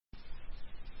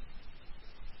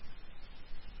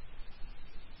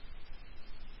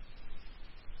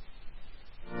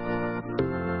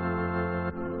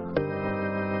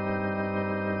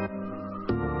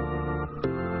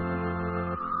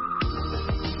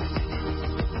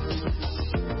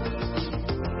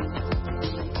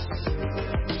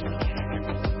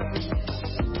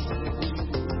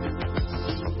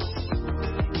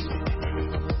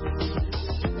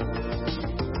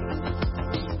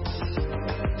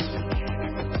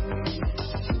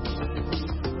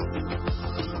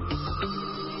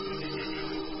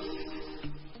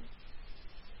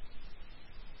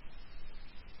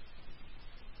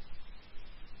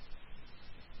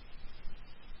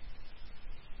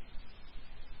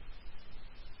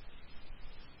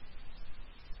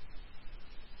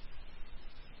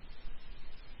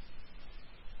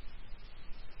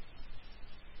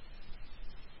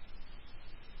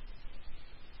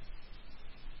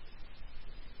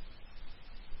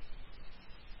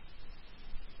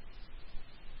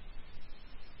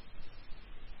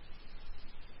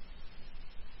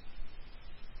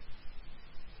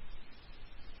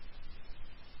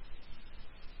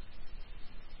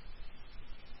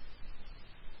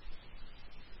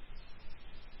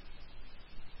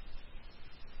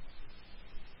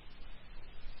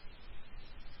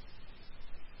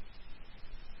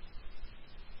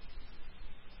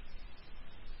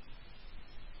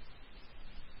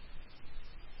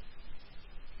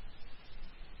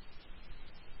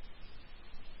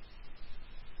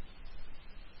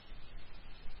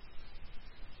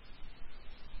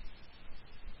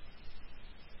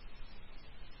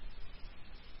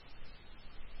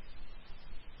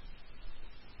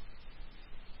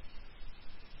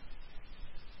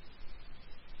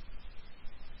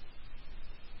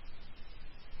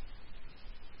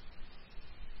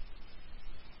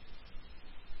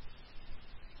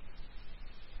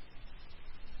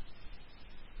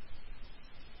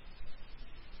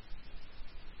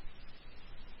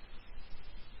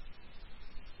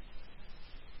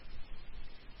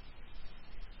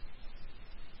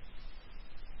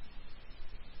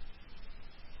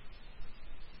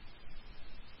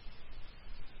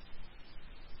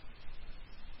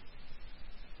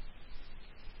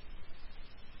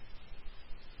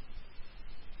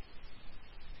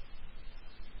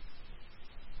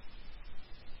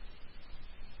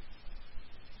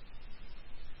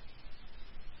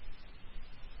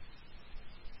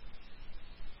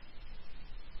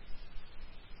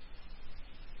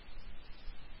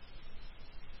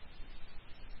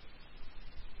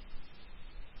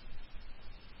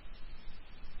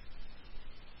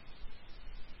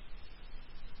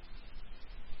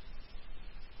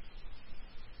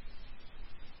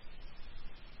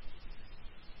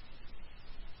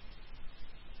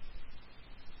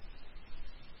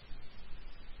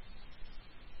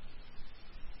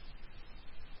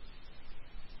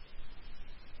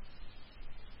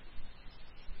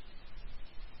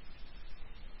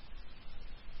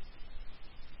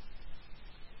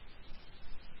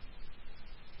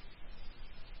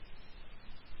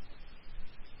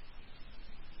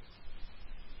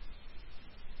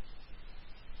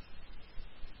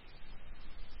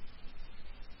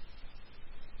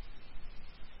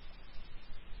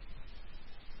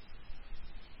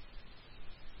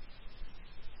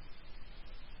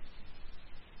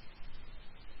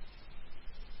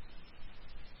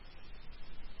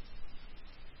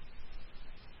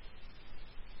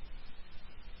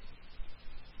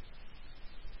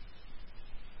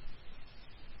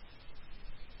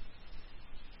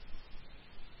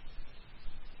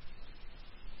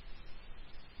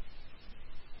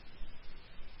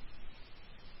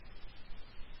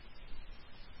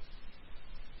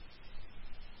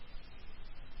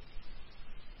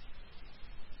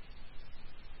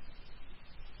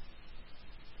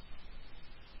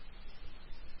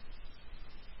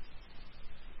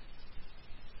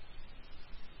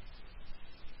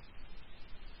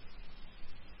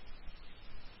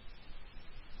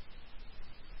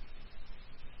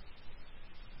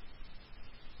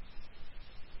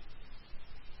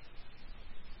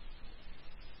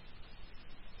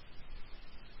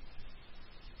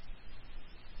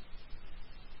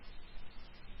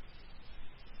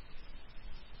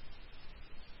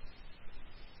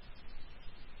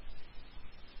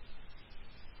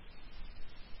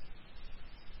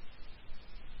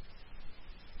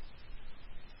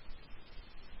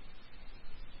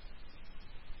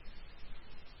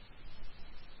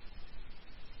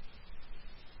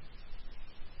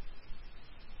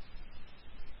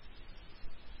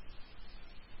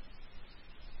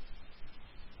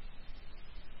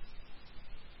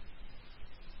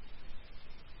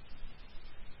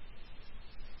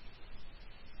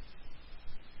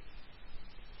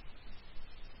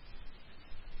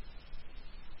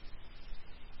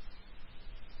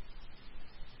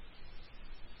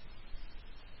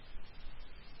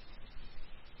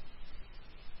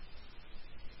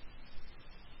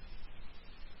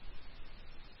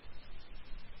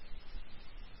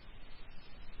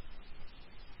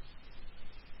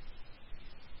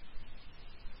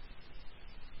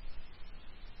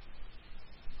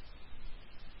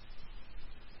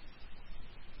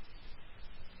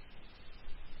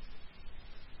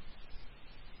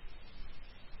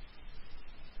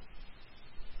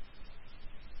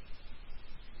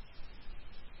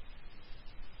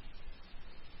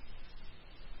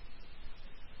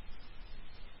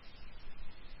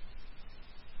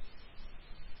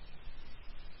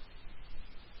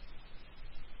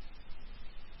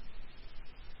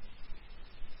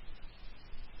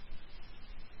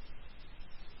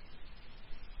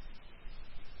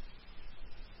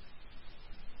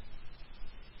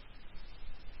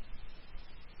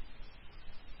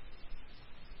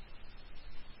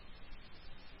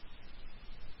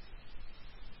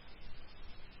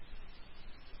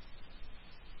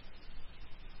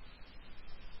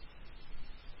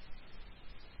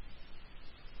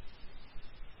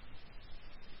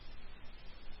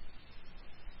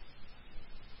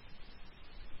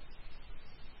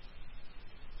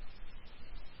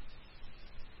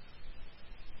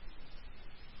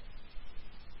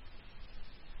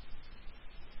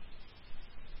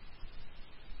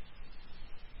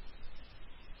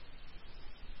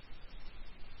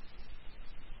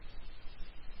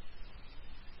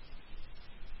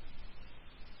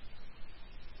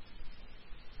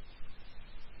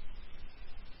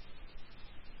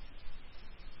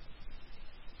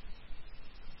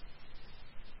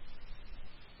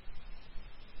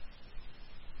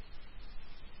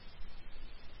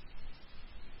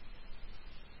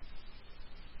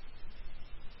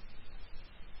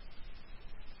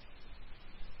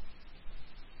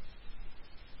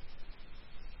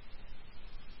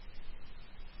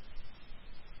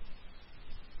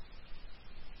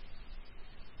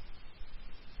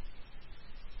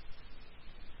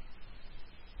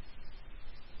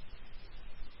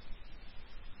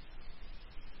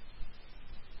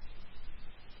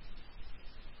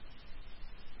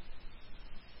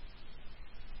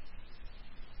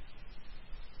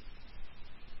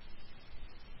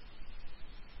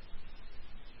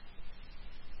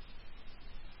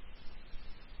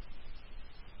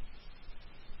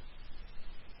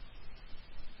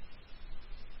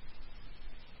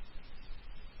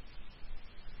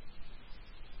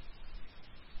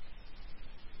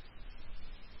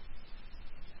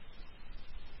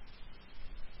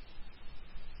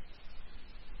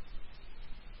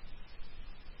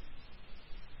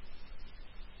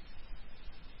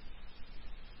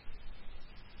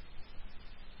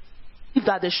believe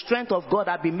that the strength of God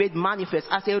has been made manifest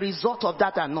as a result of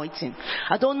that anointing.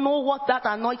 I don't know what that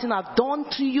anointing has done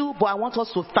to you, but I want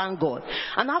us to thank God.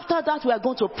 And after that, we are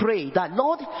going to pray that,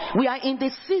 Lord, we are in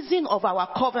the season of our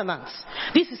covenants.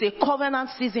 This is a covenant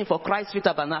season for Christ Faith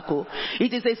Tabernacle.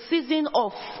 It is a season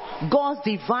of God's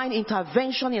divine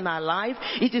intervention in our life.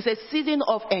 It is a season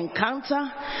of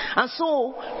encounter. And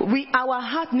so our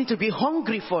heart needs to be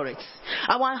hungry for it.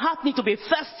 Our heart needs to be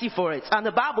thirsty for it. And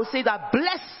the Bible says that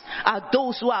blessed are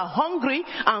those who are hungry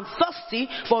and thirsty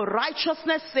for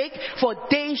righteousness' sake, for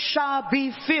they shall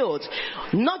be filled.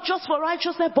 Not just for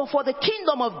righteousness, but for the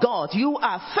kingdom of God. You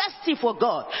are thirsty for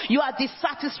God. You are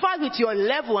dissatisfied with your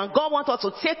level, and God wants us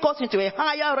to take us into a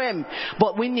higher realm.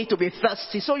 But we need to be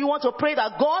thirsty. So you want to pray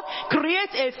that, God,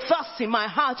 create a thirst in my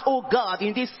heart, oh God,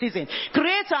 in this season.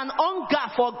 Create an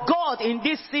hunger for God in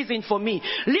this season for me.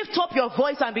 Lift up your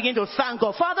voice and begin to thank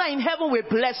God. Father in heaven, we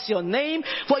bless your name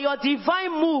for your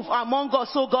divine move among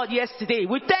us, oh God, yesterday.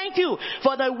 We thank you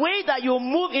for the way that you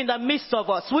move in the midst of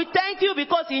us. We thank you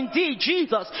because indeed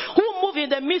Jesus, who moved in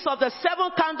the midst of the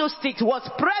seven candlesticks, was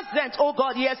present, oh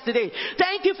God, yesterday.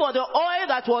 Thank you for the oil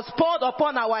that was poured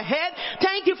upon our head.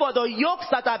 Thank you for the yokes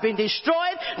that have been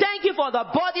destroyed. Thank you for the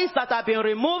bodies that have been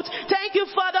removed. Thank you,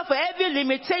 Father, for every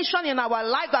limitation in our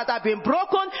life that have been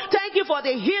broken. Thank you for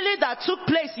the healing that took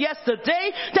place yesterday.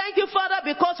 Thank you, Father,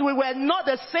 because we were not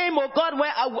the same, oh God,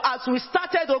 as we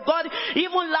started, oh God,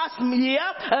 even last year,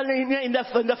 in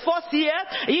the first year,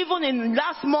 even in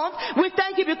last month. We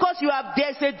thank you because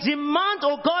there's a demand,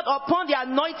 oh God, upon the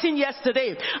anointing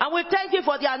yesterday. And we thank you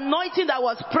for the anointing that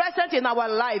was present in our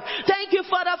life. Thank you,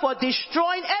 Father, for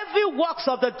destroying every works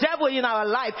of the devil in our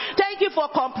life. Thank you for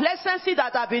complacency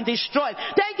that have been destroyed.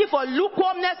 Thank you for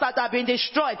lukewarmness that have been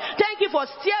destroyed. Thank you for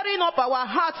stirring up our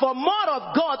heart for more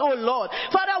of God, oh Lord.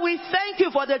 Father, we thank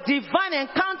you for the divine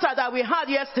encounter that we had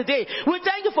yesterday. We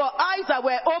thank you for eyes that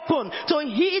were open to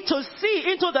hear, to see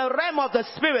into the realm of the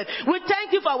Spirit. We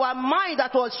thank you for our mind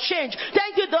that was changed.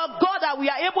 Thank you, God, that we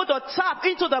are able to tap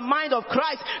into the mind of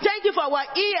Christ. Thank you for our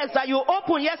ears that you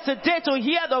opened yesterday to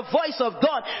hear the voice of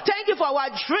God. Thank you for our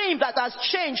dream that has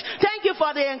changed. Thank you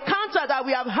for the encounter that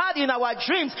we have had in our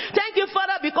dreams. Thank you,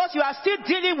 Father, because you are still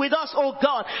dealing with us, oh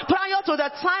God. Prior to the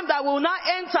time that we will now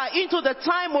enter into the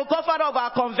time, oh God, Father, of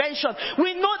our convention.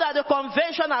 We know that the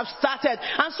convention has started.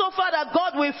 And so, Father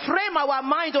God, we frame our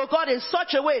mind, oh God, in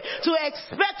such a way to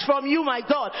expect from you, my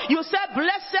God. You said,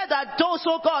 blessed are those,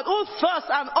 oh God, who thirst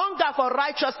and hunger for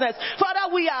righteousness.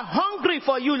 Father, we are hungry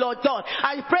for you, Lord God.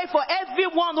 I pray for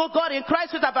everyone, oh God, in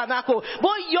Christ Faith Tabernacle,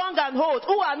 both young and old,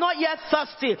 who are not yet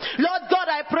thirsty. Lord God,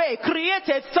 I pray, create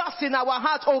a thirst in our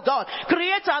heart, oh God.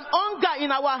 Create an hunger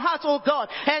in our heart, oh God.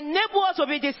 Enable us to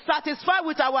be dissatisfied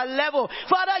with our level.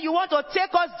 Father, you want to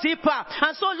take us deeper.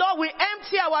 And so, Lord, we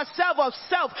empty ourselves of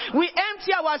self. We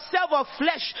empty ourselves of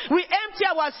flesh. We empty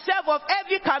ourselves of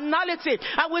every carnality.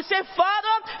 And we say,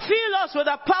 Father, fill us with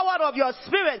the power of your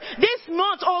Spirit. This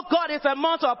month, oh God, is a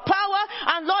month of power.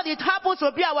 And Lord, it happens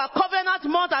to be our covenant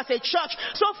month as a church.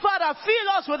 So, Father, fill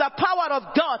us with the power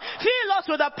of God. Fill us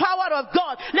with the power of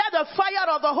God. Let the fire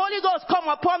of the Holy Ghost come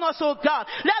upon us, oh God.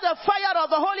 Let the fire of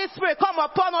the Holy Spirit come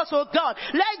upon us, oh God.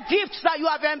 Let gifts that you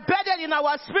have embedded in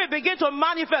our spirit begin to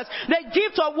manifest. The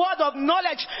gift of word of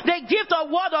knowledge, the gift of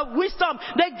word of wisdom,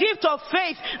 the gift of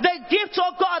faith, the gift,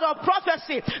 oh God, of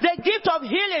prophecy, the gift of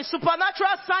healing,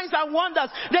 supernatural signs and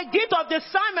wonders, the gift of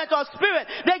discernment of spirit,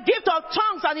 the gift of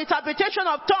tongues and interpretation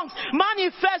of tongues.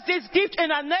 Manifest this gift in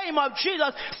the name of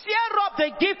Jesus. Stir up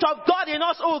the gift of God in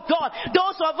us, oh God.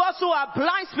 Those of us who are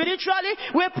blind spiritually,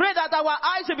 we pray that our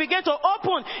eyes will begin to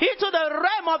open into the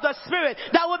realm of the Spirit,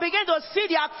 that we begin to see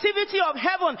the activity of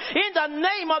heaven in the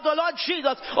name of the Lord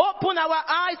Jesus. Open our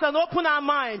eyes and open our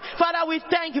mind. Father, we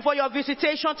thank you for your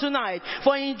visitation tonight.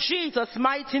 For in Jesus'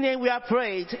 mighty name we are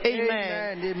prayed.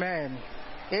 Amen. Amen. Amen.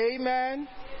 Amen.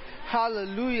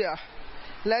 Hallelujah.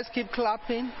 Let's keep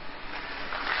clapping,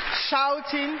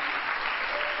 shouting,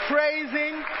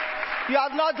 praising. You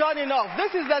have not done enough.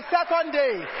 This is the second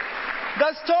day.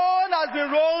 The stone has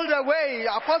been rolled away.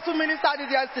 Apostle ministered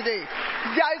it yesterday.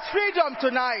 There is freedom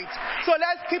tonight. So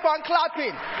let's keep on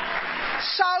clapping,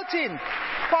 shouting,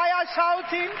 fire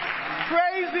shouting,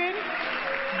 praising,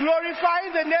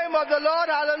 glorifying the name of the Lord.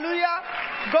 Hallelujah.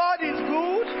 God is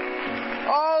good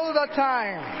all the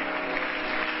time.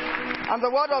 And the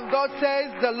word of God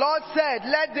says, the Lord said,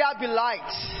 let there be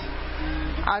light.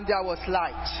 And there was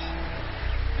light.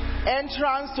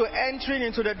 Entrance to entering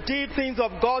into the deep things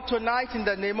of God tonight in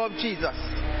the name of Jesus.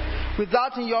 With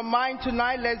that in your mind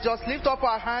tonight, let's just lift up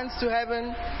our hands to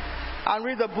heaven and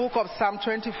read the book of Psalm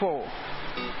 24.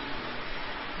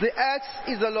 The earth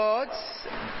is the Lord's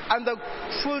and the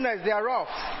fullness thereof,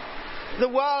 the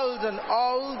world and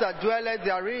all that dwelleth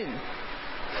therein.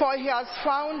 For he has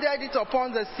founded it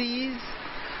upon the seas,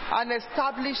 and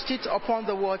established it upon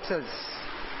the waters.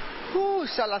 Who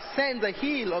shall ascend the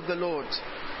hill of the Lord?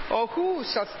 Or who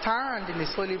shall stand in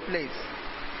his holy place?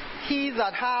 He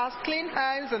that has clean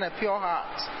hands and a pure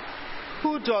heart,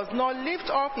 who does not lift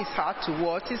up his heart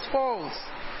towards his faults,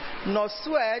 nor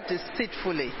swear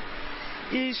deceitfully.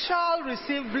 He shall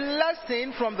receive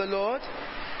blessing from the Lord,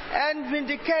 and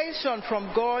vindication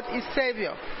from God his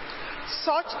Savior.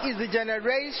 Such is the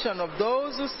generation of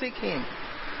those who seek him,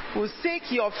 who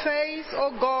seek your face,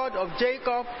 O God of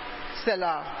Jacob.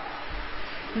 Selah.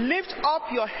 Lift up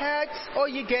your heads, O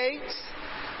ye gates,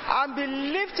 and be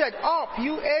lifted up,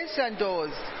 you ancient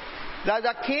doors, that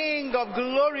the King of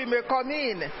glory may come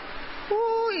in.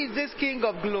 Who is this King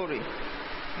of glory?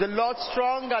 The Lord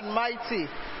strong and mighty,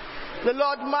 the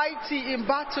Lord mighty in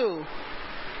battle.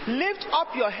 Lift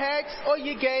up your heads, O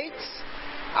ye gates,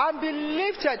 and be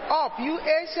lifted up, you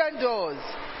ancient doors,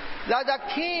 that the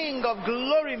King of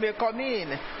glory may come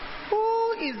in.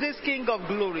 Who is this King of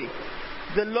glory?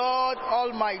 The Lord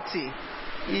Almighty.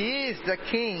 He is the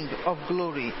King of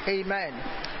glory. Amen.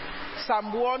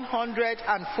 Psalm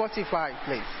 145,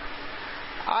 please.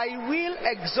 I will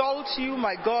exalt you,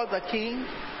 my God the King.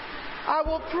 I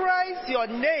will praise your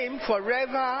name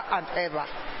forever and ever.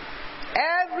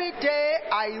 Every day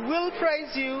I will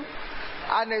praise you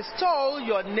and extol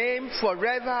your name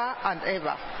forever and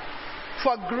ever.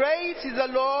 For great is the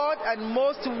Lord and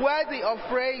most worthy of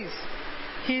praise.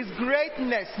 His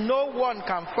greatness no one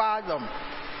can fathom.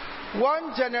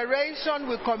 One generation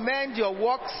will commend your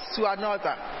works to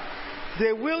another.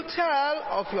 They will tell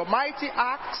of your mighty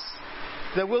acts.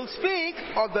 They will speak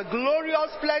of the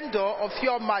glorious splendor of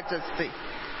your majesty.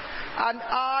 And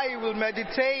I will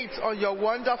meditate on your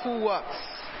wonderful works.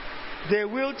 They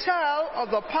will tell of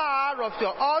the power of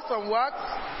your awesome works,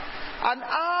 and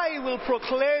I will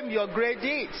proclaim your great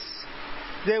deeds.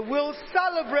 They will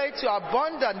celebrate your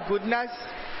abundant goodness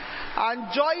and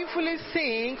joyfully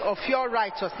sing of your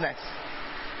righteousness.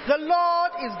 The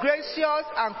Lord is gracious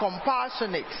and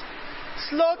compassionate,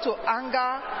 slow to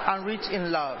anger and rich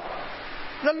in love.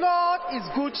 The Lord is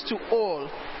good to all.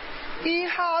 He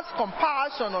has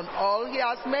compassion on all he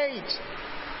has made.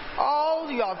 All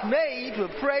you have made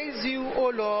will praise you, O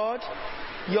Lord.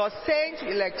 Your saints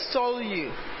will extol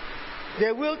you.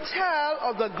 They will tell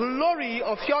of the glory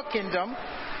of your kingdom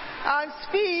and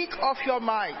speak of your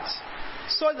might,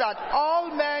 so that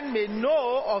all men may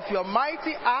know of your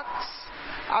mighty acts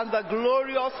and the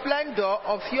glorious splendor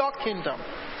of your kingdom.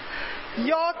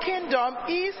 Your kingdom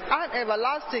is an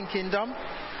everlasting kingdom,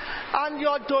 and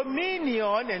your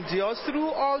dominion endures through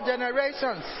all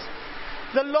generations.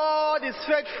 The Lord is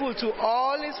faithful to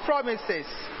all his promises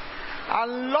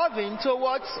and loving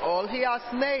towards all he has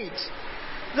made.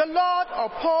 The Lord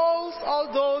upholds all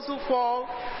those who fall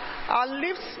and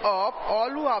lifts up all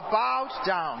who are bowed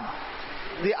down.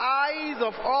 The eyes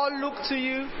of all look to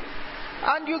you,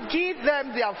 and you give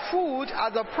them their food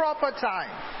at the proper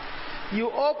time. You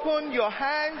open your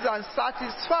hands and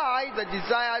satisfy the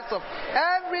desires of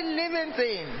every living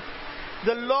thing.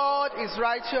 The Lord is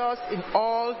righteous in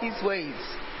all his ways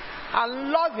and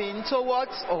loving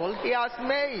towards all he has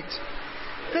made.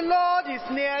 The Lord is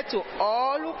near to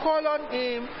all who call on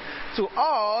him, to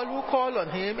all who call on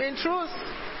him in truth.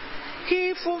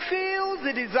 He fulfills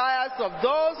the desires of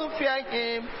those who fear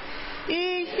him.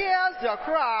 He hears their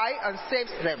cry and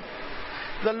saves them.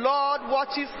 The Lord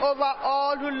watches over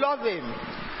all who love him,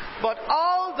 but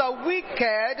all the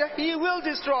wicked he will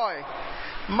destroy.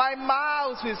 My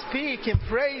mouth will speak in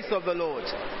praise of the Lord.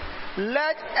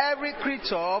 Let every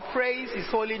creature praise his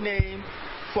holy name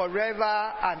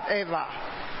forever and ever.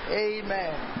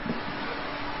 Amen.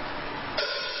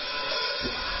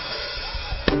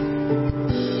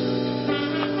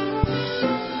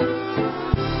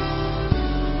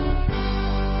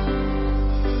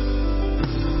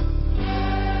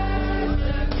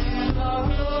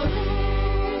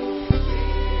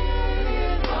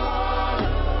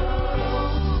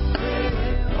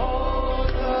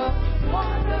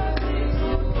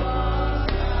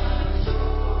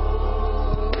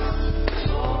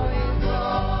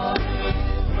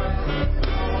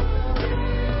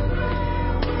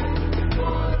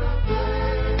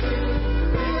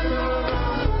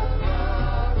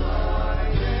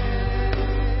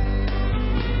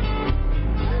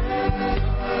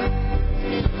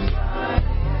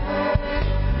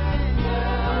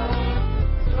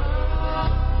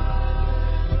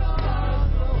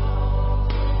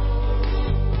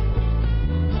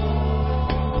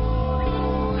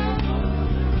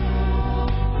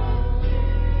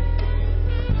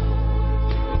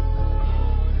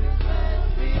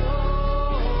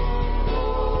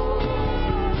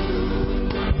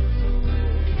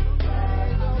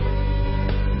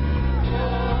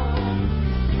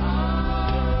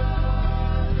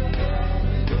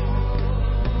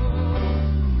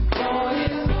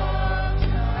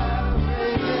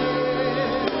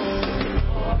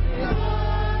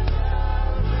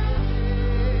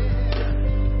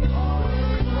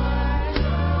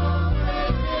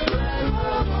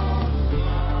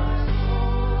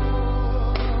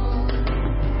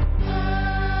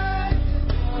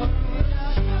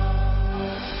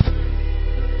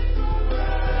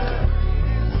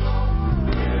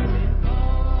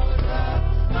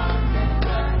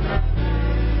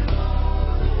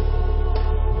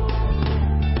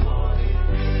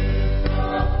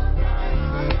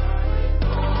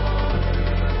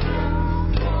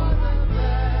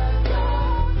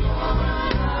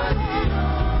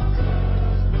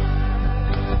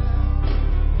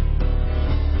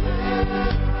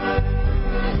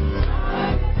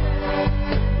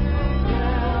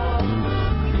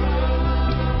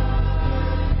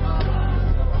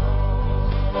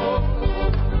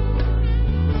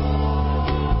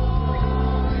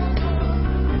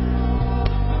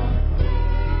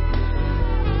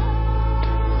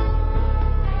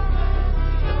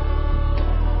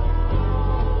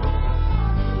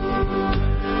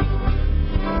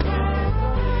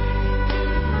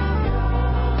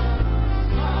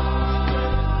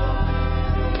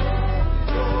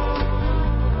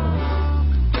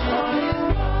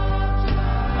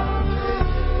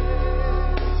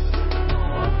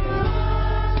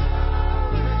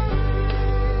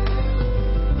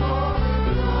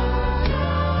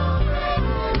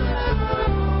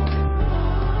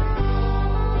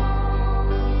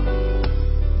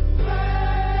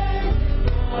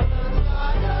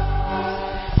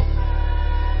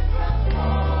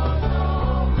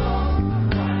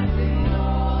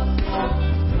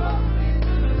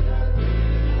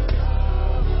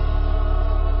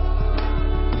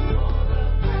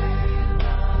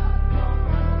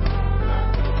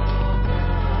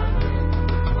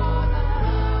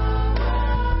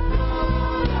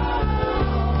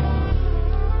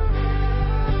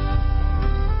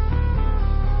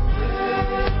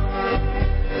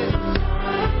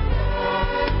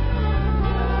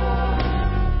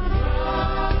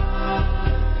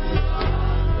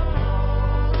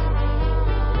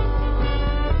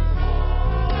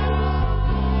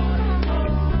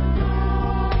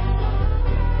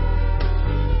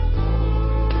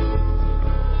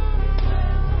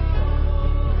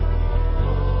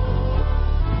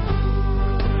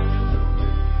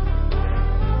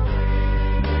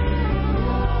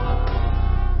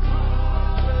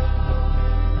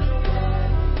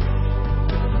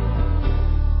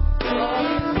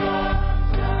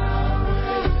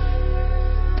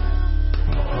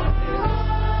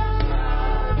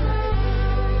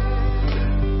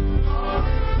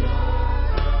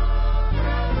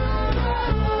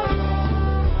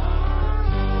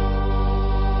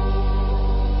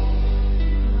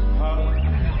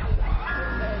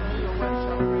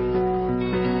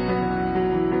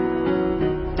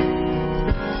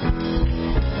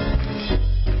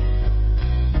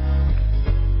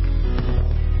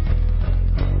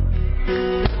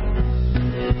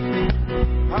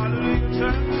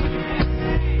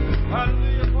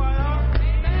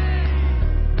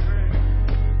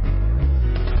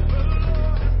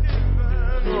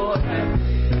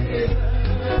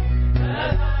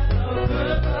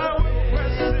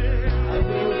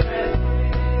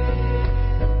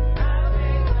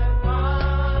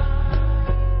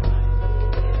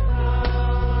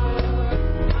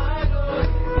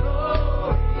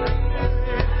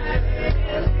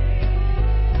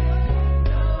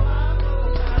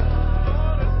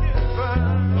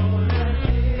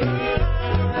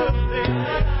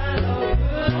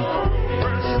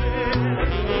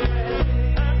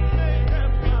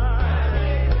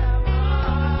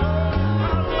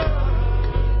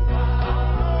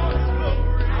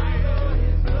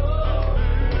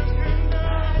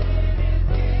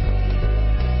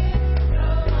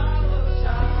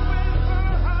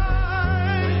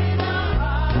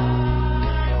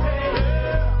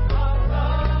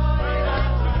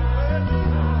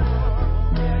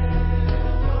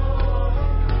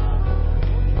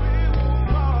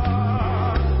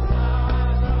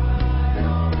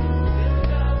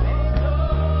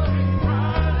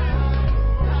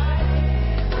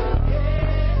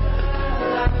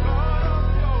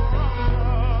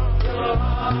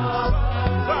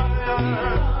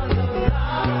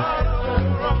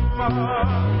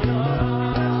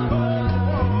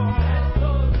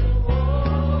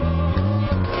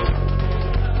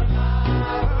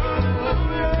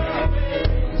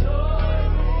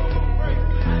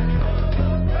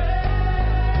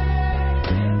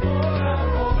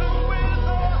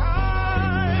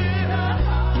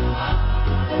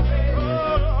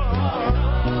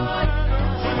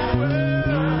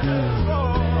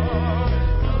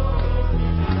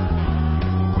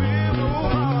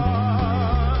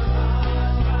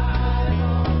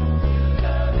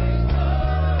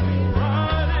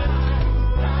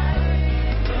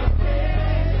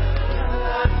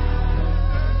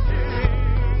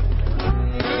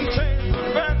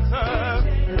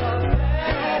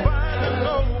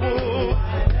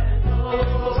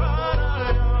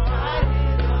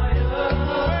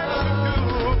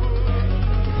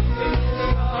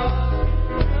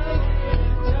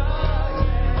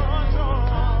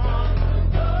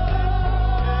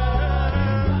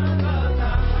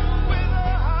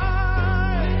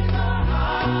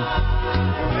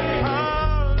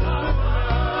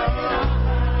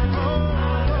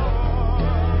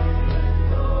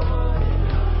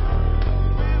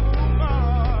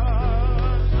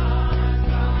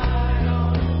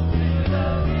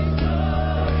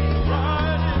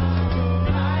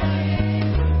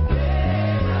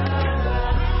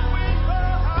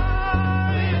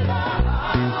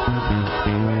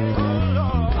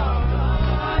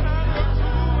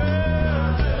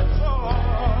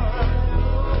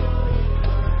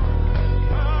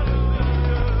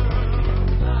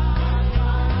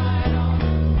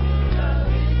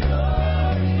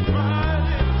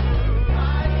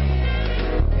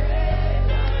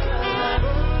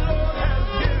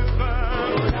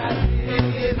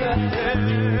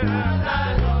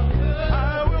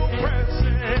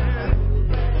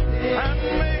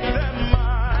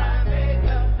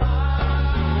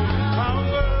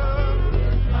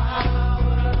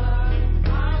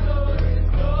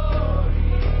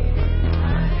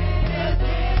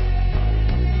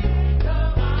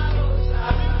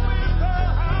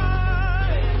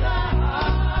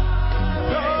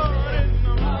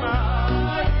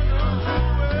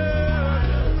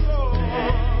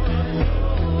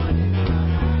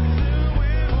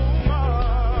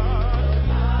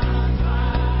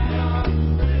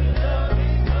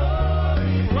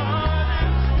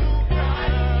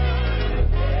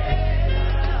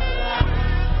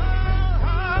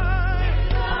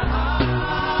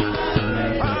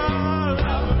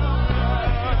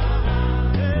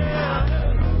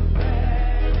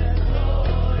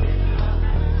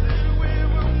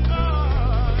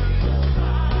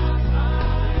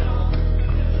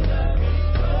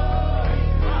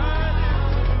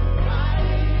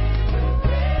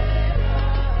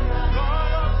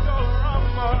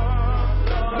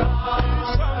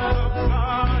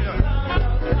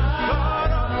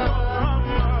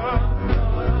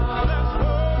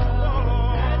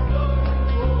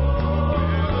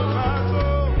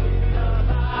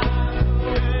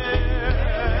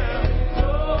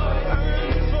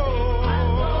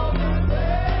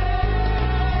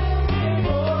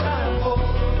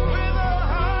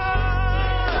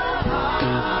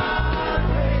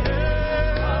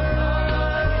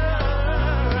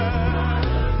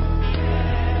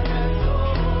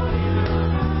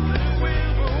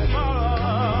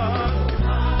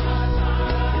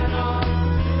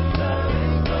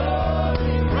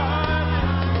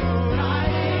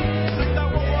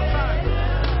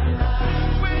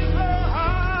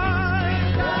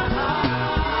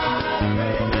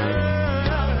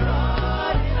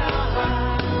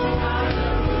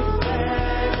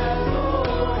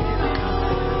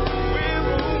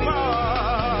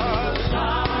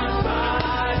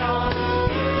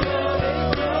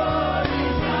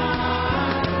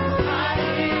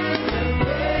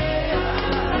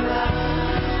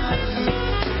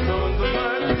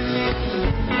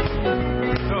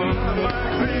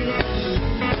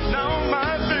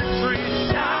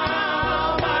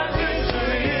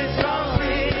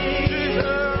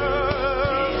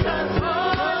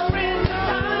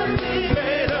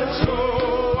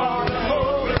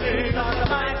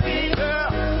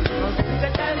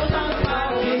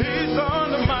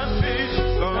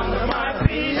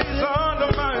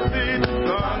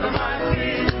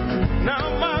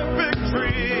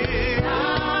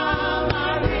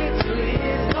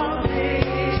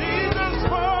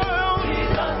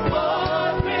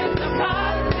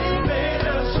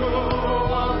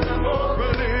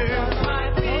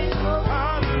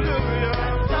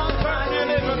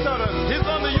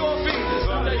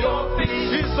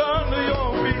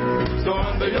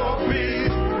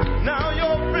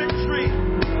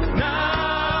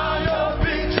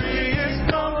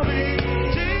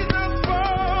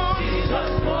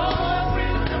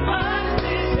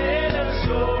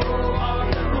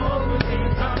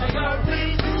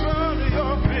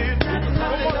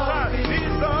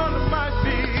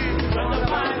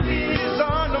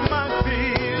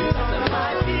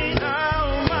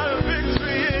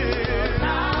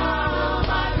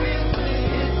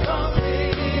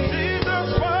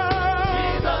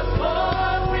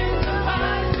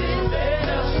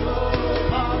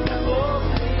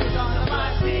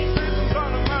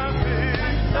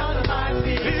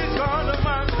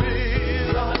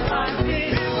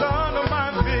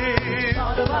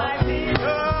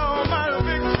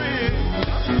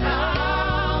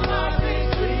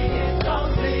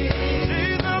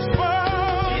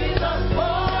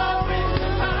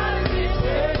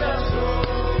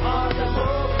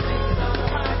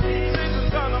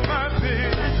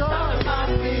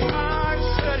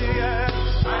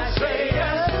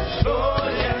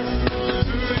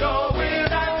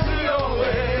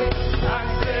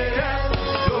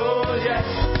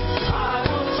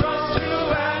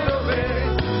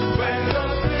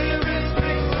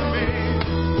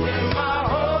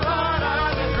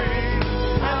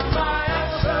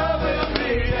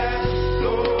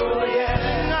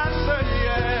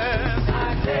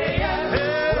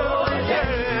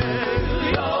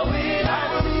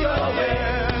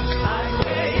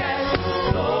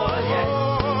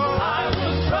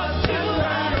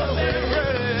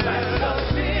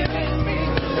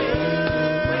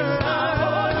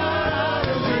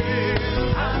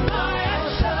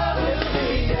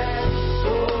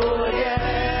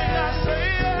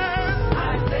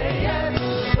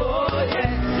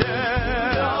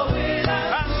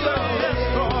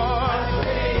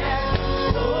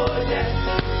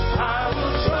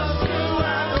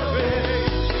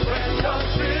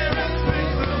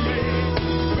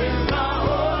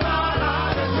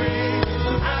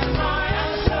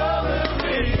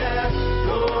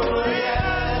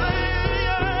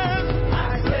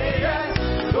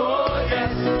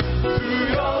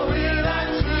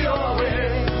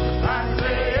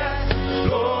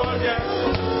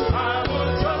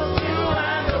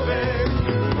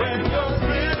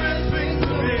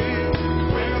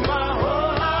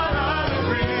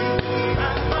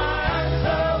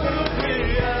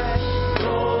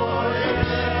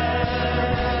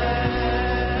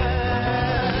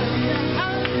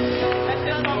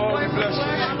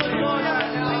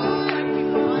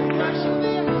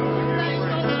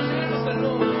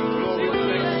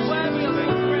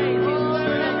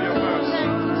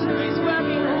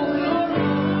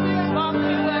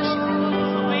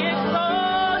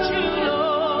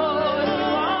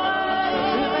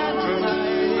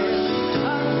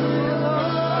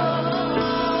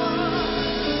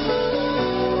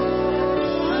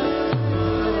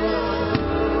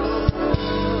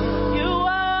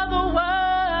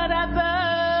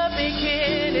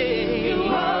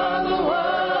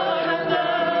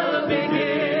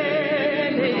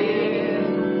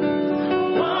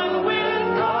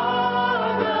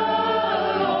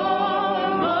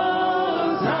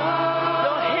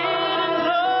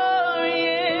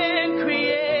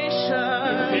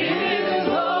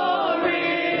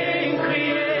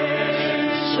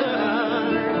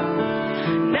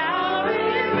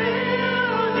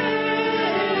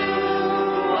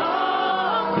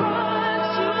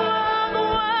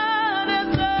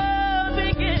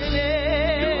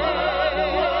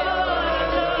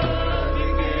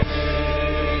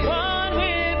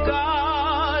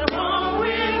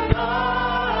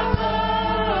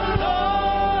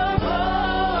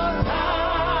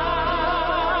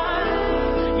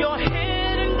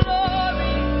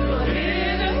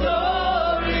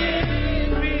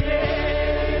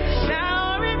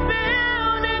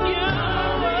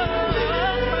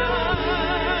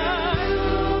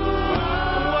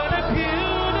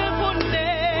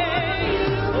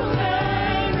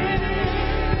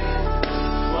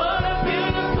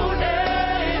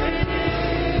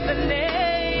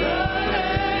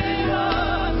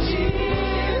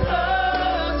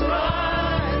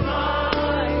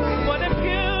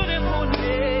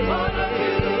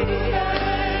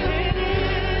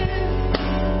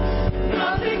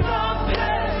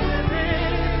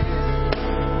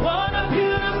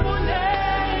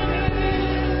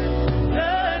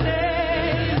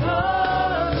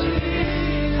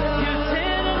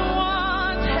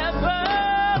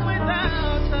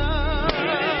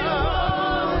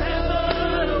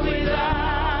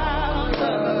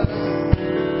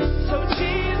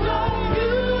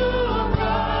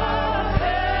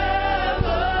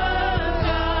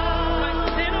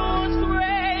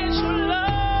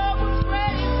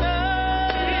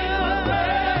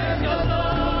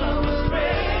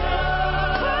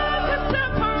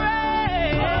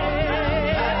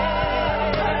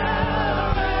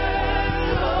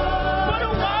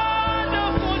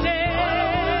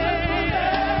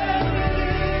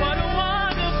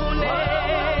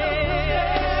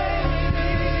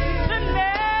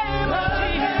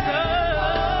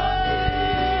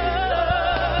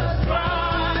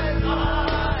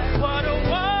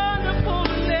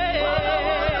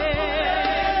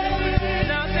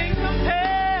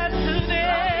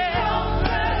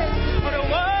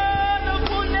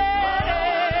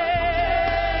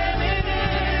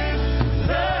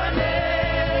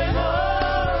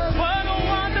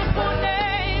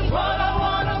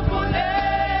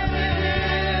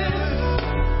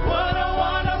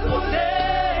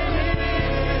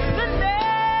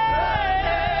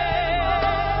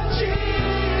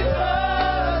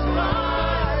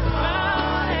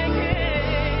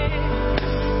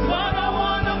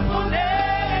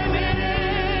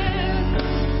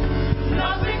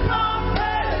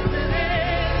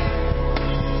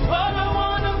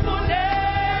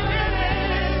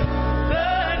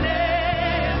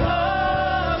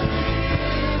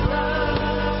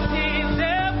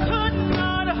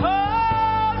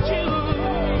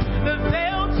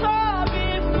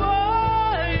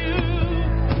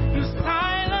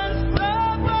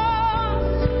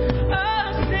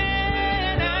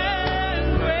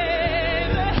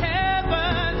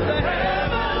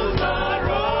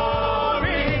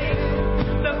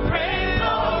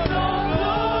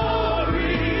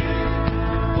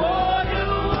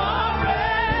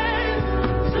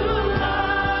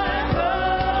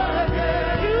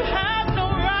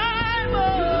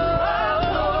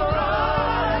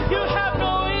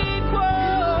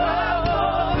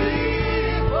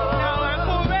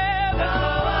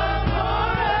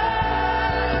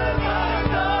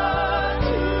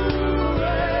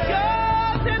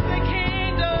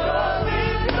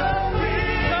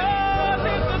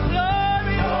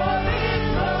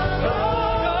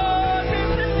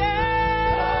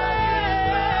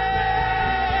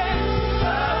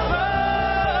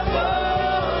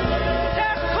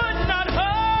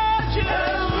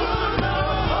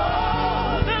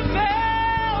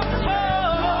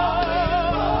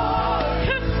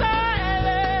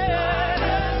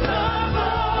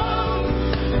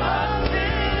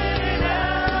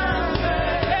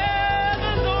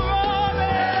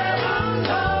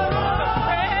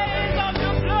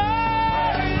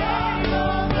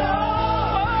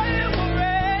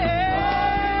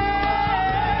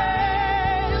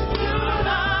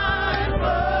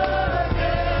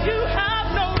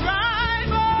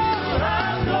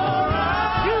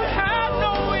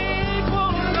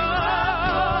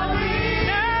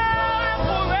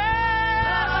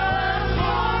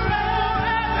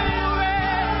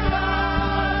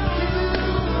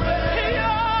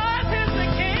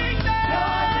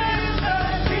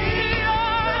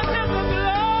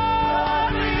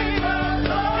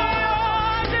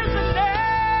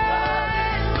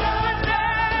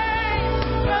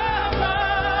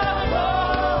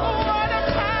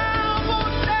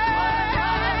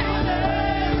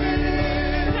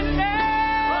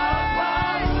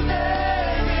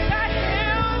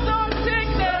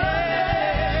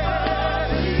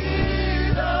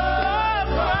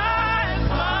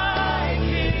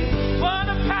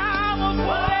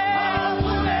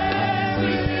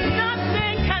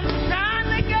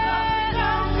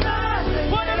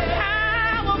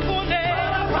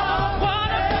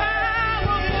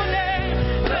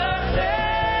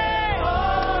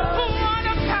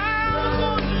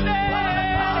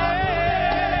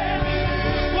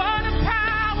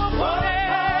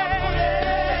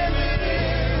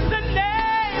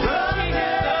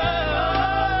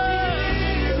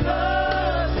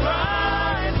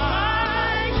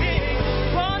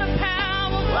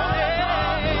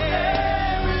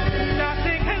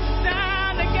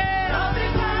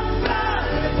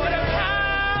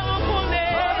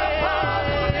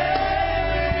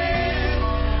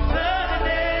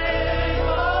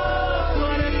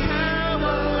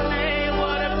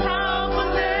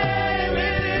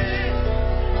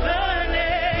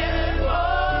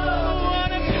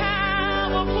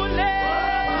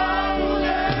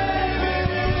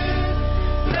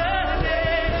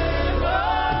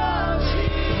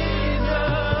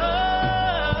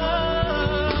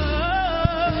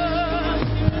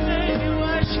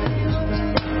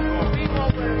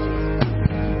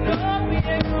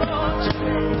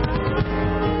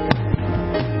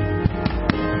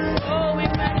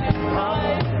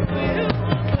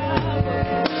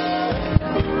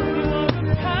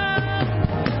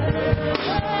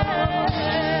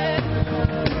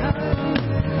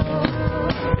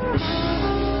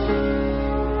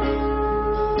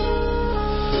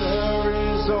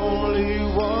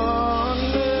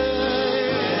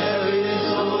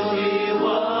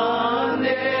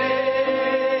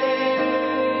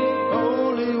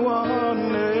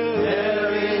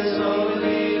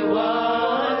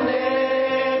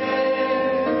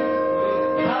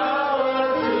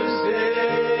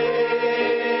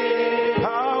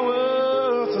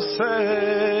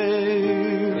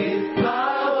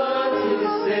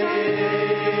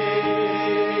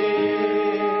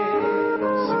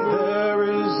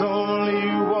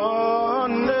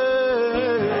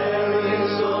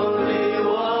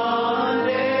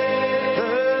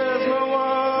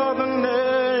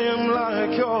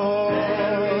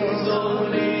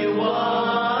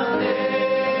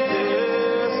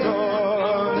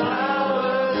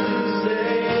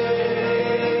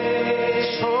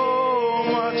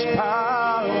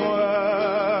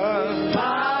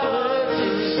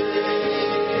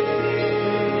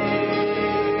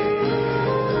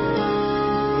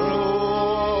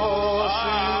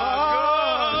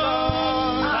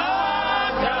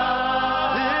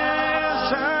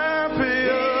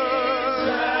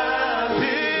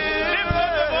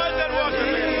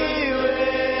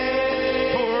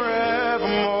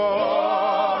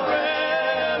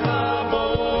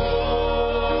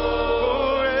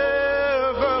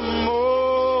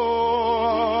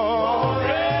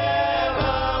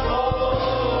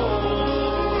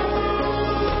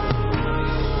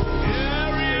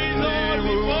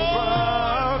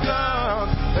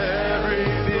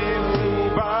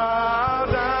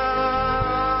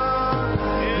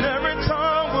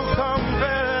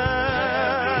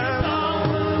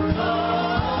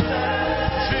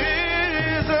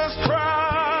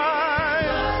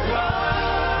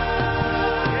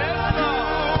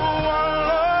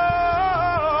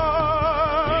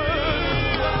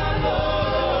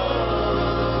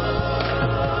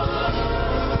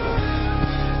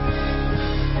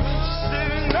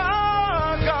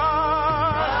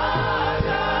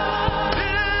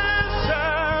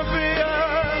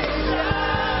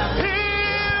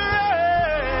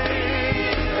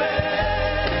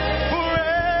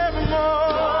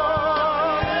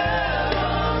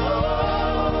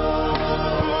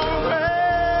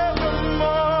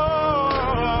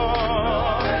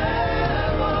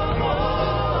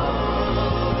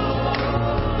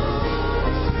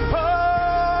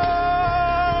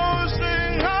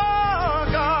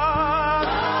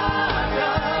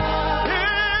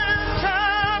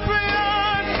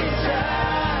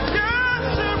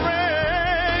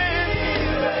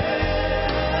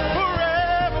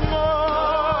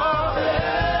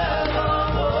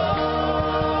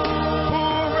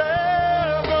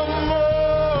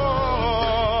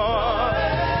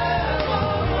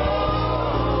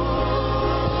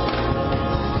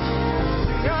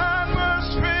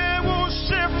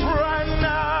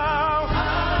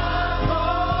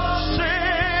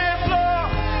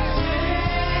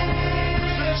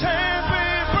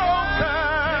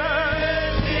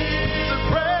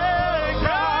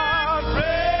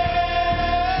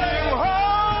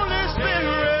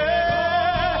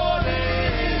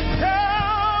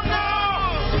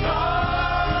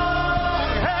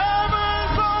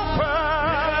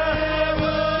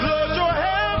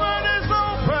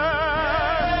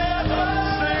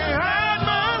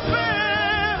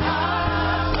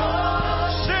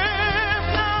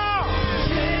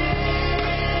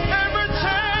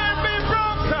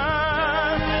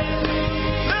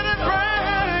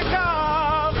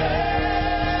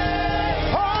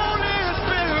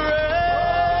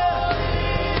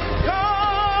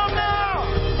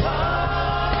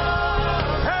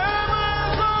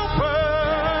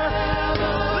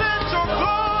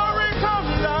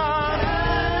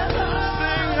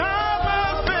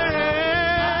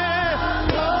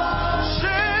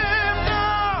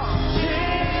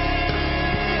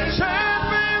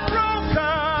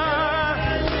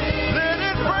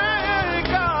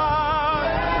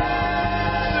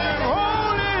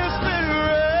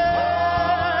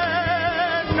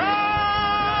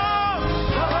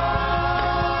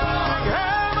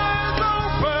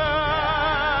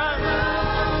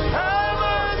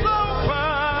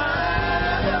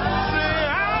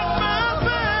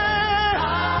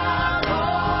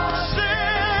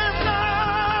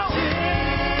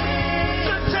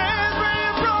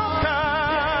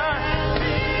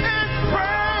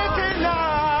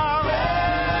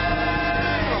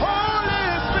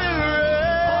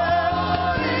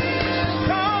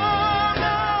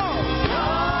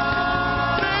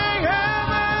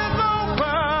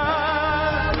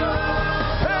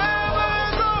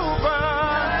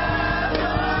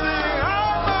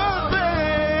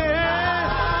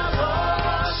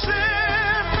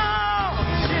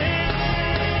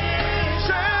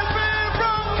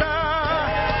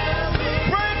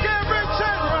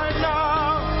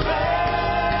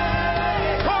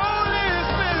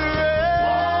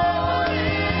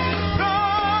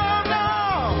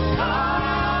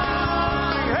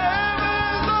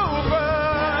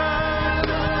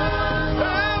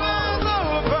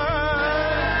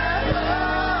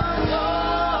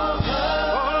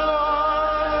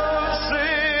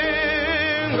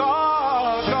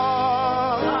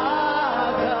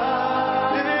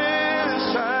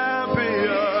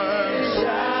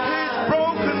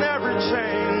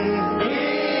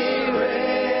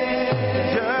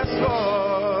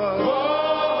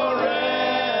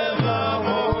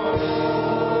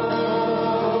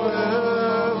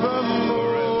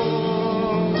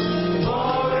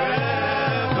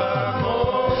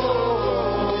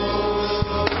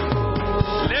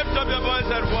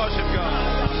 and worship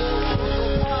God.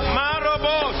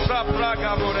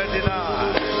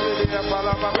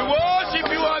 We worship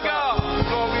you, our God.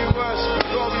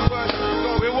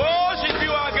 We worship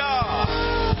you, our God.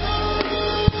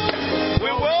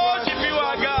 We worship you,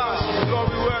 our God.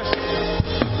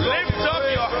 Lift up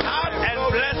your heart and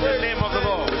bless the name of the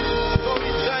Lord.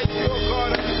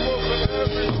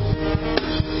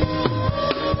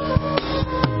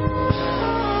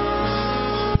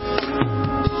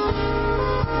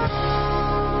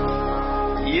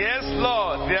 Yes,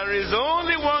 Lord, there is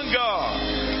only one God.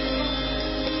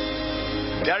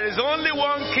 There is only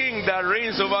one King that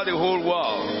reigns over the whole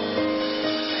world.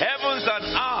 Heavens and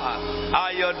earth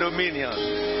are your dominion.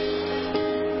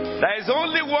 There is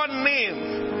only one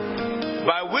name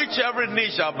by which every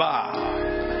knee shall bow.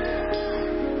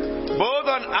 Both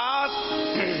on earth,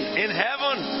 in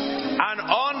heaven, and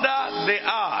under the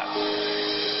earth.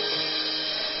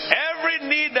 Every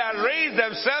knee that raise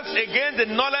themselves against the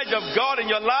knowledge of God in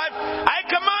your life, I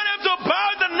command them to bow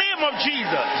in the name of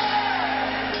Jesus.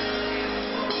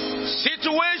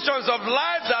 Situations of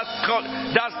life that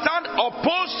stand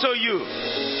opposed to you.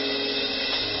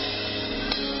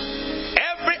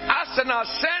 Every arsenal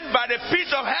sent by the pit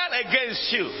of hell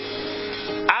against you.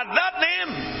 At that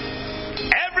name,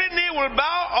 every knee will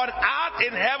bow on earth,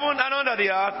 in heaven, and under the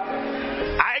earth.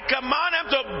 I command them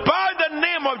to bow in the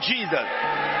name of Jesus.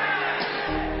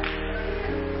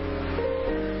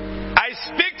 I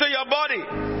speak to your body.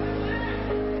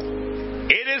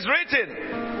 It is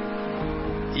written,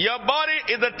 your body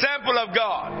is the temple of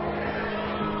God.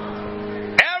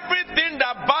 Everything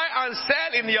that buy and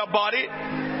sell in your body,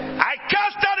 I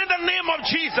cast out in the name of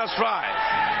Jesus Christ.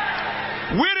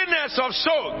 Weariness of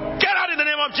soul, get out in the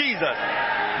name of Jesus.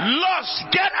 Lust,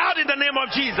 get out in the name of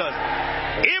Jesus.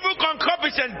 Evil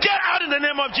concupiscence, get out in the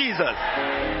name of Jesus.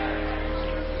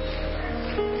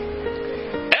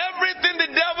 Everything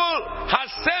the devil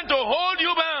has sent to hold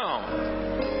you bound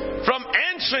from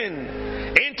entering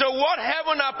into what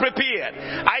heaven has prepared,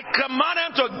 I command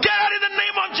them to get out in the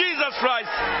name of Jesus Christ.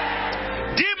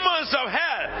 Demons of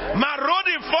hell,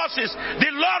 marauding forces, the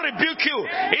Lord rebuke you.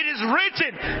 It is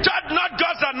written, judge not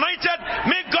God's anointed,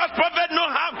 make God's prophet no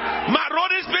harm.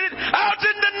 Marauding spirit, out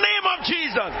in the name of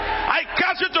Jesus. I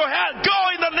cast you to hell, go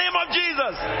in the name of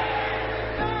Jesus.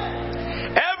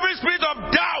 Every spirit of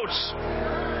doubt,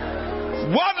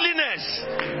 worldliness,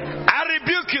 I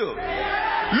rebuke you.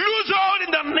 Lose all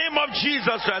in the name of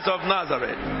Jesus Christ of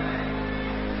Nazareth.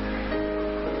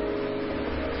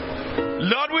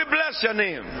 Lord, we bless your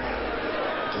name.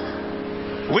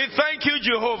 We thank you,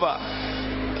 Jehovah.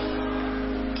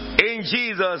 In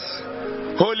Jesus'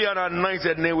 holy and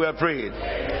anointed name we are prayed.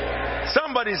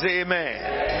 Somebody say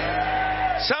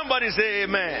amen. Somebody say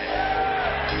amen.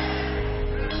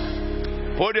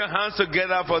 Put your hands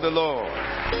together for the Lord.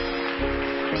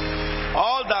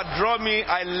 All that draw me,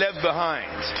 I left behind.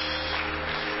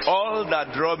 All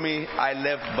that draw me, I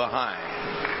left behind.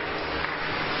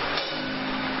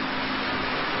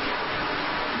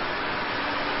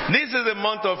 This is the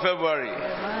month of February.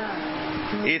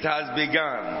 It has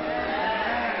begun.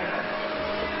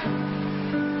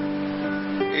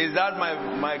 Is that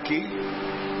my key?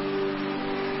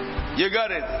 You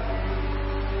got it?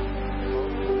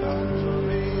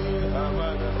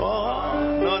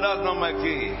 Oh, no, that's not my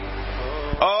key.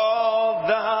 All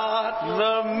that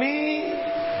love me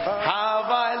have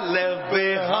I left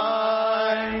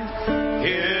behind.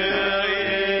 Here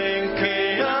in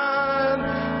Canaan,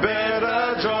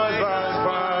 better joys I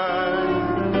find.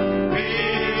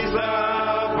 Peace,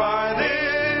 love,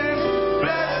 finding,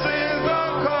 blessings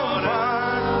are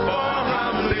combined. For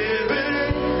I'm living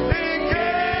in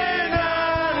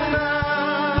Canaan now.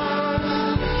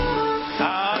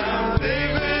 I'm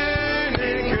living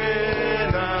in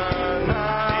Canaan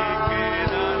now.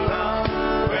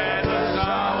 Where the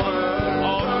shower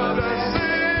of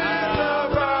blessings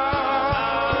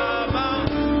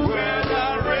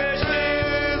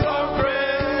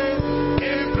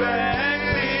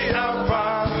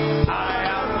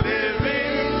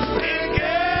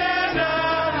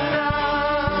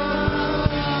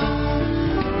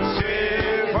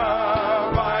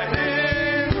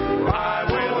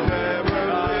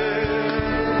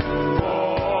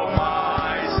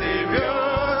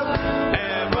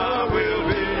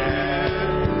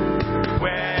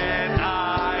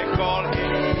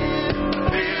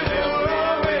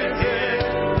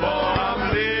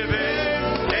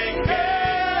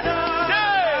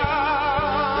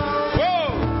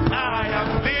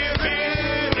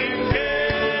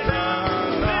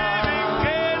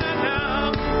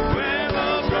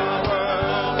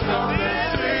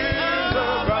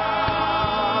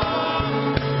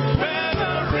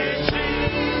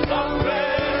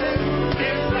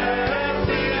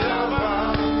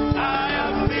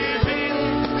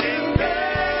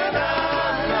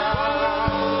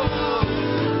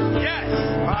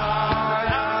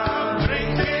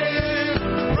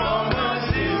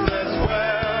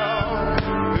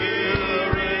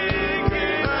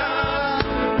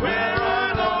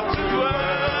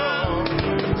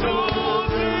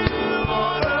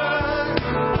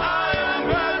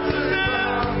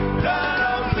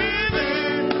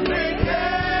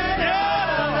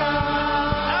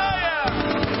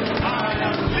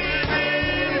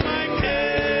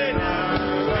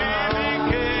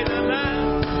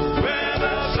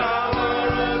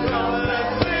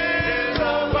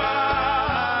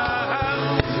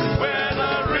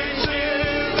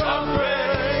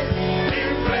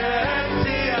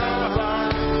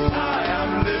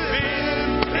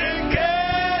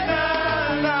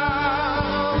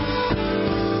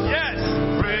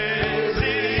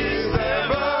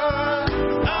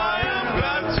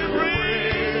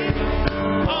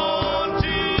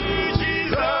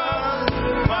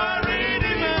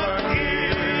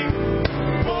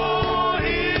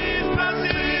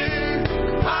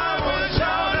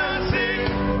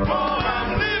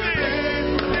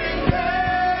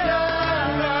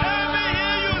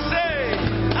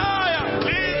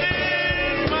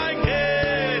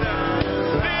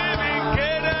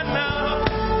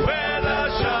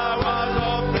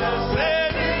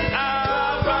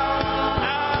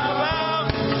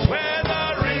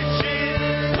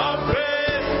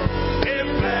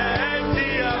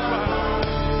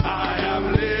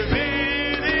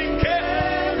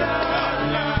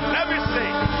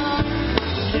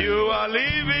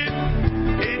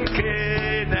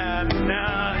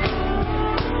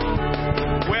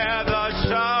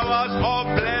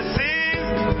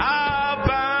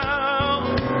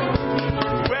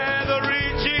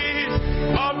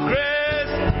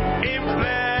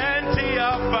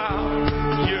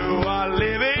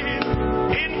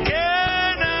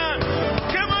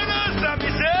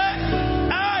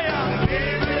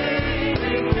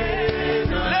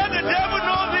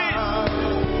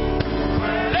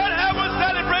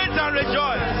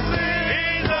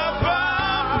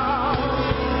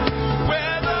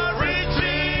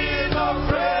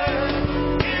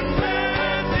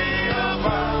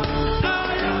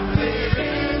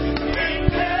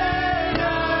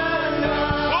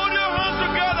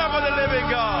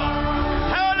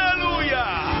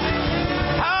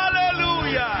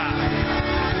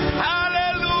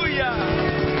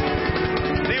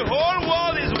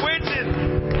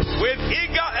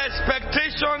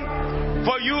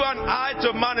for you and I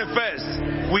to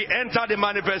manifest. We enter the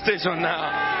manifestation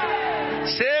now.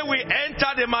 Say, we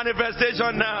enter the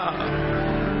manifestation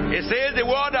now. It says, the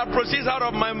word that proceeds out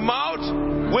of my mouth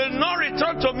will not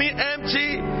return to me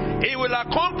empty. It will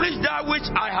accomplish that which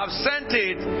I have sent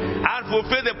it and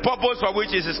fulfill the purpose for which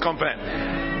it is confirmed.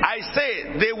 I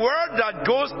say, the word that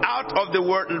goes out of the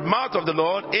mouth of the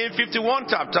Lord in 51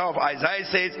 chapter of Isaiah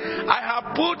says, I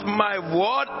have put my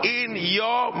word in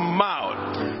your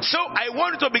mouth. So I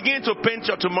want you to begin to paint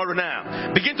your tomorrow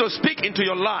now. Begin to speak into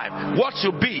your life what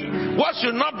should be, what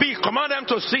should not be. Command them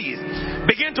to cease.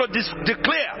 Begin to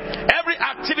declare every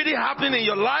activity happening in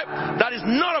your life that is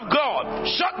not of God.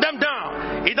 Shut them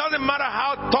down. It doesn't matter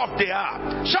how tough they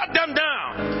are. Shut them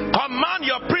down. Command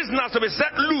your prisoners to be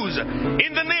set loose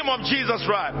in the name of Jesus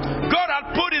Christ. God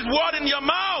has put his word in your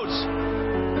mouth.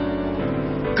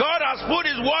 God has put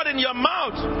his word in your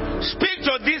mouth. Speak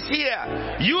to this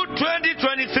year. You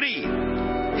 2023.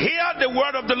 Hear the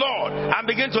word of the Lord and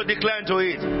begin to declare into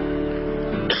it.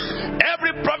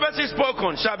 Every prophecy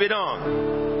spoken shall be done.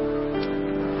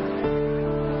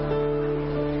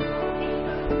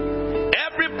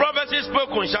 Every prophecy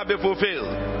spoken shall be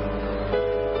fulfilled.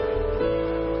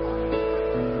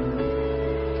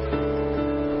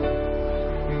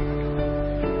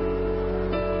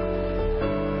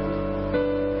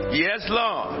 Yes,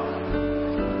 Lord.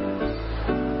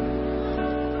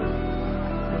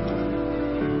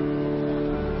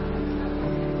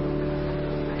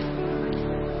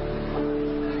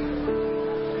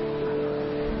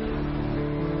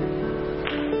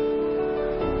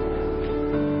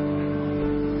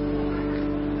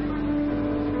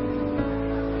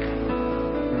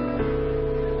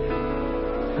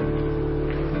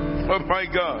 Oh my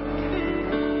God.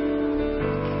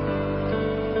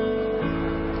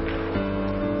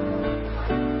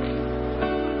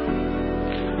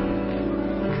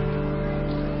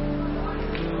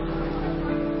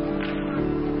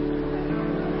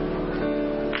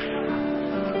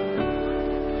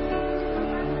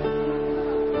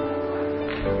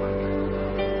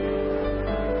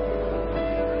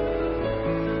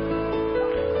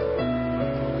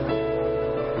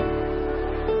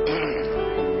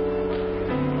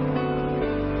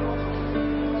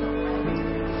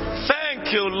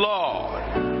 Thank you, Lord.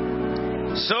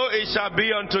 So it shall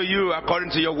be unto you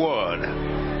according to your word.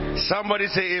 Somebody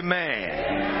say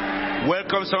amen.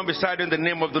 Welcome someone beside you in the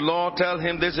name of the Lord. Tell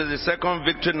him this is the second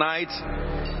victory night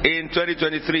in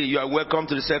 2023. You are welcome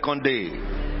to the second day.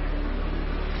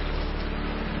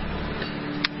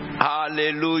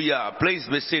 Hallelujah. Please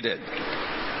be seated.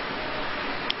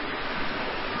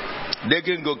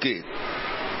 Deacon Goke,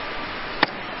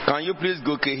 can you please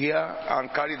Goke here and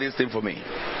carry this thing for me?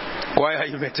 Why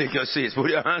you may take your seats? Put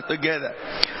your hands together.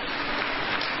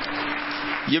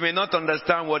 You may not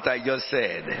understand what I just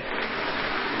said.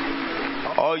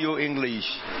 All you English.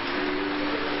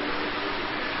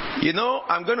 You know,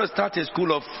 I'm going to start a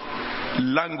school of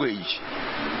language.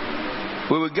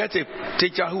 We will get a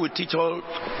teacher who will teach all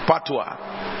Patois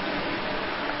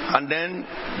and then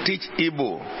teach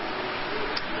Igbo.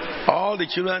 All the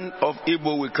children of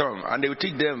Igbo will come and they will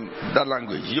teach them that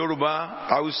language. Yoruba,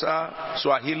 Hausa,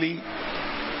 Swahili.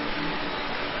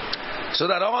 So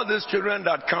that all these children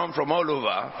that come from all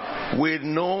over will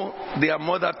know their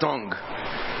mother tongue.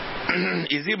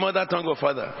 Is it mother tongue or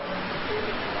father?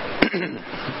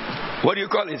 What do you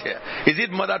call it here? Is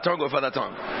it mother tongue or father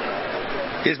tongue?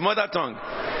 It's mother tongue.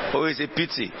 Oh, it's a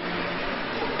pity.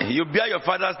 You bear your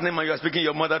father's name and you are speaking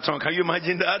your mother tongue. Can you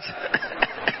imagine that?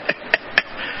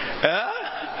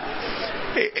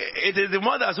 It is the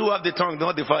mothers who have the tongue,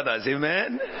 not the fathers.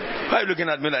 Amen. Why are you looking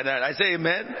at me like that? I say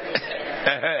amen.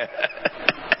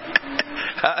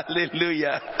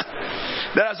 Hallelujah.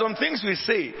 There are some things we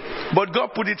say, but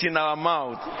God put it in our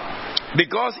mouth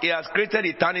because He has created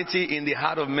eternity in the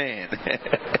heart of man.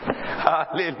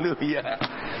 Hallelujah.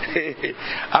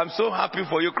 I'm so happy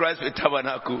for you, Christ with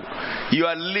Tabernacle. You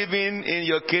are living in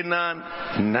your Canaan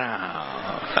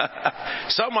now.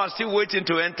 Some are still waiting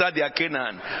to enter their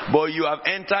Canaan, but you have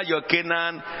entered your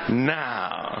Canaan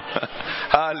now.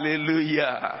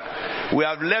 Hallelujah. We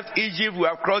have left Egypt, we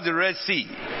have crossed the Red Sea,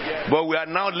 but we are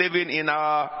now living in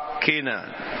our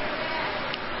Canaan.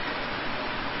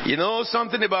 You know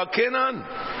something about Canaan?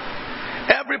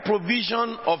 Every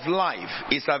provision of life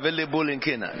is available in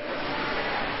Canaan.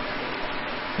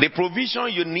 The provision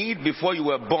you need before you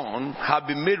were born have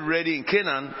been made ready in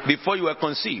Canaan before you were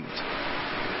conceived.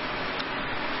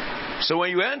 So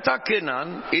when you enter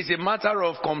Canaan, it's a matter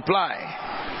of comply,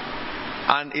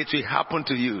 and it will happen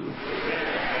to you.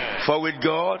 For with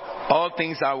God, all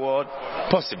things are what?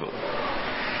 Possible.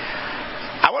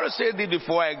 I want to to say this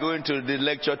before I go into the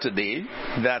lecture today,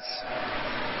 that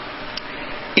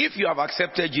if you have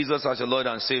accepted Jesus as your Lord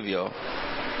and Savior,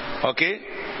 okay,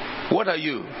 what are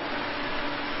you?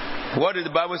 What did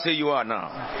the Bible say you are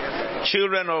now?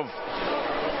 Children of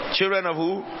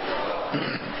who?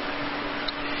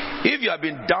 If you have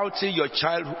been doubting your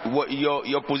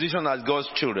your position as God's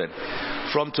children,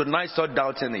 from tonight start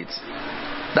doubting it.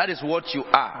 That is what you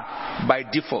are by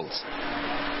default.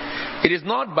 It is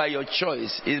not by your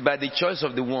choice, it is by the choice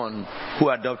of the one who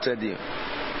adopted you.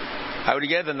 Are we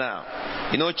together now?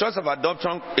 You know, choice of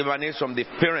adoption emanates from the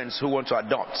parents who want to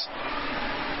adopt.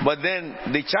 But then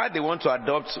the child they want to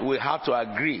adopt will have to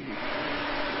agree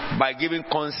by giving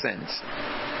consent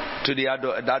to the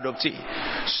adoptee.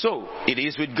 So it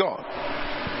is with God.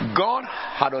 God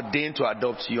had ordained to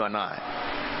adopt you and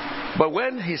I. But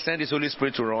when He sent His Holy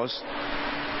Spirit to us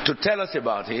to tell us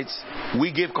about it,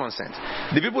 we gave consent.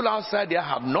 The people outside there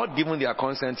have not given their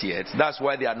consent yet. That's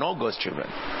why they are not God's children.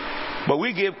 But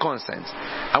we gave consent.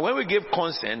 And when we gave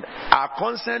consent, our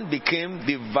consent became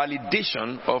the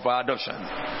validation of our adoption.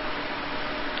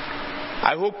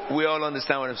 I hope we all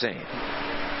understand what I'm saying.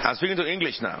 I'm speaking to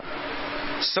English now.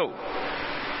 So,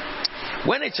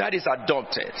 when a child is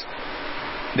adopted,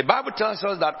 the Bible tells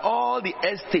us that all the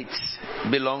estate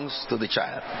belongs to the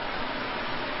child.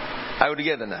 Are we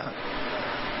together now?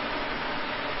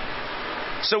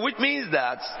 So, which means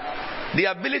that the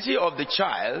ability of the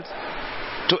child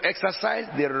to exercise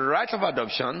the right of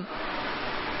adoption,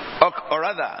 or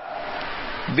rather,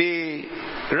 the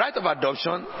right of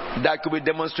adoption that could be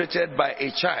demonstrated by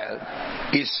a child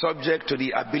is subject to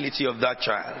the ability of that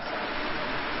child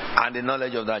and the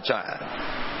knowledge of that child.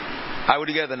 Are we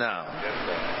together now?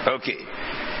 Okay.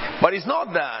 But it's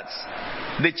not that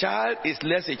the child is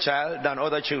less a child than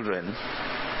other children.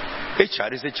 A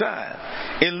child is a child.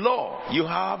 In law, you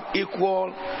have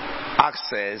equal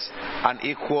access and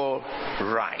equal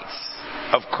rights.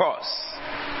 Of course.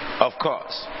 Of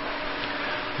course.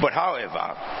 But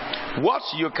however,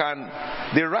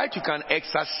 the right you can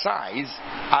exercise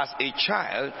as a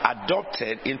child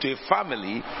adopted into a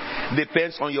family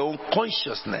depends on your own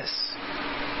consciousness.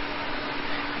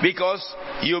 Because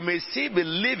you may still be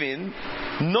living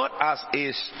not as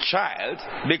a child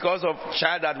because of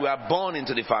child that were born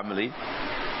into the family,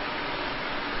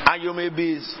 and you may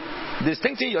be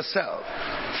distincting yourself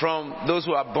from those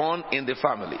who are born in the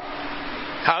family.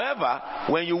 However,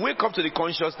 when you wake up to the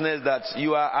consciousness that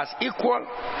you are as equal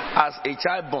as a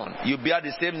child born, you bear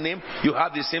the same name, you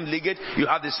have the same lineage, you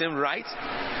have the same rights,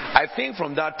 I think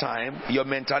from that time your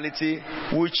mentality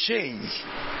will change.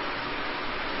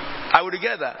 Are we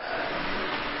together?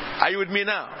 Are you with me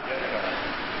now?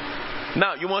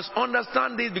 Now, you must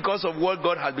understand this because of what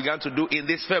God has begun to do in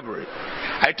this February.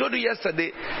 I told you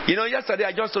yesterday, yesterday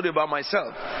I just told you about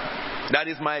myself. That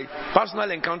is my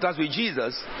personal encounters with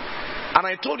Jesus. And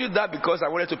I told you that because I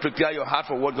wanted to prepare your heart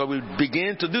for what God will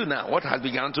begin to do now, what has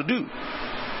begun to do.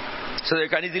 So you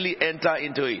can easily enter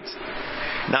into it.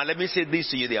 Now let me say this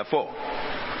to you therefore.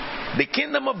 The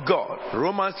kingdom of God,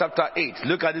 Romans chapter 8,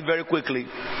 look at it very quickly.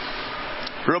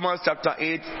 Romans chapter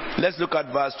 8, let's look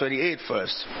at verse 28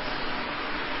 first.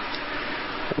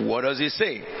 What does it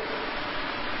say?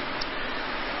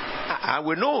 And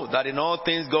we know that in all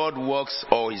things God works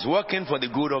or is working for the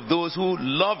good of those who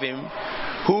love Him,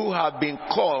 who have been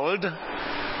called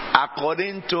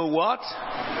according to what?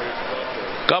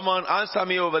 Come on, answer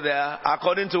me over there.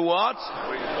 According to what?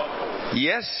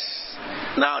 Yes.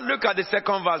 Now look at the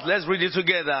second verse. Let's read it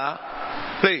together.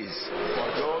 Please.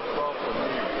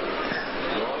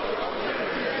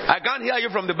 I can't hear you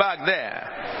from the back there.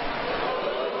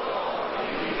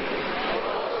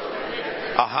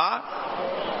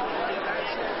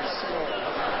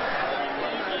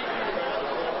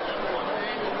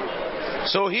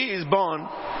 So He is born,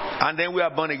 and then we are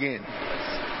born again.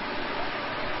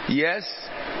 Yes.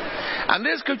 And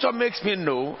this scripture makes me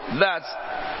know that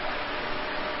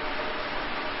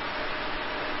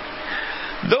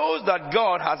those that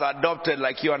God has adopted,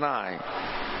 like you and I,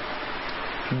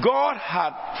 God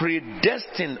had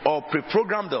predestined or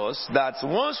pre-programmed us that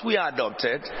once we are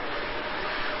adopted,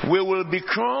 we will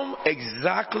become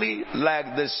exactly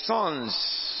like the sons.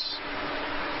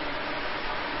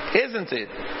 Isn't it?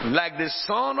 Like the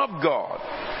Son of God.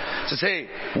 To say,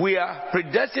 we are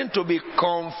predestined to be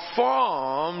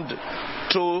conformed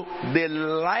to the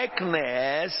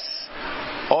likeness,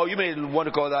 or you may want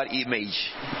to call that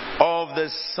image, of the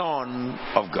Son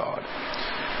of God.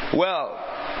 Well,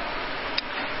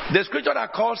 the scripture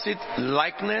that calls it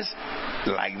likeness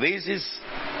like this is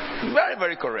very,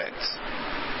 very correct.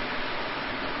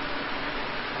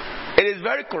 It is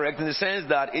very correct in the sense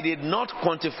that it did not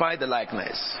quantify the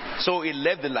likeness. So it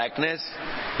left the likeness,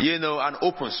 an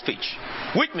open speech.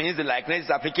 Which means the likeness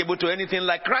is applicable to anything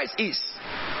like Christ is.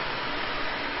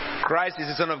 Christ is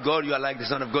the Son of God, you are like the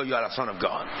Son of God, you are the Son of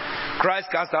God. Christ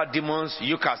cast out demons,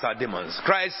 you cast out demons.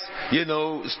 Christ,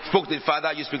 spoke to the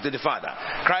Father, you speak to the Father.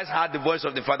 Christ heard the voice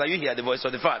of the Father, you hear the voice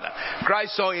of the Father.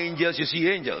 Christ saw angels, you see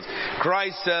angels.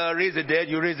 Christ raised the dead,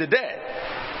 you raise the dead.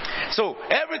 So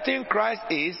everything Christ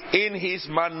is in his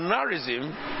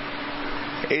mannerism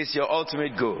is your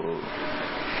ultimate goal.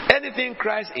 Anything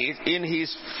Christ is in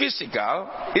his physical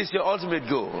is your ultimate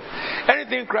goal.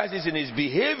 Anything Christ is in his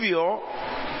behavior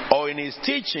or in his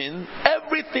teaching,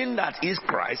 everything that is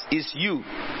Christ is you.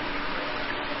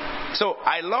 So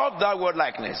I love that word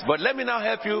likeness, but let me now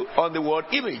help you on the word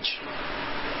image.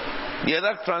 The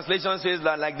other translation says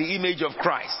that like the image of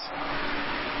Christ.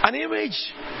 An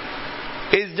image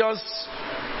is just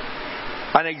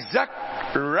an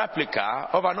exact replica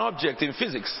of an object in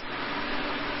physics.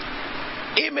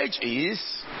 Image is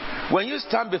when you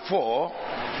stand before,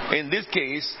 in this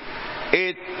case,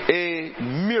 a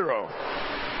mirror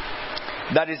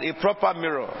that is a proper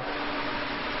mirror.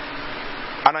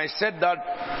 And I said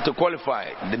that to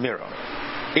qualify the mirror.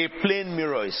 A plain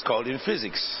mirror is called in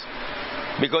physics,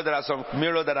 because there are some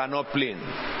mirrors that are not plain.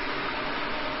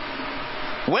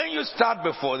 When you start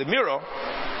before the mirror,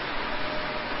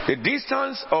 the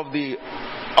distance of the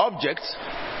object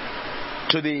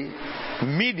to the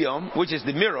medium, which is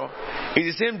the mirror,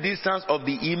 is the same distance of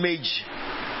the image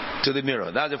to the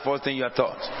mirror. That's the first thing you are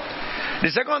taught. The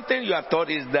second thing you are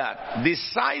taught is that the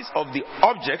size of the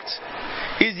object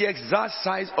is the exact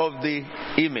size of the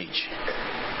image.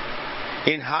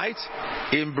 In height,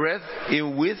 in breadth,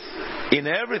 in width, in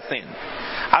everything.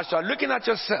 As you are looking at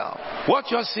yourself, what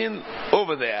you are seeing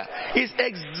over there is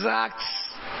exact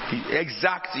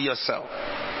yourself.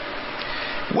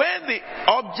 When the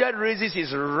object raises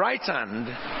his right hand,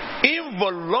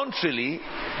 involuntarily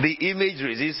the image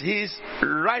raises his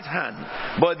right hand,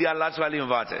 but they are laterally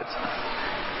inverted.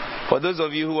 For those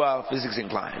of you who are physics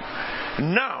inclined.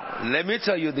 Now, let me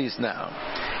tell you this now.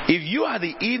 If you are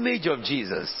the image of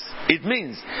Jesus, it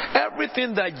means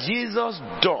everything that Jesus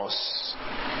does,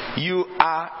 you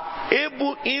are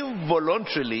able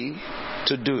involuntarily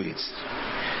to do it.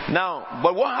 Now,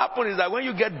 but what happens is that when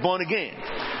you get born again,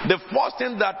 the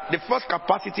first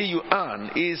capacity you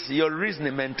earn is your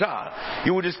reasoning mental.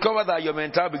 You will discover that your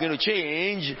mental begin to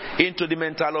change into the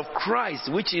mental of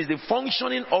Christ, which is the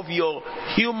functioning of your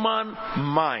human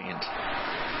mind.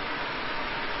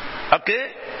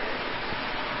 Okay?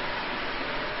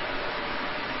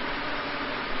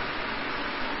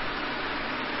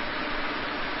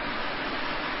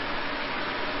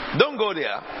 Don't go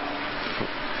there.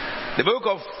 The book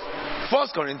of 1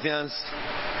 Corinthians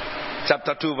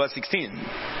chapter 2 verse 16.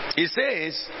 It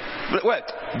says, well,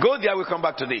 go there, we'll come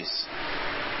back to this.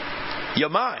 Your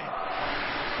mind.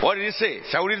 What did it say?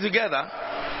 Shall we read it together?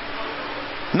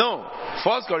 No.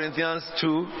 1 Corinthians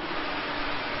 2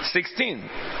 16.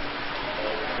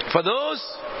 For those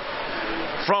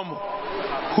from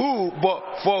who, but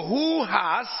for who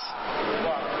has,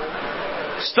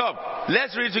 stop.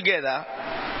 Let's read together.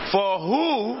 For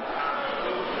who,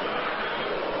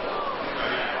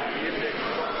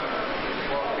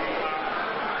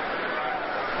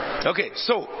 okay,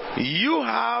 so you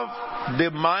have the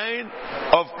mind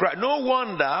of Christ. No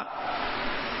wonder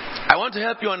I want to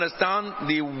help you understand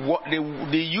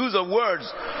the use of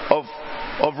words of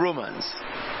Romans.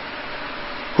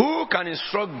 Who can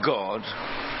instruct God,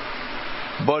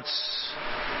 but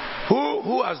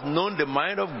who has known the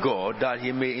mind of God that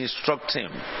he may instruct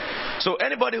him? So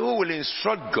anybody who will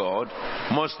instruct God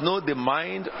must know the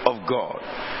mind of God.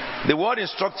 The word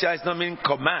instruct here is not mean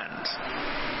command.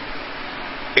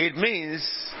 It means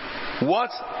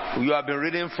what you have been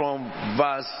reading from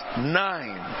verse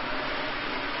 9.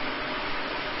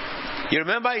 You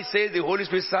remember it says the Holy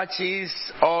Spirit searches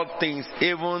all things,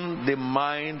 even the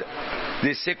mind,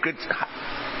 the secret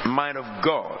mind of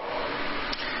God.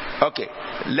 Okay,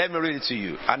 let me read it to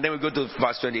you. And then we go to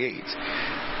verse 28.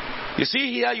 You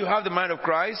see here you have the mind of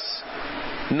Christ.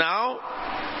 Now,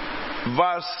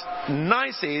 verse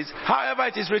 9 says, however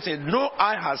it is written, no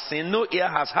eye has seen, no ear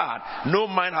has heard, no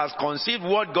mind has conceived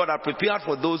what God has prepared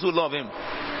for those who love him.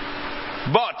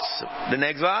 But, the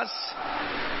next verse,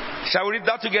 shall we read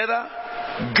that together?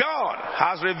 God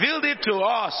has revealed it to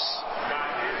us.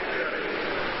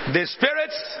 The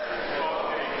Spirit.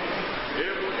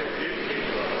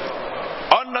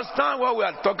 Understand what we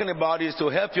are talking about is to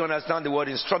help you understand the word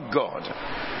instruct God.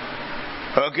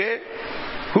 Okay?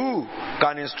 Who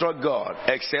can instruct God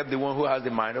except the one who has the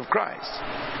mind of Christ?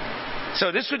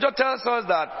 So this scripture tells us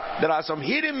that there are some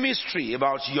hidden mystery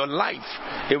about your life,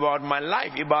 about my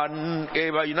life, about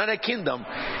United Kingdom,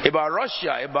 about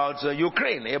Russia, about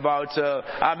Ukraine, about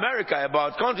America,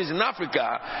 about countries in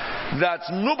Africa that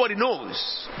nobody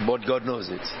knows, but God knows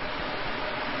it.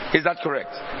 Is that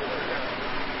correct?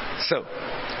 So,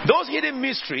 those hidden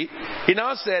mystery, he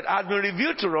now said, has been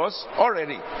revealed to us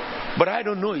already, but I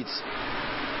don't know it.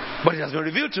 But it has been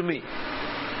revealed to me.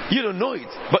 You don't know it,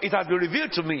 but it has been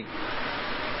revealed to me.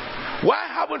 Why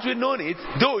haven't we known it,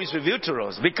 though it's revealed to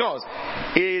us? Because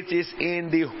it is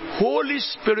in the Holy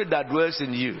Spirit that dwells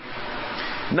in you.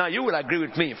 Now you will agree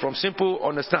with me from simple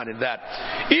understanding that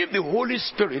if the Holy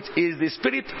Spirit is the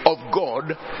Spirit of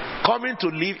God coming to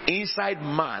live inside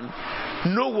man,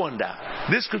 no wonder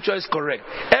this scripture is correct.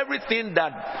 Everything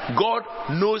that God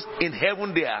knows in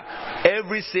heaven there,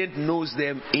 every saint knows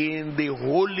them in the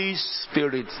Holy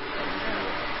Spirit.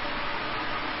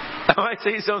 Am I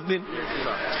saying something?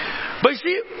 But you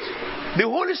see, the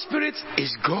Holy Spirit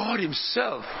is God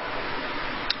Himself.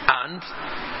 And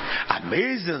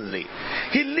amazingly,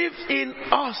 He lives in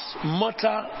us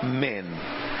mortal men.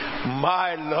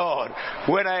 My Lord,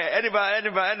 when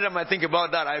anytime I think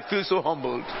about that, I feel so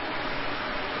humbled.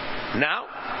 Now,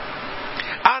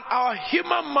 and our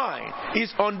human mind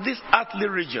is on this earthly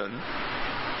region,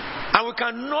 and we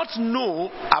cannot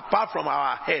know apart from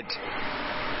our head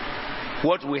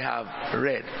what we have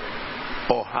read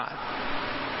or heard.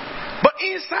 But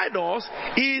inside us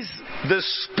is the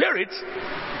Spirit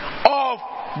of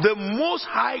the Most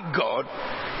High God,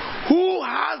 who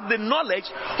has the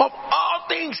knowledge of all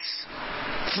things,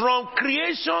 from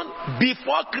creation,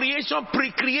 before creation,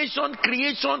 pre-creation,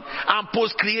 creation, and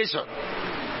post-creation.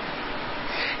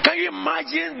 Can you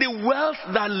imagine the wealth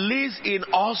that lives in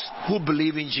us who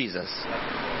believe in Jesus?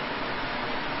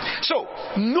 So,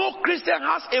 no Christian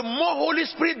has a more Holy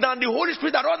Spirit than the Holy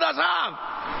Spirit that others have.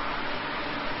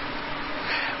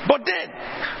 But then,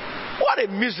 what a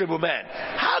miserable man.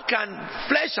 How can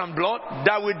flesh and blood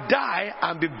that will die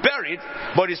and be buried,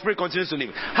 but the Spirit continues to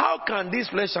live? How can this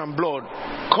flesh and blood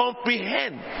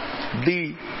comprehend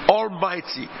the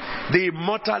Almighty, the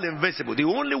immortal, invincible, the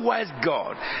only wise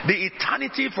God, the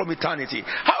eternity from eternity?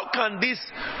 How can this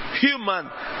human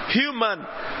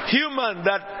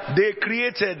that they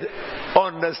created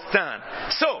understand?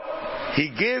 So, He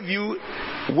gave you,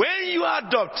 when you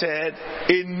adopted,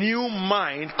 a new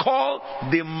mind called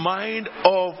the mind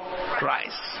of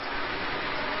Christ.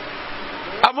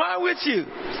 Am I with you?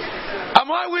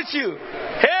 Am I with you?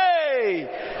 Hey,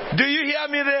 do you hear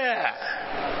me there?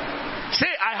 Say,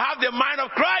 I have the mind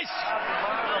of Christ.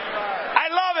 I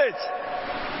love it.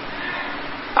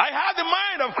 I have the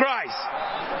mind of Christ.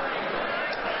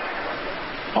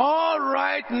 All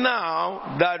right,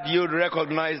 now that you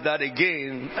recognize that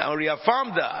again and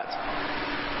reaffirm that.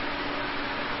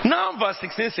 Now verse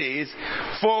 16 says,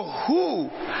 for who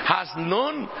has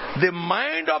known the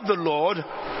mind of the Lord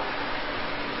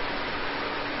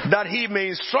that He may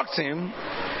instruct him?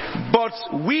 But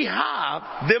we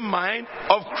have the mind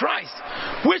of Christ.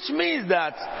 Which means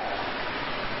that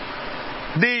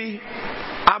the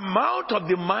amount of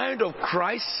the mind of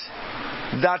Christ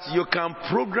that you can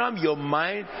program your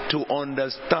mind to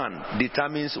understand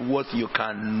determines what you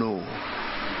can know.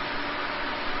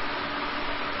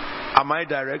 Am I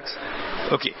direct?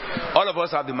 Okay. All of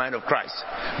us have the mind of Christ,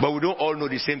 but we don't all know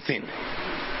the same thing.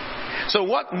 So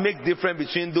what makes difference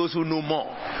between those who know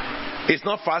more? It's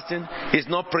not fasting, it's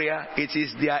not prayer, it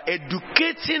is they are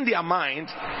educating their mind,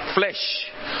 flesh,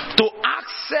 to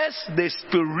access the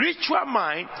spiritual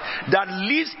mind that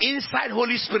lives inside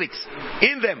Holy Spirit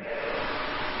in them.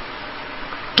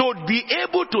 To be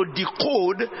able to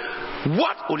decode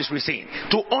what Holy Spirit is saying,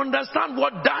 to understand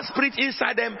what that Spirit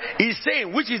inside them is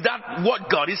saying, which is that what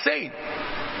God is saying.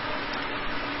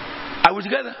 Are we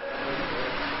together?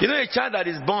 You know, a child that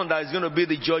is born that is going to be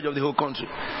the judge of the whole country.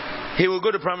 He will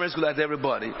go to primary school like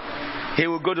everybody. He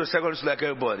will go to secondary school like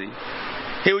everybody.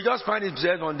 He will just find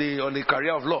himself on the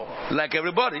career of law like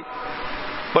everybody.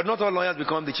 But not all lawyers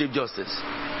become the Chief Justice.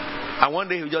 And one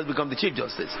day he will just become the Chief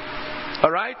Justice.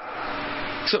 Alright?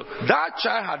 So that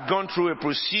child had gone through a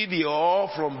procedure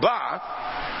from birth.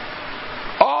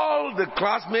 All the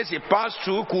classmates he passed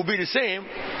through could be the same,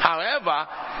 However,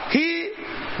 he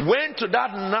went to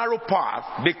that narrow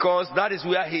path because that is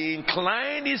where he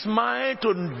inclined his mind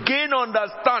to gain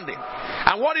understanding.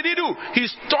 And what did he do? He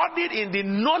studied in the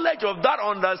knowledge of that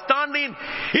understanding.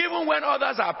 Even when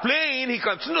others are playing, he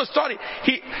continued to study.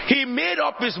 He made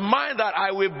up his mind that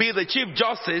I will be the Chief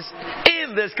Justice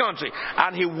in this country.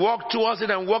 And he walked towards it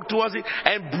and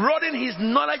broadened his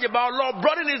knowledge about law,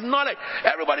 broadened his knowledge.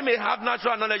 Everybody may have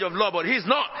natural knowledge of law, but he's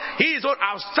not. He is so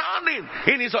outstanding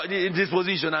in this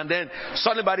position. And then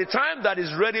suddenly by the time that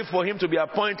is ready for him to be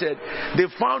appointed, they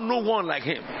found no one like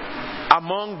him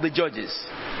among the judges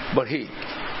but he.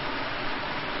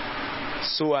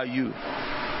 So are you.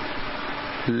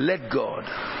 Let God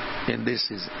in this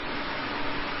season.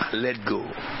 Let go.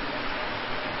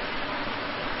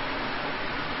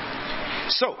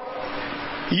 So,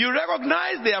 you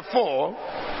recognize therefore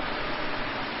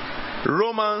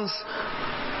Romans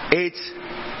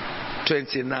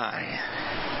 8:29.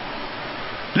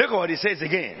 Look at what he says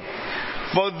again.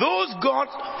 For those God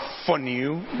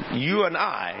foreknew, you and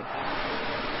I,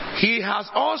 he has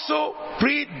also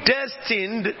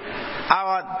predestined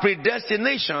our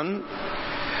predestination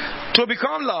to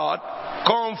become, Lord,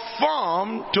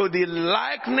 conformed to the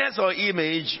likeness or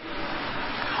image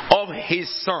of his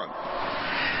Son,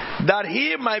 that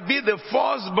he might be the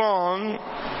firstborn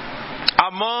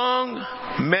among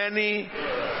many.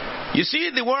 You see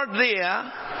the word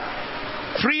there,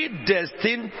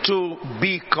 predestined to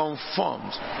be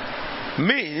conformed,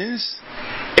 means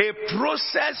a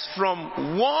process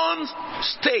from one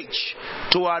stage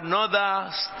to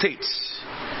another state.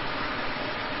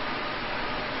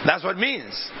 That's what it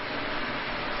means.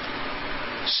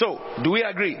 So, do we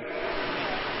agree?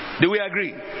 Do we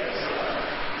agree?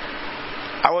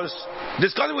 I was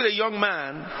discussing with a young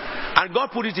man, and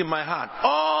God put it in my heart.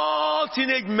 All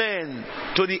teenage men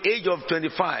to the age of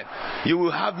 25, you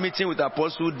will have meeting with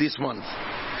Apostle this month.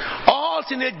 All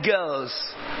teenage girls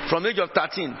from the age of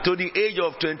 13 to the age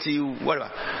of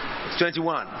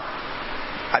 21.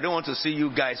 I don't want to see you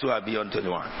guys who are beyond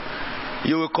 21.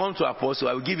 You will come to Apostle.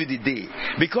 I will give you the day.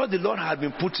 Because the Lord has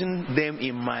been putting them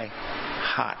in my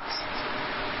heart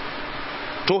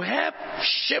to help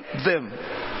shape them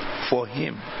for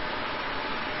him.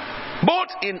 Both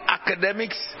in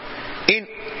academics, in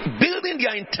building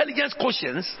their intelligence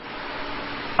quotients,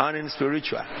 and in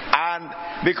spiritual. And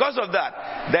because of that,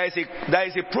 there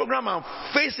is a program I'm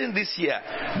facing this year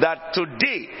that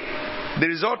today, the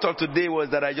result of today was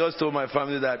that I just told my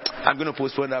family that I'm going to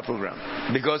postpone that program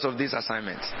because of this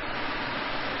assignment.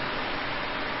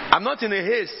 I'm not in a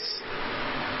haste.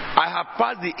 I have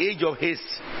passed the age of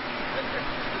haste.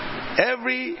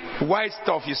 Every white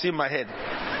stuff you see in my head,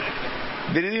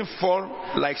 they didn't fall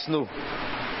like snow.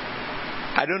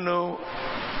 I don't know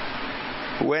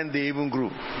when they even grew.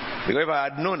 Because if I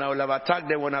had known, I would have attacked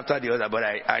them one after the other. But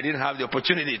I didn't have the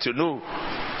opportunity to know.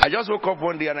 I just woke up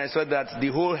one day and I saw that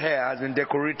the whole hair has been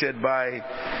decorated by,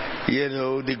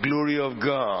 the glory of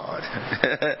God.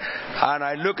 And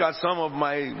I look at some of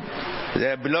my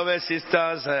beloved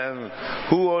sisters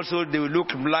who also, they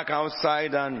look black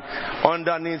outside and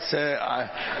underneath.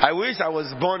 I wish I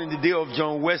was born in the day of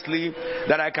John Wesley,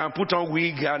 that I can put on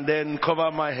wig and then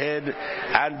cover my head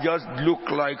and just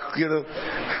look like,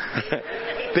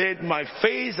 paint my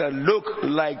face and look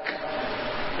like.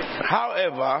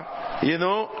 However,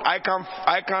 I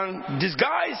can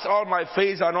disguise all my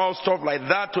face and all stuff like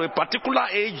that to a particular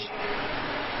age,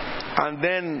 and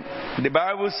then the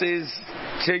Bible says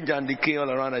change and decay all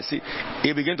around. I see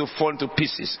it begin to fall to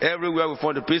pieces. Everywhere we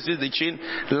fall to pieces. The chin,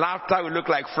 laughter will look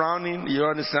like frowning. You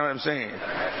understand what I'm saying?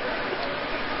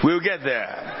 We'll get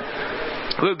there.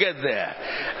 We'll get there.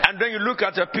 And then you look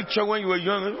at a picture when you were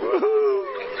young.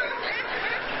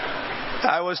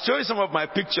 I was showing some of my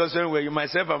pictures anyway,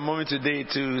 myself and mommy today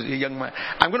to a young man.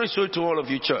 I'm going to show it to all of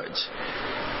you, church.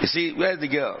 You see, where's the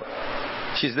girl?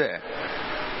 She's there.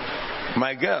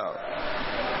 My girl.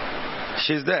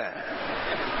 She's there.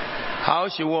 How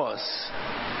she was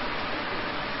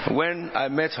when I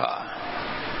met her,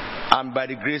 and by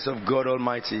the grace of God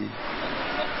Almighty,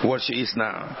 what she is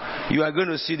now. You are going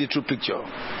to see the true picture.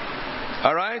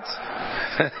 Alright?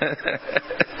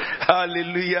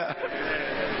 Hallelujah.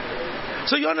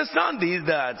 So you understand this,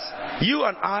 that you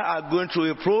and I are going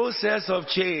through a process of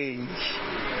change,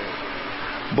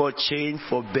 but change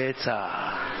for better.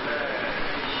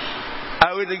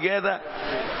 Are we together?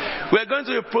 We're going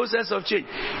through a process of change.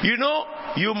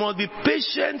 You must be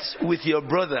patient with your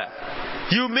brother.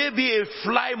 You may be a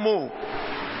fly mow.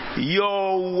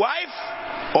 Your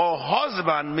wife or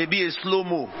husband may be a slow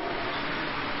mow,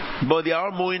 but they are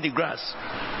all mowing the grass.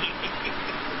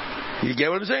 You get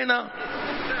what I'm saying now?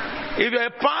 If you're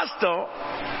a pastor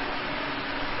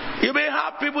You may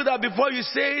have people that before you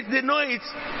say it, they know it.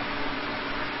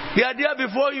 They are there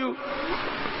before you.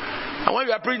 And when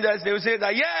you are preaching that, they will say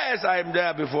that, yes, I am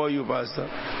there before you, Pastor.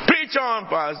 Preach on,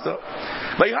 Pastor.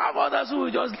 But you have others who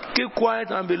will just keep quiet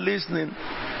and be listening.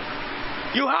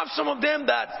 You have some of them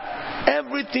that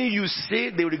everything you say,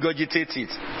 they will regurgitate it.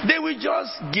 They will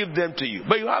just give them to you.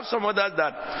 But you have some others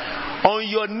that on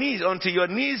your knees, until your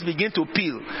knees begin to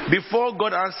peel, before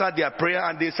God answers their prayer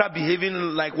and they start behaving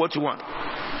like what you want.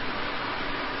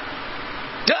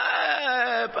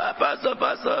 Pastor,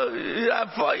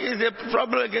 it's a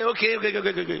problem again. Okay.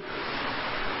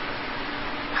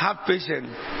 Have patience.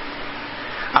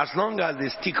 As long as they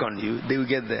stick on you, they will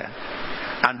get there.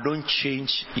 And don't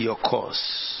change your course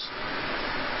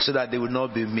so that they will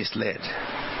not be misled.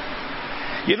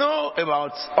 You know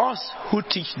about us who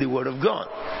teach the Word of God.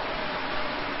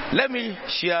 Let me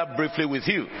share briefly with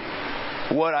you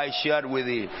what I shared with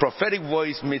the prophetic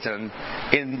voice meeting.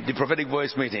 In the prophetic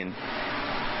voice meeting,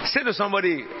 say to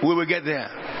somebody, we will get there.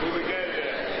 We will get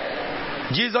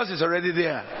there. Jesus is already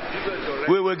there.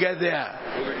 We will get there.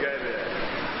 We will get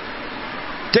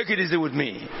there. Take it easy with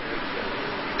me.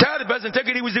 Tell the person, take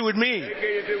it easy with me. Take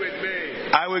it easy with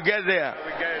me. I will get there. I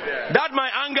will get there. That my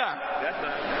anger.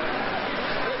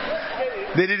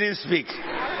 They didn't speak.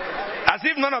 As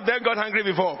if none of them got hungry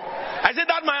before. I said,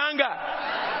 that my anger.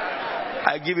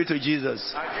 I give it to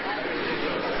Jesus.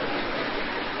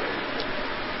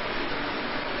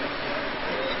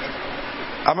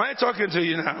 Am I talking to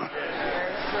you now?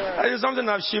 That is something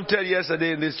I've shifted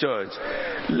yesterday in this church.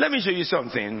 Let me show you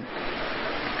something.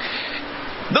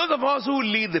 Those of us who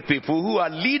lead the people, who are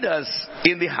leaders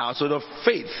in the household of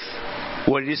faith,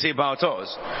 what did he say about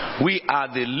us? We are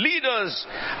the leaders.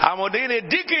 I'm ordained a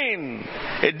deacon,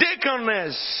 a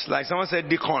deaconess, like someone said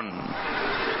deacon.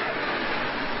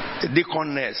 A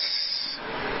deaconess.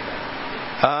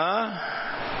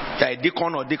 Yeah, a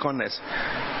deacon or deaconess.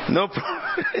 No problem.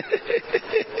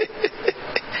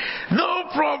 No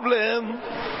problem.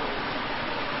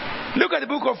 Look at the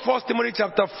book of 1 Timothy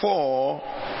chapter 4,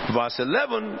 verse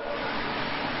 11.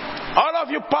 All of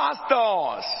you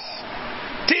pastors,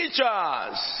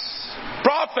 teachers,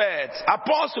 prophets,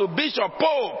 apostles, bishop,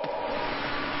 pope.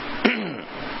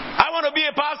 I want to be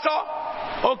a pastor.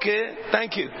 Okay,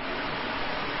 thank you.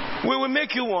 We will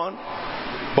make you one.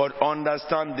 But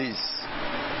understand this.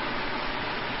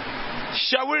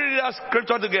 Shall we read that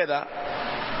scripture together?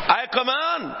 I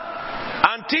command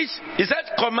and teach. He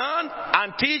said, command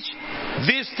and teach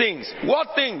these things.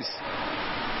 What things?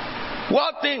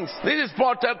 What things? This is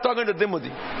Paul talking to Timothy.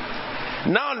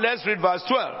 Now let's read verse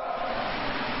 12.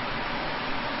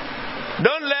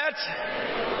 Don't let.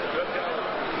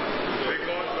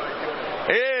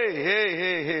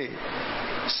 Hey.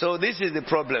 So this is the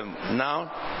problem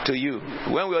now to you.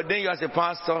 When we ordain you as a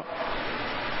pastor,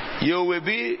 you will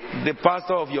be the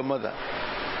pastor of your mother.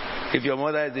 If your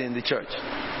mother is in the church,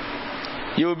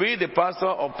 you will be the pastor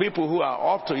of people who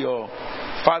are up to your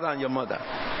father and your mother.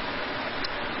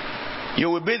 You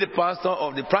will be the pastor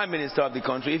of the prime minister of the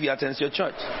country if he attends your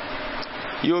church.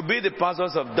 You will be the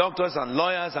pastors of doctors and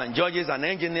lawyers and judges and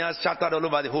engineers scattered all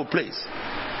over the whole place.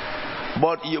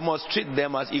 But you must treat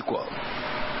them as equal.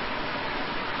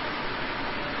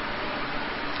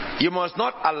 You must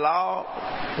not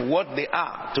allow what they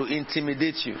are to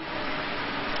intimidate you.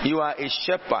 You are a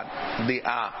shepherd. They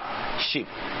are sheep.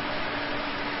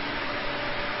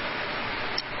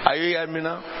 Are you hearing me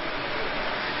now?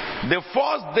 The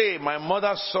first day my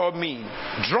mother saw me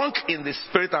drunk in the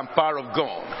spirit and power of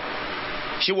God,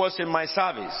 she was in my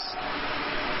service.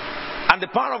 And the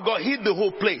power of God hit the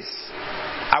whole place.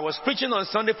 I was preaching on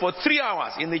Sunday for 3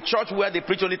 hours in the church where they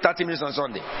preach only 30 minutes on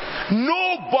Sunday.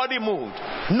 Nobody moved.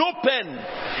 No pen.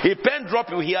 A pen drop,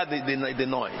 you hear the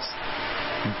noise.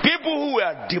 People who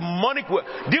were demonic,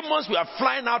 demons were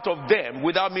flying out of them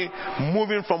without me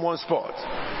moving from one spot.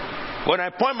 When I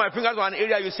point my fingers to an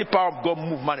area, you see power of God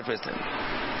move manifesting.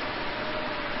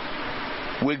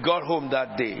 We got home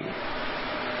that day.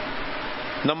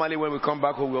 Normally when we come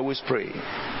back home, we always pray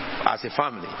as a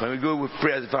family. When we go, we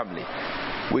pray as a family.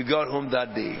 We got home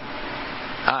that day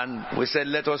and we said,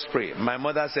 let us pray. My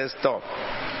mother said, stop.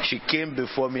 She came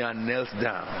before me and knelt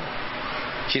down.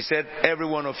 She said, every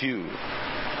one of you,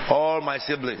 all my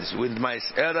siblings, with my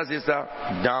elder sister,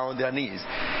 down their knees.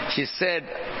 She said,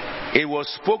 it was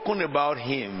spoken about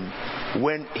him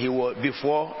when he was,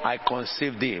 before I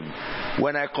conceived him.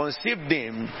 When I conceived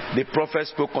him, the prophet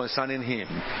spoke concerning him.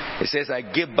 He says, I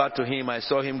gave birth to him, I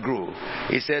saw him grow.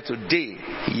 He said, today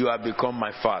you have become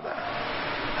my father.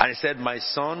 And he said, my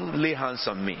son, lay hands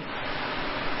on me.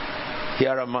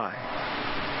 Here am I.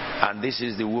 And this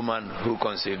is the woman who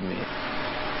conceived me.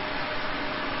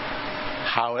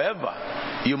 However,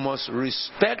 you must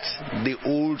respect the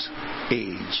old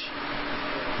age,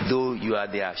 though you are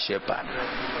their shepherd.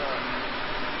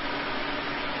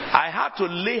 I had to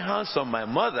lay hands on my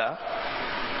mother,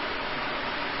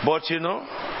 but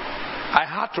I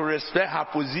had to respect her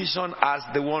position as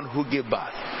the one who gave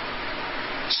birth.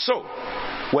 So,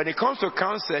 when it comes to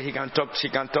counsel, she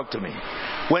can talk to me.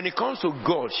 When it comes to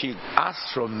God, she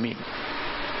asks from me,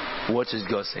 what is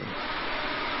God saying?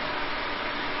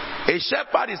 A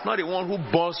shepherd is not the one who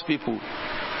bores people.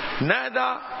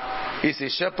 Neither is a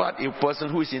shepherd a person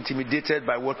who is intimidated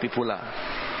by what people are.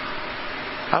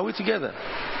 Are we together?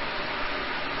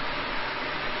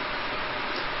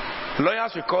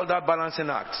 Lawyers will call that balancing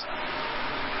act.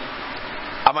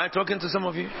 Am I talking to some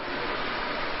of you?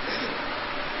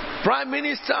 Prime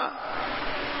Minister,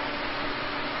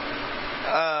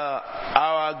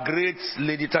 our great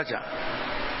Lady Thatcher,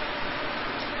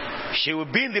 she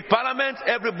will be in the parliament,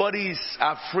 everybody is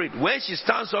afraid. When she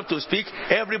stands up to speak,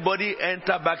 everybody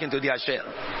enter back into their shell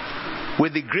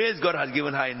with the grace God has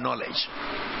given her in knowledge.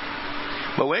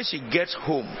 But when she gets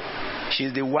home,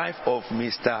 she's the wife of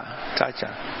Mr.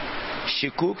 Thatcher. She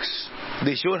cooks.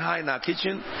 They showed her in her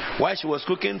kitchen while she was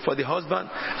cooking for the husband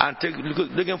and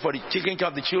looking for taking care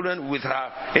of the children with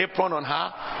her apron on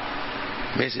her.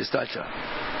 Mrs. Thatcher.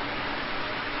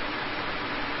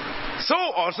 So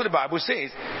also the Bible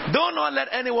says, do not let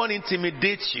anyone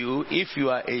intimidate you if you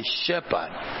are a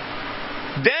shepherd.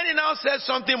 Then he now says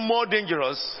something more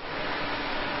dangerous.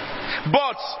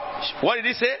 But, what did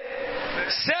he say?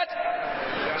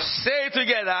 Say it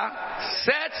together.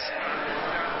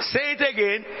 Say it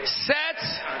again.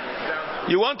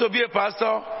 You want to be a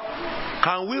pastor?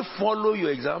 Can we follow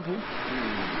your example?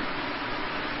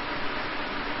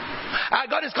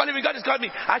 God is calling me.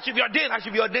 I should be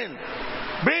ordained.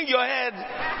 Bring your head.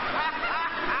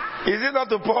 Is it not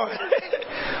to pour?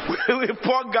 We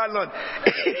pour gallon.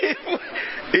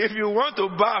 If you want to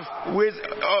bath with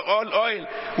oil,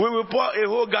 we will pour a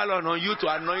whole gallon on you to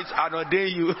anoint and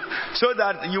ordain you so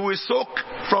that you will soak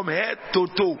from head to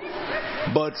toe.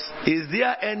 But is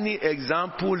there any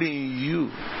example in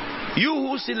you? You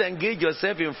who still engage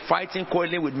yourself in fighting,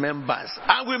 quarreling with members,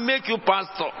 and will make you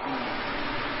pastor.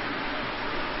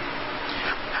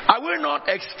 Are we not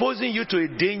exposing you to a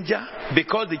danger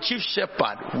because the chief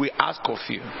shepherd will ask of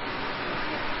you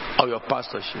or your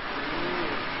pastorship?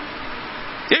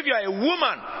 If you are a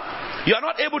woman, you are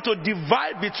not able to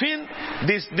divide between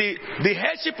the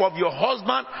headship of your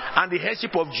husband and the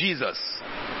headship of Jesus.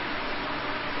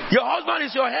 Your husband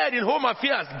is your head in home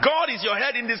affairs. God is your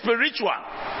head in the spiritual.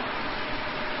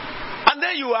 And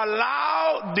then you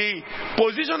allow the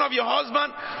position of your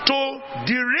husband to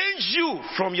derange you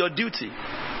from your duty.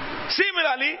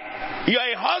 Similarly, you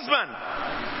are a husband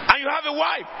and you have a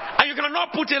wife, and you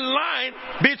cannot put a line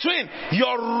between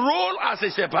your role as a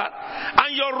shepherd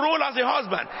and your role as a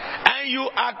husband, and you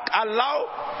allow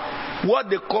what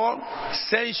they call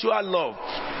sensual love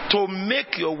to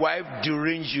make your wife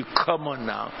derange you. Come on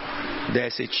now.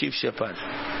 There's a chief shepherd.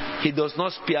 He does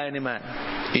not spare any man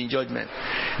in judgment.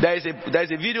 There is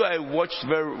a video I watched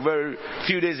very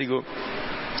few days ago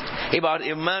about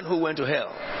a man who went to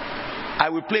hell. I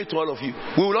will play it to all of you.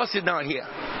 We will all sit down here.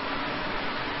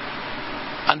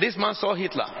 And this man saw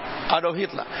Hitler, Adolf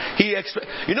Hitler.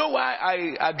 You know why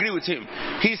I agree with him?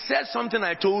 He said something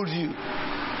I told you.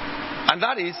 And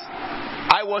that is,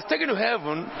 I was taken to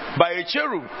heaven by a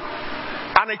cherub.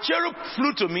 And a cherub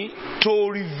flew to me to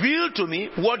reveal to me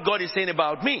what God is saying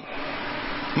about me,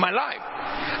 my life.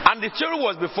 And the cherub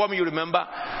was before me, you remember.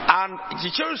 And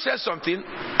the cherub said something,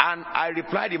 and I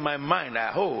replied in my mind,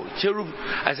 cherub,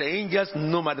 I said, angels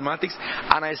know mathematics.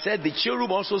 And I said, the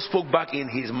cherub also spoke back in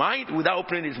his mind without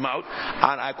opening his mouth,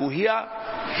 and I could hear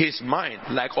his mind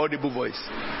like audible voice.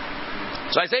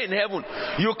 So I say in heaven,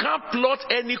 you can't plot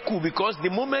any coup, because the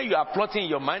moment you are plotting in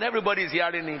your mind, everybody is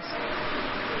hearing it.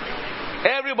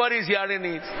 Everybody is hearing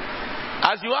it.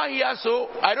 As you are here, so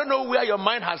I don't know where your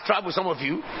mind has traveled, some of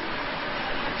you.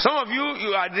 Some of you,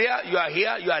 you are there, you are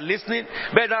here, you are listening.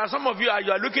 But there are some of you,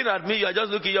 you are looking at me, you are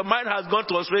just looking. Your mind has gone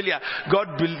to Australia.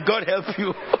 God help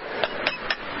you.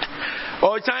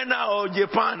 Or China or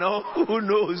Japan, or who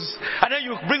knows. And then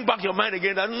you bring back your mind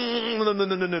again. And,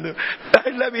 no.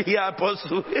 Let me hear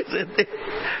Apostle. Isn't it?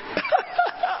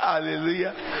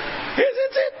 Hallelujah.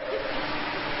 Isn't it?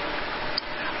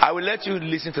 I will let you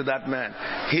listen to that man.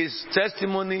 His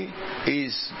testimony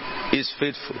is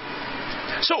faithful.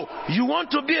 So, you want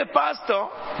to be a pastor?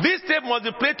 This tape must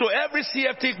be played to every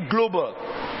CFT global.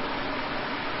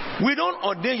 We don't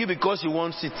ordain you because you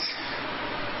want it.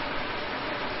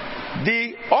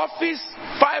 The office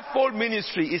fivefold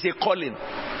ministry is a calling.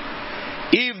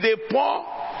 If they pour,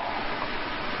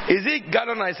 is it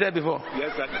gallon I said before?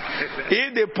 Yes, sir.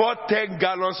 If they pour 10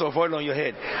 gallons of oil on your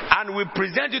head and we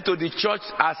present you to the church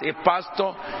as a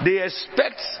pastor, they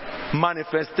expect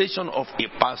manifestation of a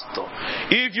pastor.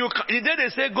 If you, the day they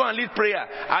say go and lead prayer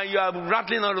and you are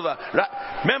rattling all over,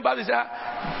 remember they say,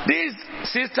 this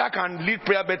sister can lead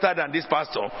prayer better than this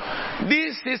pastor.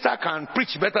 This sister can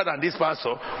preach better than this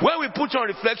pastor. When we put you on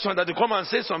reflection that you come and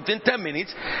say something 10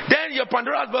 minutes, then your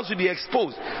Pandora's box will be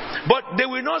exposed. But they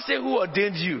will not say who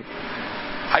ordained you.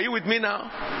 Are you with me now?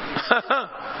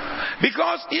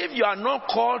 Because if you are not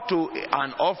called to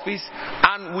an office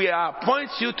and we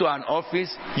appoint you to an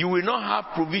office, you will not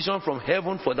have provision from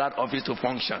heaven for that office to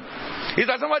function. It's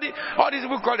like somebody, all these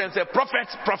people call themselves prophet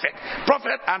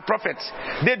and prophets.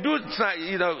 They do,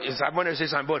 signboard say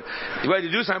signboard. Well,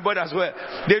 they do signboard as well.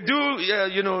 They do,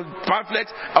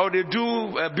 pamphlets, or they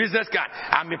do business card.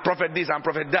 I'm a prophet this, I'm a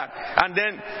prophet that. And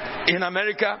then in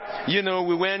America,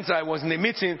 I was in a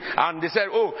meeting and they said,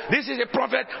 oh, this is a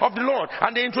prophet of the Lord.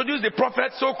 And they introduced the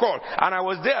prophet so-called. And I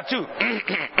was there too.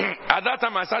 At that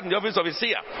time I sat in the office of a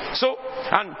seer. So,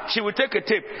 and she would take a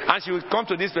tape and she would come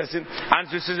to this person and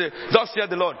she would say, thus saith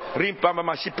the Lord.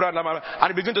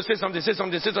 And begin to say something.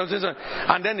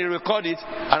 And then he record it.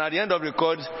 And at the end of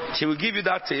record, she will give you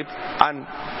that tape and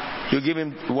you give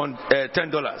him $10.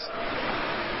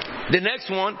 The next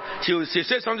one, she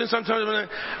say something,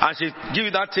 and she give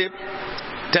you that tape,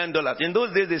 $10. In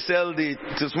those days, they sell the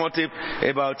small tape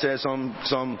about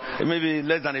some maybe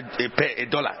less than a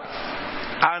dollar.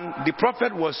 And the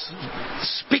prophet was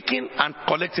speaking and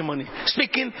collecting money,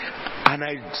 speaking, and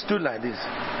I stood like this.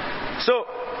 So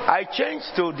I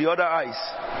changed to the other eyes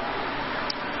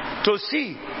to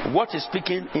see what is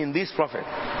speaking in this prophet,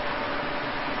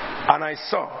 and I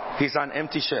saw he's an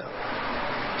empty shell.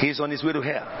 He's on his way to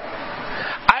hell.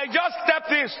 I just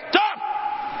stepped in. Stop!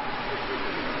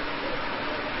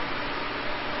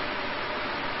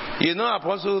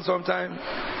 Apostle sometimes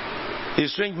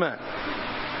is a strange man.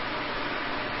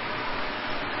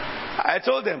 I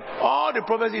told them, all the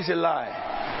prophecy is a lie.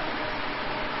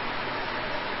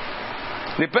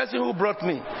 The person who brought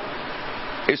me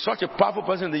is such a powerful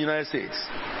person in the United States.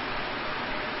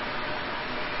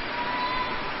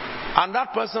 And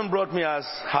that person brought me as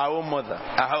her own mother,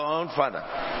 her own father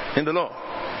in the Lord.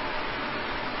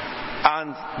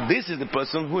 And this is the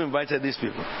person who invited these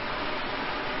people.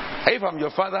 If I'm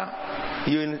your father,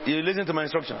 you listen to my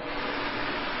instruction.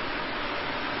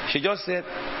 She just said,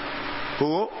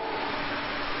 oh,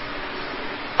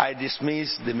 I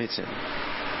dismissed the meeting.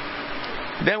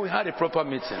 Then we had a proper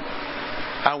meeting.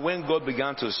 And when God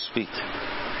began to speak,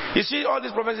 you see all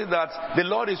these prophecies that the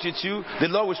Lord is with you, the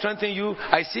Lord will strengthen you,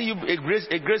 I see you a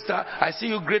great star, I see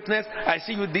you greatness, I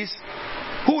see you this.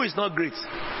 Who is not great?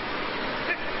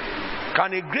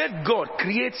 Can a great God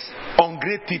create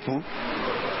ungreat people?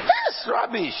 That's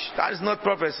rubbish. That is not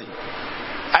prophecy.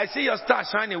 I see your star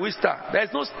shining. Which star? There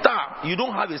is no star. You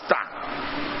don't have a star.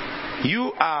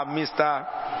 You are Mr.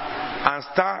 and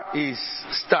star is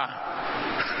star.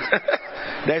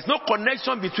 There is no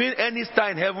connection between any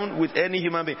star in heaven with any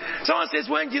human being. Someone says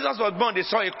when Jesus was born, they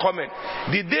saw a comet.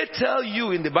 Did they tell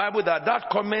you in the Bible that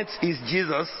comet is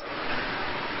Jesus?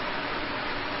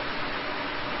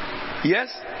 Yes?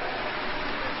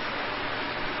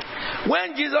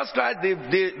 When Jesus Christ,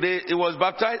 he was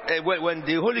baptized, when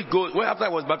the Holy Ghost, after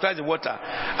he was baptized in water,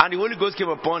 and the Holy Ghost came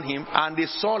upon him, and they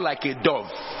saw like a dove,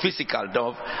 physical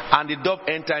dove, and the dove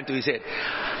entered into his head.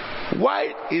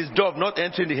 Why is dove not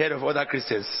entering the head of other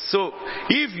Christians? So,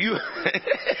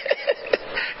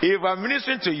 if I'm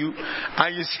ministering to you,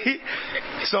 and you see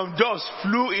some doves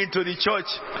flew into the church,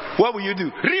 what will you do?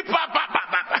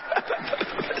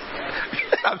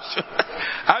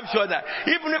 I'm sure that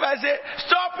even if I say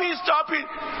stop it,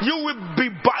 you will be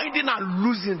binding and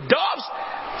losing doves.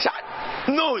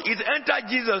 No, it entered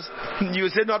Jesus. You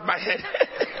say not my head.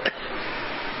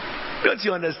 Don't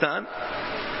you understand?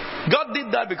 God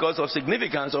did that because of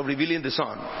significance of revealing the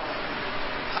Son.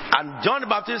 And John the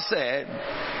Baptist said,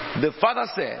 the Father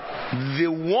said, the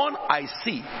one I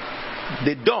see,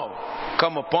 the dove,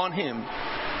 come upon him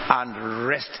and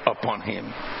rest upon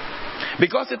him.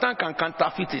 Because Satan can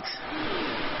counterfeit it,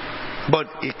 but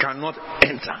it cannot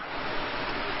enter.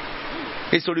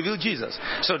 It's to reveal Jesus.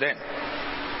 So then,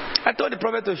 I told the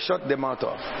prophet to shut the mouth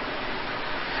off.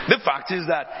 The fact is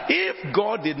that if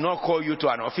God did not call you to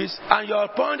an office and you are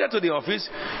appointed to the office,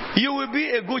 you will be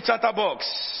a good chatterbox.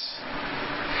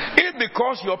 If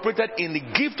because you operated in the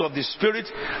gift of the Spirit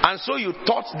and so you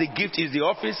thought the gift is the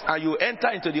office and you enter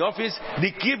into the office,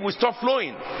 the gift will stop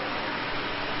flowing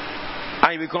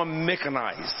and you become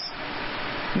mechanized.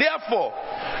 Therefore,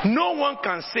 No one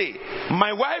can say,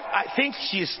 my wife, I think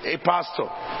she's a pastor.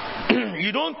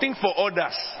 You don't think for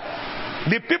others.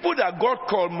 The people that God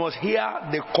called must hear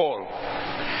the call.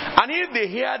 And if they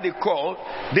hear the call,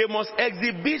 they must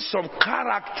exhibit some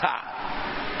character.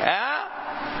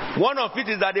 One of it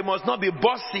is that they must not be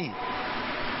bossy.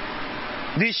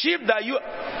 The sheep that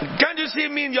can't you see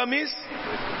me in your midst?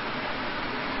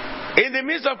 In the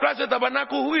midst of Christ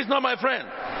Tabernacle, who is not my friend?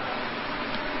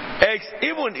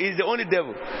 Even is the only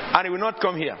devil, and he will not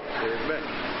come here.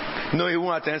 Amen. No, he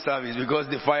won't attend service because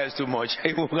the fire is too much.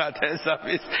 He won't attend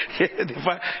service.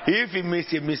 If he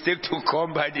makes a mistake to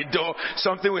come by the door,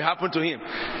 something will happen to him.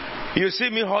 You see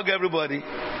me hug everybody.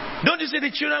 Don't you see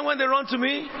the children when they run to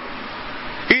me?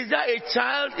 Is there a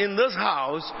child in this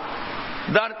house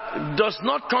that does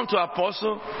not come to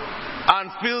apostle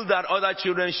and feel that other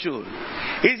children should?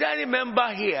 Is there any member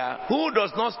here who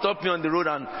does not stop me on the road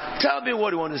and tell me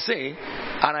what you want to say,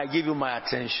 and I give you my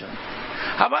attention?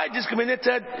 Have I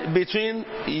discriminated between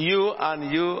you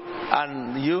and you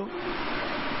and you?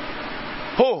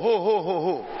 Ho, ho, ho, ho,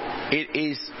 ho. It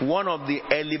is one of the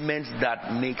elements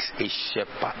that makes a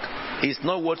shepherd. It's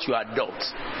not what you adopt.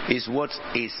 It's what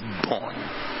is born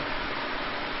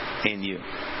in you.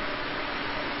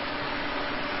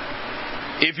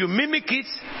 If you mimic it,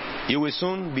 you will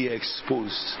soon be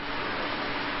exposed.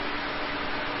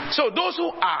 So those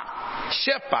who are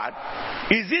shepherd,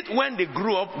 is it when they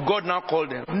grew up God now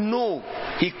called them? No,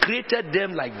 he created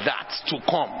them like that to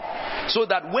come, so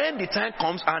that when the time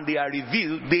comes and they are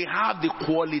revealed, they have the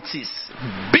qualities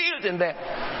built in them.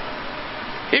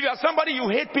 If you are somebody you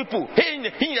hate people,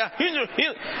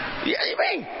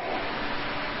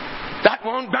 that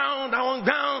one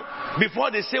down,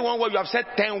 before they say one word you have said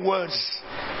 10 words,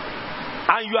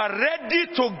 and you are ready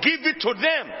to give it to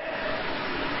them.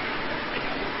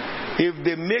 If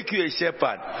they make you a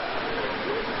shepherd,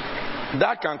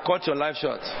 that can cut your life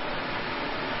short.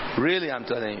 Really, I'm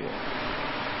telling you.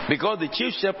 Because the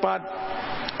chief shepherd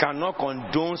cannot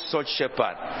condone such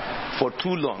shepherd for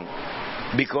too long,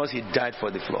 because he died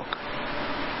for the flock.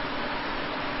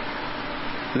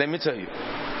 Let me tell you.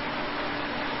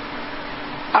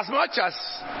 As much as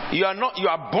you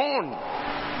are born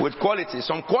with qualities,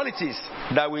 some qualities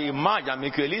that will emerge and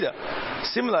make you a leader.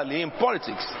 Similarly, in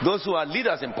politics, those who are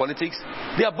leaders in politics,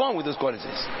 they are born with those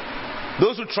qualities.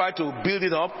 Those who try to build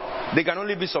it up, they can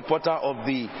only be supporter of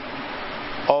the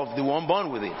one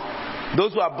born with it.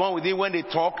 Those who are born with it, when they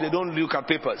talk, they don't look at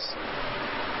papers.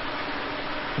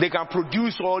 They can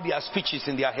produce all their speeches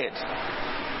in their head.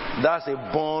 That's a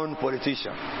born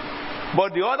politician.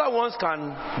 But the other ones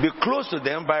can be close to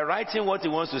them by writing what he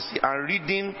wants to see and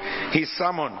reading his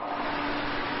sermon.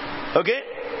 Okay?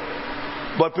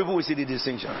 But people will see the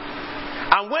distinction.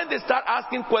 And when they start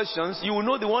asking questions, you will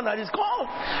know the one that is called.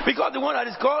 Because the one that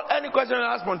is called, any question you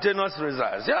ask, spontaneous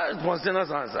results. Yeah,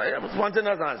 spontaneous answer. Yeah,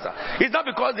 spontaneous answer. It's not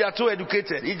because they are too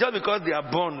educated. It's just because they are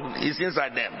born. It's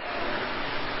inside them.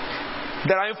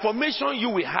 There are information you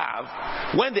will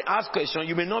have. When they ask questions,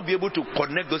 you may not be able to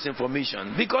connect those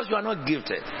information because you are not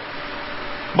gifted.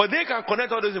 But they can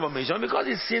connect all those information because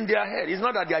it's in their head. It's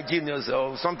not that they are genius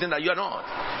or something that you are not.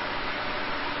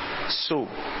 So,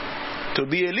 to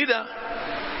be a leader,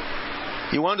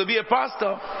 you want to be a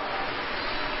pastor,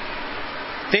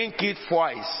 think it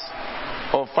twice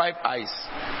or 5 eyes.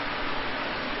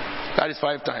 That is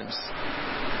 5 times.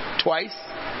 Twice,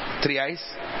 3 eyes,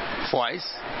 4 eyes,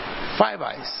 5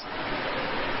 eyes.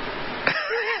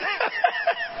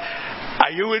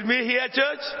 Are you with me here,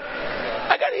 church?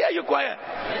 I can hear you quiet.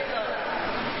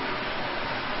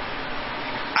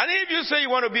 And if you say you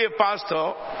want to be a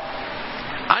pastor,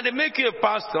 and they make you a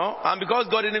pastor, and because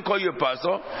God didn't call you a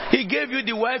pastor, he gave you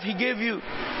the wife he gave you.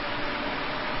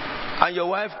 And your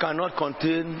wife cannot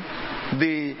contain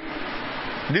the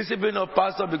discipline of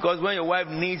pastor, because when your wife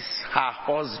needs her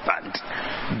husband,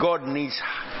 God needs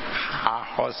her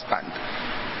husband.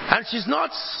 And she's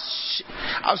not.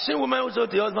 I've seen women who say to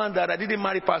the husband that I didn't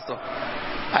marry pastor,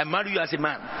 I marry you as a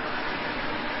man.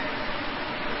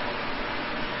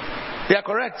 They are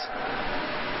correct.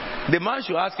 The man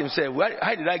should ask himself,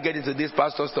 how did I get into this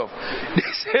pastor stuff? The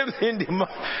same thing,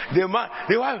 the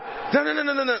wife, no.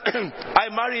 I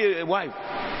marry a wife.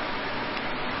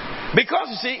 Because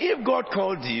you see, if God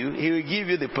called you, he will give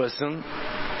you the person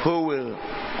who will,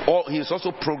 or he is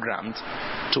also programmed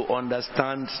to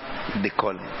understand the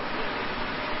calling.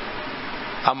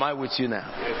 Am I with you now?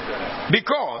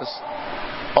 Because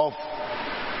of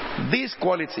these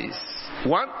qualities.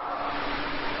 1,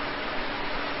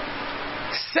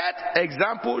 set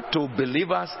example to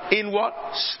believers in what?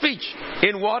 Speech.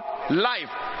 In what? Life.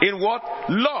 In what?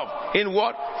 Love. In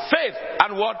what? Faith.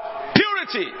 And what?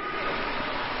 Purity.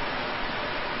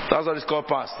 That's what it's called,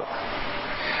 pastor.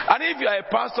 And if you are a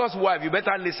pastor's wife, you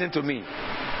better listen to me.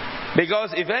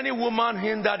 Because if any woman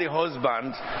hinder the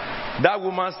husband, that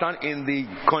woman stands in the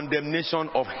condemnation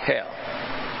of hell.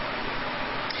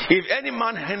 If any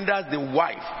man hinders the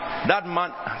wife, that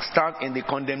man stands in the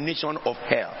condemnation of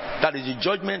hell. That is the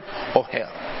judgment of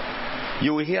hell.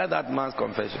 You will hear that man's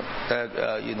confession,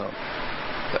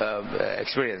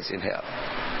 experience in hell.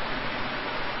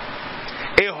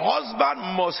 A husband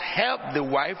must help the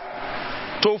wife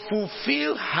to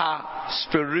fulfill her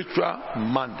spiritual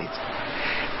mandate.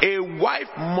 A wife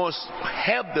must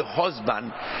help the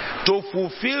husband to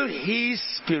fulfill his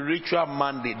spiritual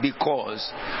mandate,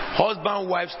 because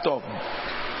husband-wife stuff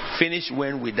finish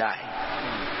when we die.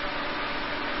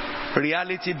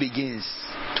 Reality begins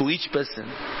to each person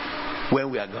when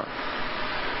we are gone.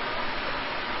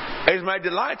 It's my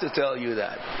delight to tell you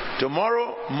that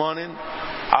tomorrow morning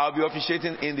I'll be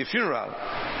officiating in the funeral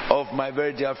of my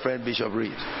very dear friend Bishop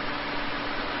Reed.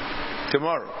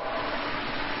 Tomorrow.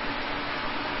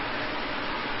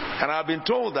 And I've been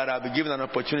told that I'll be given an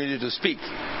opportunity to speak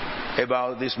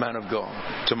about this man of God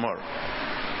tomorrow.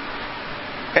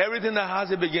 Everything that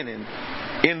has a beginning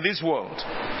in this world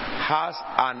has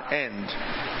an end,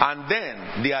 and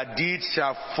then their deeds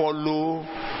shall follow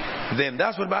them.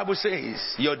 That's what the Bible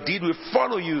says. Your deed will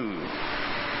follow you.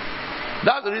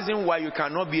 That's the reason why you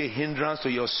cannot be a hindrance to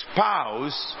your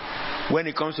spouse when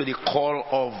it comes to the call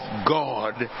of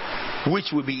God,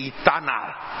 which will be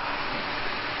eternal.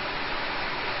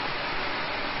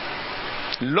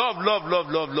 Love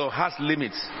has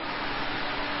limits.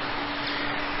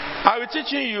 I will be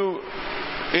teaching you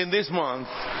in this month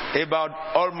about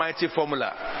Almighty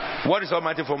Formula. What is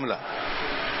Almighty Formula?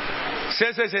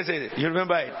 Say. You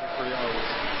remember it?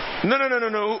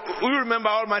 No. Who remember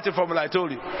Almighty Formula? I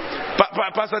told you.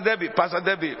 Pastor Debbie.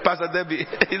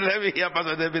 Let me hear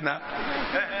Pastor Debbie now.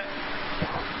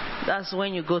 That's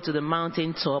when you go to the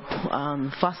mountain top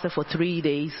and fast for 3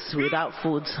 days without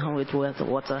food and with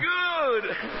water.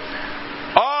 Good.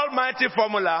 Almighty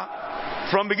Formula.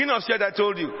 From beginning of year I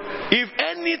told you, if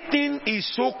anything is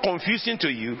so confusing to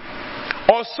you,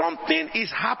 or something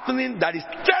is happening that is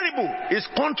terrible, is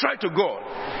contrary to God,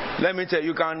 let me tell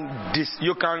you,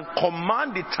 you can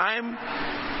command the time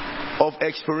of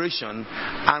expiration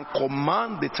and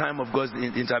command the time of God's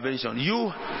intervention. You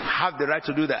have the right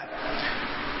to do that.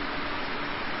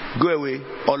 Go away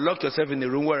or lock yourself in the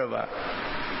room, wherever.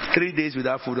 3 days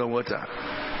without food and water.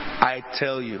 I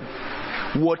tell you,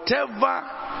 whatever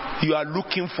you are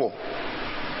looking for,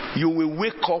 you will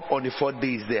wake up on the 4th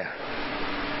day there.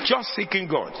 Just seeking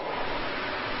God.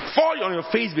 Fall on your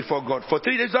face before God for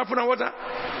 3 days without food and water.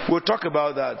 We'll talk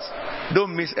about that.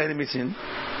 Don't miss any meeting.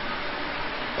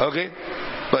 Okay?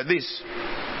 But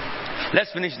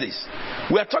let's finish this.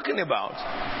 We are talking about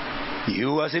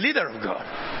you as a leader of God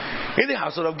in the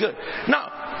household of God.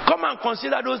 Now, come and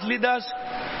consider those leaders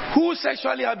who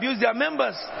sexually abuse their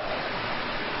members,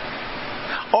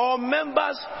 or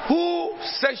members who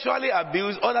sexually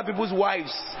abuse other people's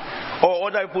wives or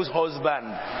other people's husband.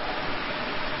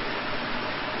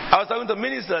 I was talking to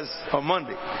ministers on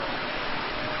Monday,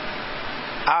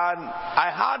 and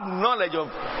I had knowledge of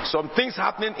some things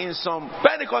happening in some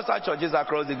Pentecostal churches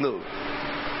across the globe,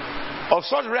 of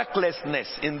such recklessness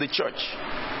in the church.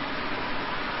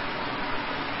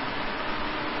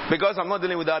 Because I'm not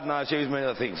dealing with that now, I'll show you many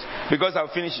other things. Because I'll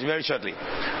finish very shortly.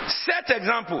 Set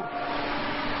example.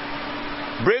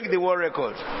 Break the world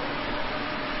record.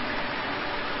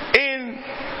 In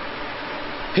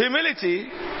humility,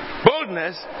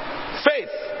 boldness, faith,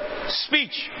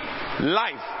 speech,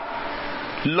 life,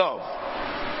 love,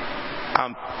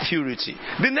 and purity.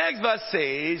 The next verse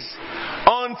says,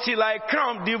 until I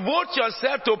come, devote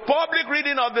yourself to public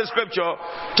reading of the scripture,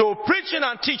 to preaching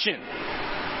and teaching.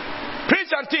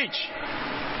 Preach and teach.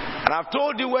 And I've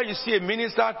told you, where you see a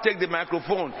minister take the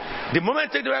microphone, the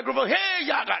moment you take the microphone, hey,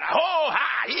 yagara, ho,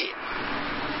 ha, he.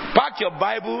 Pack your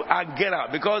Bible and get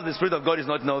out, because the Spirit of God is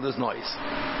not in all this noise.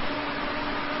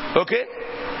 Okay?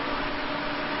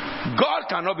 God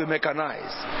cannot be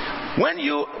mechanized. When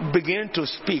you begin to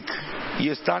speak,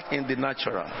 you start in the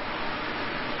natural.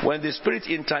 When the Spirit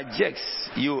interjects,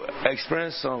 you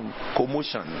experience some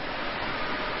commotion.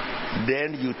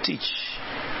 Then you teach,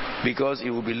 because it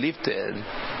will be lifted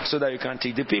so that you can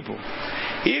teach the people.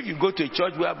 If you go to a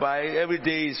church whereby every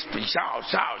day is shout,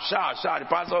 the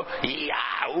pastor,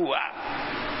 yeah, ooh,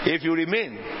 ah. If you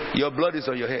remain, your blood is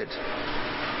on your head.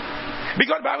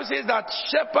 Because the Bible says that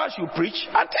shepherds should preach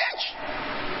and teach.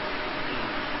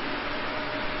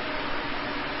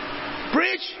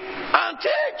 Preach and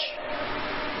teach.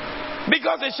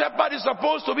 Because a shepherd is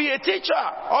supposed to be a teacher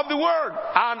of the word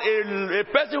and a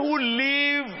person who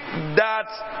lives that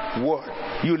word.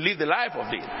 You live the life of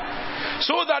it.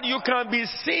 So that you can be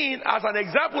seen as an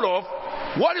example of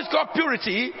what is called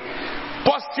purity,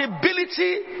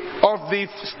 possibility of the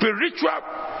spiritual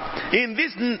in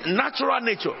this natural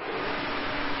nature.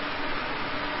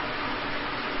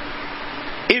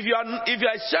 If you are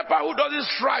a shepherd who doesn't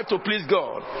strive to please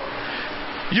God,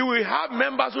 you will have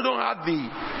members who don't have the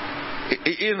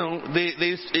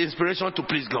inspiration to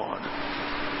please God.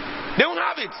 They don't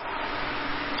have it.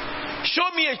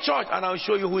 Show me a church and I'll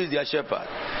show you who is their shepherd.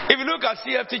 If you look at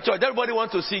CFT church, everybody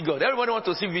wants to see God. Everybody wants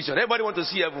to see vision. Everybody wants to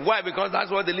see heaven. Why? Because that's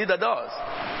what the leader does.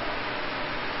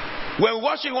 When we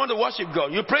worship, you want to worship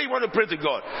God. You pray, you want to pray to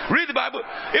God. Read the Bible.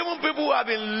 Even people who have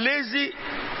been lazy,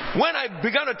 when I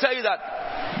began to tell you that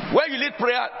when you lead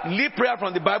prayer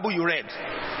from the Bible you read,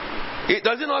 it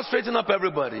does not straighten up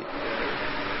everybody.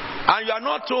 And you are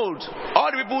not told,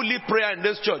 all the people who lead prayer in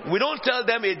this church, we don't tell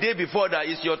them a day before that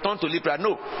it's your turn to lead prayer.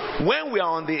 No. When we are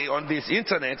on this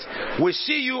internet, we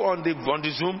see you on the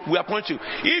Zoom, we appoint you.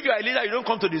 If you are a leader, you don't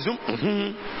come to the Zoom.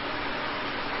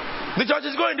 The church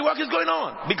is going, the work is going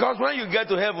on. Because when you get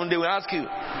to heaven, they will ask you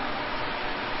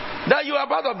that you are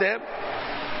part of them.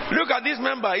 Look at this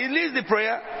member, he leads the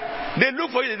prayer. They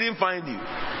look for you, they didn't find you.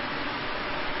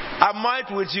 Am I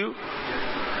with you?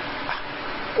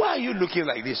 Why are you looking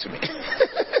like this to me?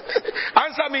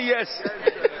 Answer me yes.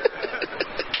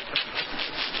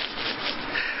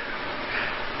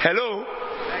 Hello?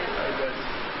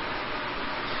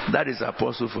 That is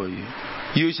apostle for you.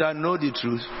 You shall know the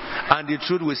truth, and the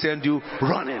truth will send you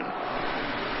running.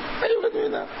 Are you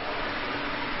doing that?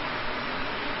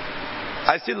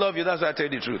 I still love you, that's why I tell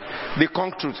you the truth. The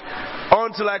conk truth.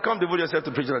 Until I come, devote yourself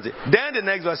to preaching. Then the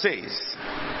next verse says,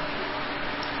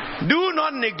 do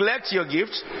not neglect your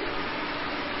gift,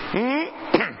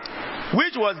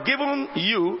 which was given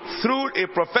you through a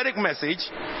prophetic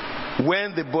message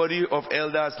when the body of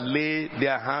elders lay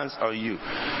their hands on you.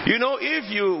 You know,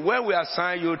 when we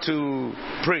assign you to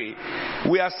pray,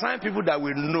 we assign people that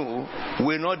we know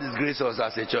will not disgrace us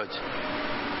as a church.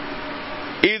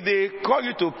 If they call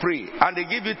you to pray and they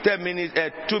give you 10 minutes,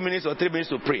 2 minutes or 3 minutes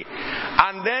to pray,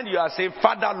 and then you are saying,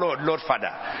 Father, Lord, Lord, Father.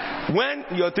 When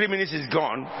your 3 minutes is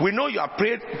gone, we know you have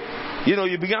prayed. You know,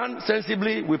 you began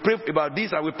sensibly, we pray about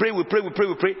this, and we pray.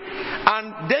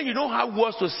 And then you don't have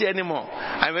words to say anymore.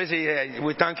 And we say, yeah,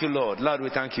 we thank you, Lord. Lord, we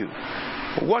thank you.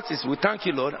 What is we thank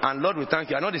you, Lord, and Lord, we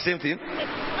thank you are not the same thing?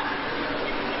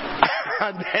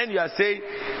 And then you are saying,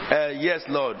 yes,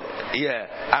 Lord,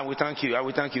 yeah, and we thank you, and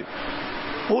we thank you.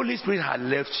 Holy Spirit has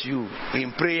left you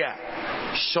in prayer.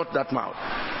 Shut that mouth.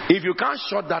 If you can't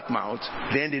shut that mouth,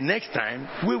 then the next time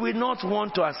we will not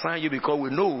want to assign you, because we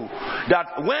know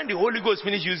that when the Holy Ghost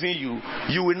finishes using you,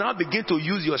 you will now begin to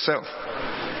use yourself.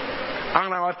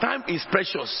 And our time is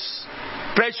precious.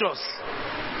 Precious.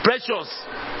 Precious.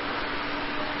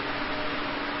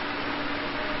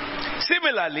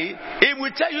 Similarly, if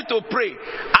we tell you to pray,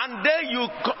 and then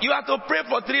you have to pray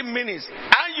for 3 minutes,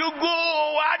 and you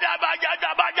go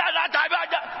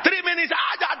 3 minutes,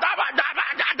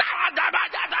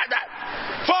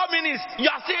 4 minutes, you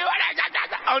are saying,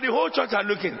 and the whole church are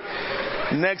looking.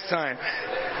 Next time,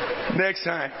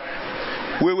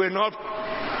 we will not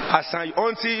assign you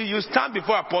until you stand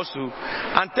before apostle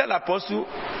and tell apostle,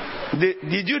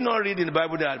 did you not read in the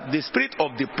Bible that the spirit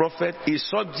of the prophet is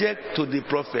subject to the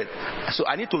prophet? So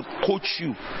I need to coach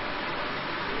you.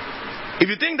 If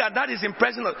you think that is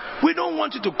impressing us, we don't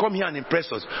want you to come here and impress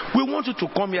us. We want you to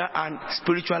come here and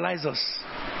spiritualize us.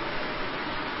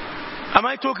 Am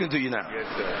I talking to you now? Yes,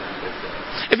 sir. Yes,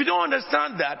 sir. If you don't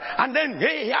understand that, and then,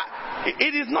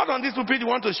 it is not on this pulpit you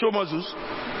want to show muscles.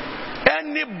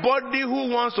 Anybody who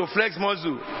wants to flex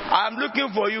muscle, I'm looking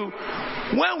for you.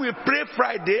 When we pray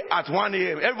Friday at 1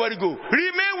 a.m., everybody go,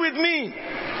 remain with me.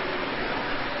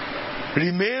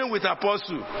 Remain with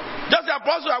apostle. Just the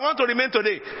apostle, I want to remain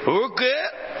today. Okay.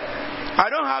 I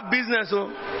don't have business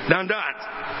than that.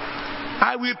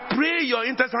 I will pray your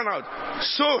intestine out.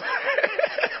 So,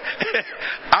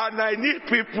 and I need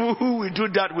people who will do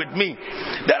that with me.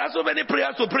 There are so many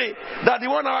prayers to pray that the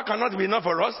 1 hour cannot be enough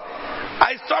for us.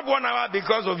 I stopped 1 hour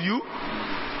because of you.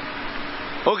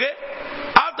 Okay?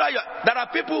 There are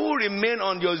people who remain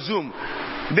on your Zoom.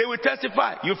 They will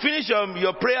testify. You finish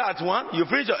your prayer at 1, you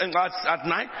finish at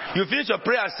 9, you finish your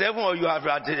prayer at 7, or you have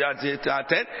at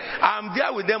 10. I'm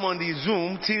there with them on the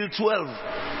Zoom till 12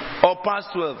 or past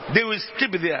 12. They will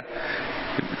sleep there,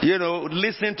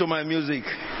 listen to my music.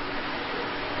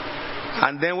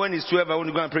 And then when it's 12, I want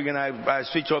to go and pray, and I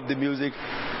switch off the music.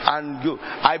 and go.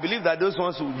 I believe that those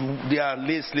ones, they are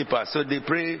late sleepers, so they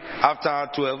pray after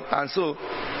 12. And so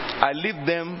I leave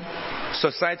them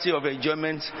society of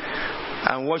enjoyment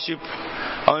and worship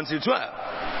until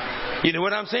 12. You know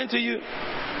what I'm saying to you?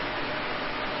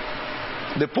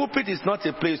 The pulpit is not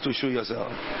a place to show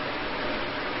yourself.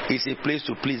 It's a place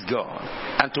to please God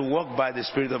and to walk by the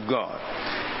Spirit of God.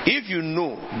 If you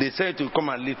know they say to come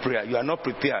and lead prayer, you are not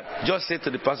prepared, just say to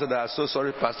the pastor that I'm so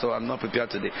sorry, pastor, I'm not prepared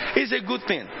today. It's a good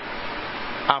thing.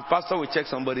 And pastor will check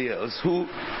somebody else who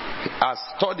has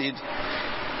studied.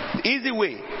 The easy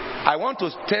way, I want to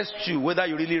test you whether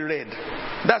you really read.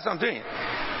 That's what I'm doing.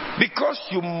 Because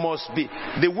you must be,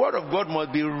 the word of God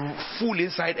must be full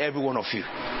inside every one of you.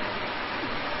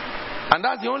 And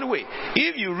that's the only way.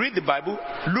 If you read the Bible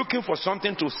looking for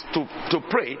something to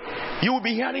pray, you will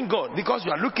be hearing God because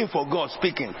you are looking for God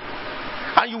speaking.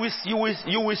 And you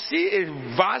will see a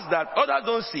verse that others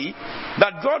don't see,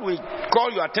 that God will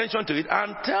call your attention to it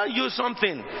and tell you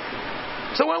something.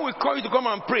 So when we call you to come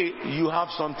and pray, you have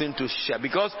something to share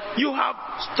because you have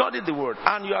studied the word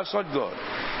and you have sought God.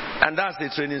 And that's the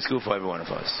training school for every one of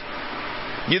us.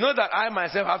 You know that I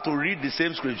myself have to read the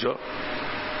same scripture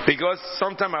because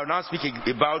sometimes I will not speak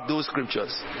about those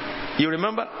scriptures. You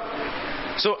remember?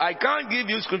 So I can't give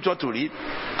you scripture to read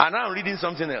and I'm reading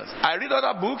something else. I read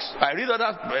other books, I read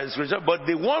other scripture, but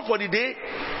the one for the day,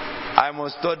 I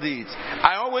must study it.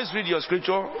 I always read your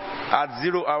scripture at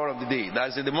 0 hour of the day.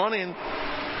 That's in the morning.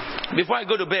 Before I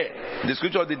go to bed, the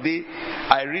scripture of the day,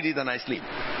 I read it and I sleep.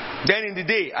 Then in the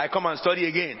day, I come and study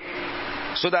again.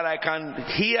 So that I can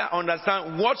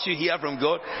understand what you hear from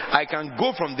God. I can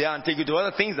go from there and take you to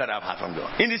other things that I've heard from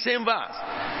God. In the same verse.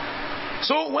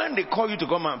 So when they call you to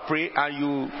come and pray and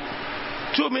you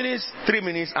 2 minutes, 3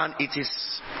 minutes and it is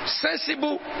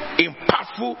sensible,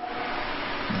 impactful,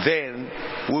 then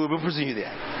we will be pushing you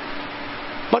there.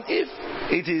 But if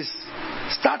it is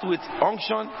start with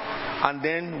unction and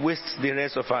then waste the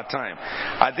rest of our time.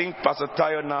 I think Pastor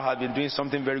Tayo now has been doing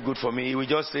something very good for me. He will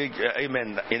just say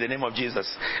amen in the name of Jesus.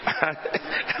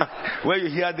 When you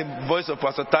hear the voice of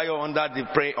Pastor Tayo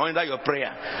under your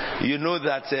prayer, you know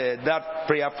that that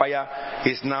prayer fire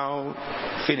is now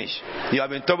finished. You have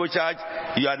been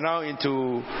turbocharged. You are now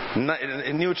into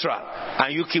neutral,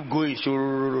 and you keep going. So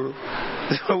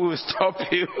we will stop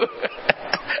you.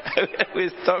 We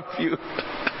will stop you.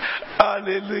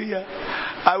 Hallelujah.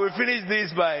 I will finish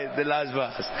this by the last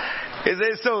verse. It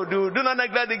says, so do not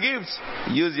neglect the gifts.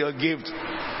 Use your gift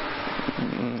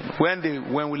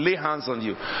when we lay hands on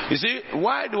you. You see,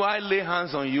 why do I lay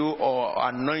hands on you or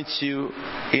anoint you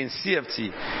in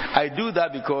CFT? I do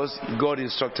that because God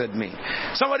instructed me.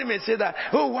 Somebody may say that,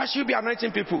 oh, why should you be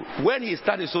anointing people? When he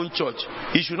starts his own church,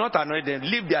 he should not anoint them.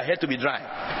 Leave their head to be dry.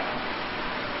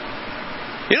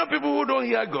 You know, people who don't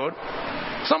hear God,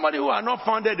 somebody who has not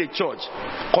founded a church,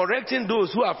 correcting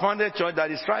those who have founded a church that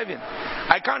is thriving.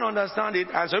 I can't understand it.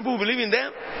 And some people believe in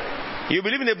them. You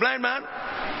believe in a blind man?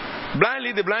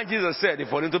 Blindly the blind Jesus said, he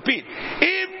fall into pit.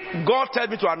 If God tells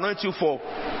me to anoint you for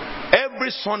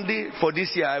every Sunday for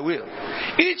this year, I will.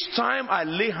 Each time I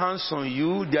lay hands on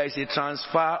you, there is a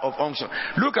transfer of unction.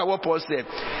 Look at what Paul said.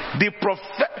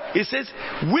 He says,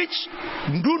 which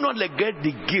do not neglect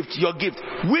the gift, your gift,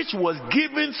 which was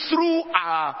given through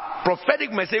our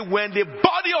prophetic message when the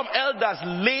body of elders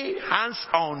lay hands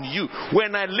on you.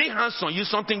 When I lay hands on you,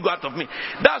 something got out of me.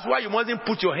 That's why you mustn't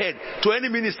put your head to any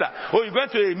minister. Or you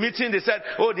went to a meeting, they said,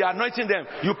 oh, they are anointing them.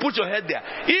 You put your head there.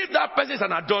 If that person is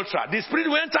an adulterer, the spirit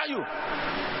will enter you.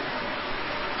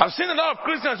 I've seen a lot of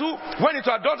Christians who went into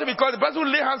adultery because the person who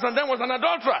laid hands on them was an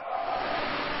adulterer.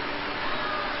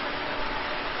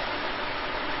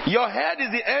 Your head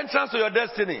is the entrance to your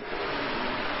destiny.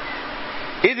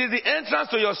 It is the entrance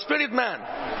to your spirit man.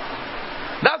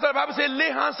 That's why the Bible says, lay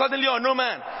hands suddenly on no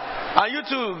man. And you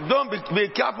too, don't be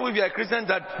careful if you're a Christian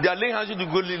that they are laying hands, you do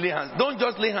go lay hands. Don't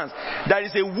just lay hands. There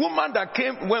is a woman that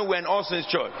came when we were in Austin's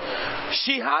church.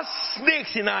 She has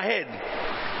snakes in her head.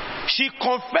 She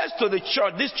confessed to the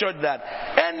church, this church, that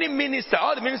any minister,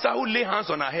 all the ministers who lay hands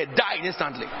on her head died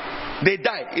instantly. They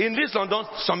died. In this London,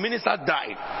 some ministers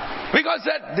died. Because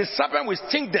that the serpent will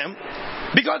sting them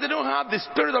because they don't have the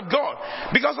Spirit of God.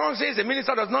 Because someone says a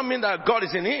minister does not mean that God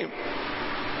is in him.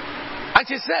 And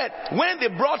she said, when they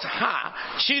brought her,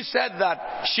 she said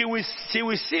that she will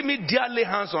see me dare lay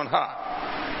hands on her.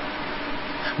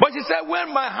 But she said,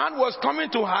 when my hand was coming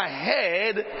to her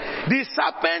head, the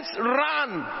serpents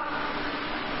ran.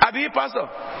 Abi, Pastor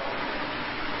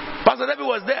David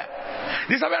was there.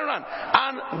 The serpent ran.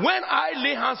 And when I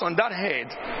lay hands on that head,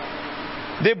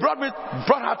 they brought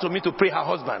her to me to pray. Her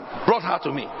husband brought her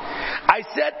to me. I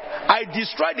said, I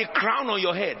destroyed the crown on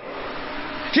your head.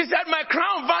 She said, my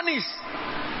crown vanished.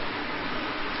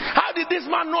 How did this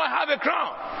man know I have a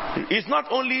crown? It's not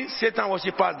only Satan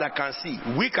worshippers that can see.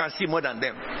 We can see more than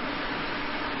them.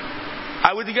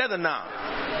 Are we together now?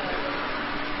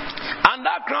 And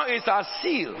that crown is our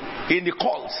seal in the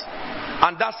cult.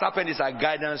 And that serpent is our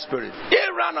guidance spirit. He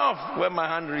ran off when my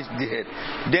hand reached the head.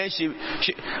 Then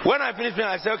when I finished,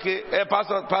 I said, okay,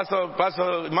 Pastor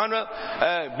Emmanuel,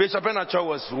 Bishop Enacho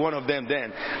was one of them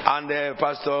then. And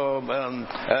Pastor,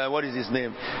 what is his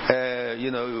name?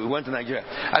 Went to Nigeria.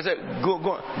 I said, go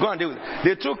and deal with it.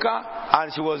 They took her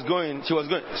and she was going.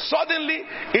 Suddenly,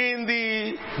 in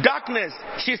the darkness,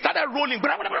 she started rolling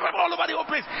all over the whole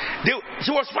place. She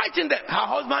was fighting them. Her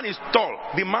husband is tall.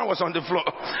 The man was on the floor.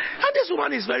 And this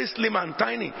woman is very slim and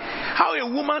tiny. How a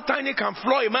woman tiny can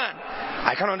floor a man,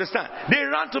 I can't understand. They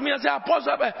ran to me and said,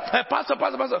 Pastor,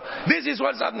 this is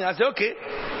what's happening. I said, okay.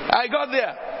 I got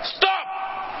there. Stop!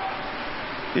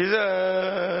 He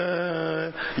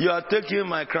said, you are taking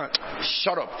my crown.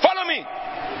 Shut up. Follow me.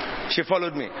 She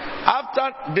followed me.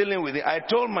 After dealing with it, I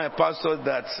told my pastor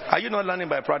that, are you not learning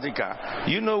by practical?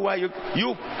 You know why you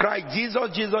cried, Jesus,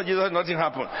 nothing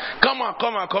happened. Come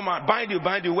on, bind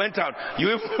you, went out.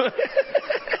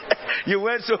 You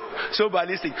went so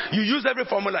ballistic. You used every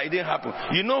formula, it didn't happen.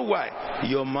 You know why?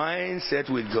 Your mindset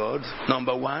with God,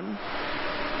 number 1.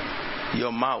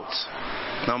 Your mouth,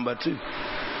 number 2.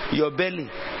 Your belly,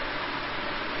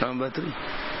 number 3.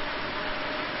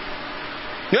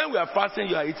 When we are fasting,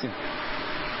 you are eating.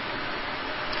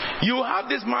 You have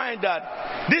this mind that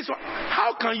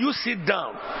how can you sit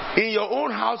down in your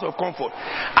own house of comfort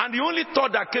and the only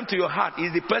thought that came to your heart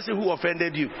is the person who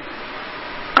offended you?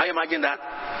 Can you imagine that?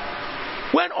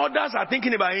 When others are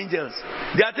thinking about angels,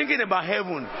 they are thinking about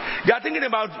heaven, they are thinking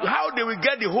about how they will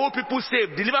get the whole people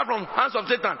saved, delivered from hands of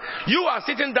Satan. You are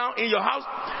sitting down in your house,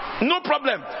 no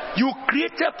problem. You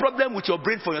created a problem with your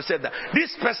brain for yourself. That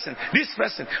this person,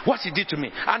 what he did to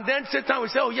me. And then Satan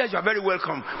will say, oh yes, you are very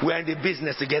welcome. We are in the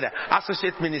business together,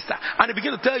 associate minister. And they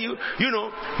begin to tell you,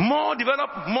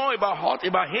 develop more about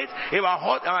hate.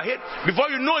 Before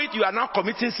you know it, you are now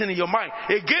committing sin in your mind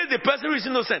against the person who is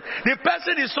innocent. The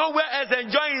person is somewhere else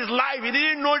enjoying his life. He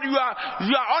didn't know you are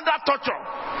under torture.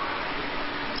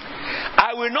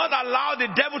 I will not allow the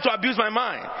devil to abuse my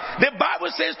mind. The Bible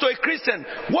says to a Christian,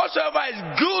 whatsoever is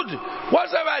good,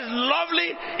 whatsoever is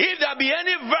lovely, if there be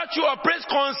any virtue or praise,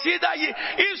 consider ye.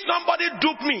 If somebody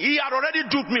duped me, he had already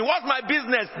duped me. What's my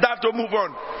business? That to move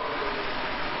on.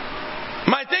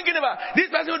 My thinking about this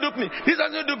person who duped me,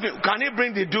 can he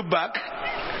bring the dupe back?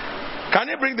 Can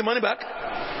he bring the money back?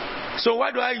 So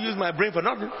why do I use my brain for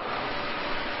nothing?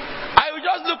 I will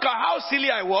just look at how silly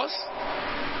I was,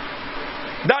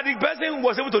 that the person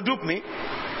was able to dupe me,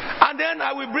 and then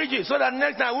I will bridge it so that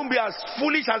next time I won't be as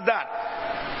foolish as that.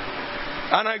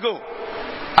 And I go.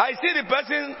 I see the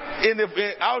person in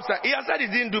the outside. He has said he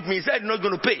didn't dupe me. He said he's not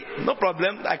going to pay. No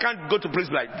problem. I can't go to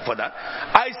prison for that.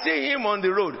 I see him on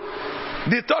the road.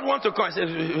 The third one to come. I said,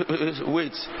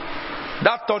 wait.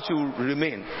 That thought will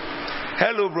remain.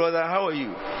 Hello, brother. How are you?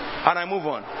 And I move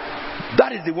on.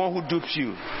 That is the one who duped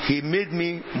you. He made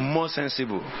me more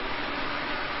sensible.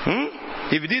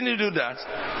 If he didn't do that,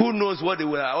 who knows what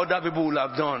other people would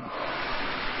have done.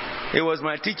 It was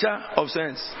my teacher of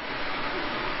sense.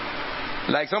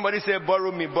 Like somebody said,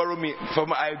 borrow me.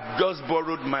 I just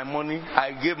borrowed my money.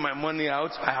 I gave my money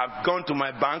out. I have gone to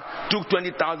my bank, took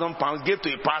 20,000 pounds, gave to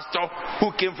a pastor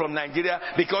who came from Nigeria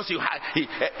because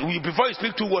before you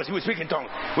speak 2 words, he will speak in tongues.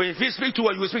 When you speak 2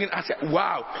 words, you will speak in. I said,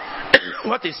 wow,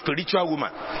 what a spiritual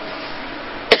woman.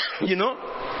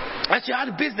 And she had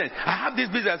a business. I have this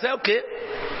business. I said, okay.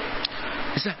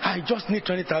 He said, I just need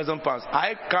 20,000 pounds.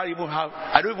 I don't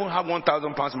even have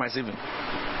 1,000 pounds in my saving.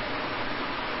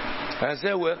 I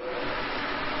said, well,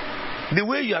 the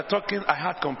way you are talking, I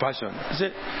had compassion. I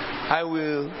said, I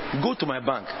will go to my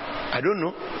bank. I don't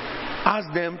know.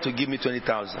 Ask them to give me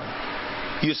 20,000.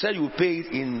 You said you will pay it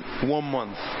in 1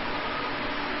 month.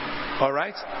 All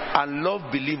right? And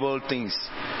love believe all things.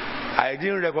 I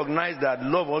didn't recognize that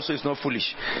love also is not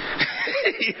foolish.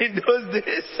 In those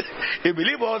days, he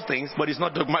believed all things, but it's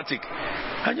not dogmatic.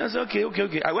 I just said,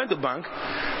 okay. I went to the bank,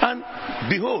 and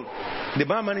behold, the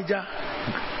bank manager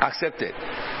accepted.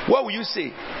 What will you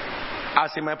say?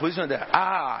 As in my position there,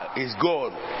 it's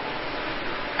God.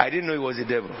 I didn't know it was the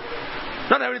devil.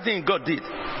 Not everything God did.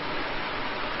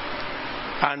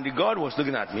 And the God was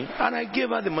looking at me, and I gave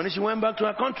her the money. She went back to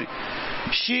her country.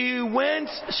 She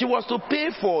was to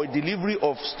pay for delivery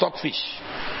of stockfish.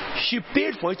 She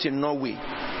paid for it in Norway.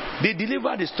 They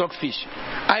delivered the stockfish.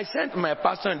 I sent my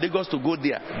pastor in Lagos to go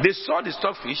there. They saw the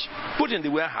stockfish, put in the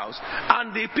warehouse,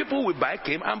 and the people who buy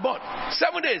came and bought.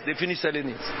 7 days, they finished selling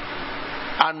it.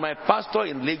 And my pastor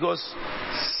in Lagos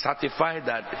certified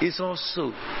that it's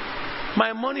also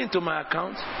my money into my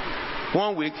account.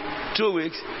 1 week, 2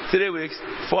 weeks, 3 weeks,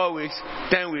 4 weeks,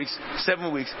 10 weeks,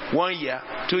 7 weeks, 1 year,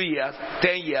 2 years,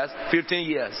 10 years, 15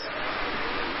 years.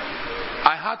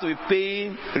 I had to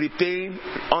be repaying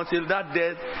until that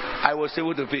day I was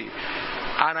able to pay.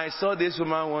 And I saw this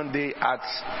woman one day at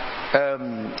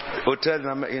hotel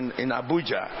in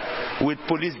Abuja with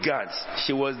police guards.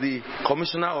 She was the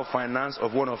commissioner of finance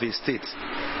of one of his states.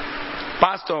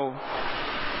 Pastor,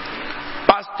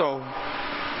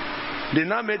 they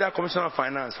now made that commissioner of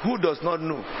finance. Who does not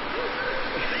know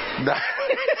that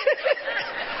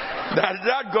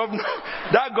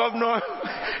that governor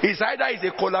is either is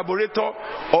a collaborator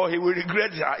or he will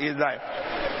regret his life.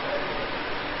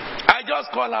 I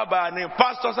just call her by her name,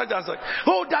 Pastor such and such.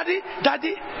 Oh, daddy.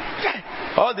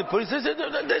 All the police say,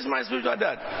 this is my spiritual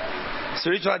dad.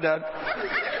 Spiritual dad.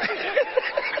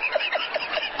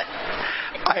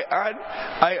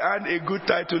 I earned a good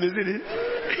title, isn't it?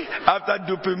 After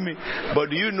duping me. But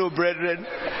do you know, brethren,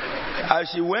 as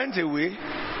she went away,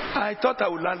 I thought I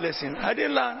would learn lesson. I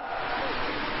didn't learn.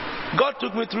 God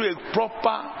took me through a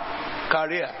proper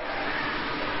career.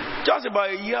 Just about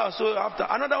a year or so after,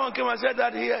 another one came and said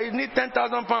that he needs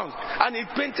 10,000 pounds. And he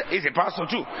painted, he's a pastor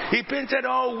too. He painted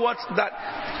all what that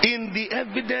in the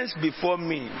evidence before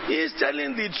me. He's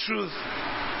telling the truth.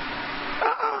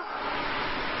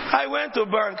 I went to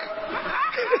bank.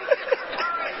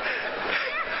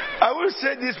 I will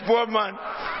say this poor man.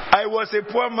 I was a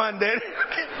poor man then.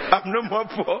 I'm no more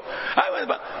poor. I went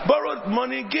back, borrowed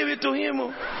money, gave it to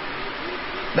him.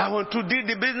 That one too did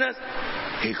the business.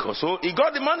 He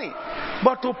got the money.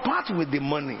 But to part with the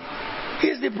money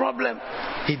is the problem.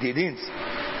 He didn't.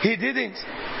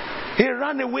 He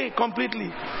ran away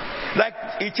completely. Like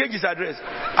he changed his address.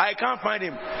 I can't find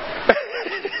him.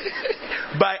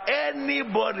 By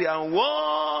anybody, and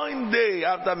one day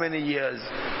after many years,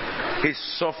 he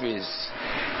surfaced.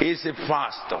 He's a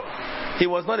pastor. He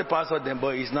was not a pastor then,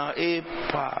 but he's now a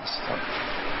pastor.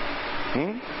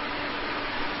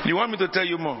 You want me to tell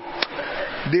you more?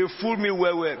 They fooled me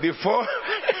well. Before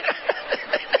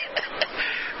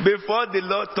the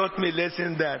Lord taught me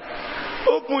lesson that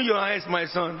open your eyes, my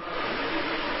son.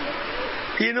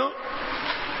 You know,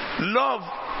 love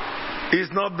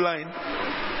is not blind.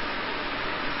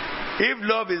 If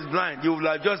love is blind, you will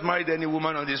have just married any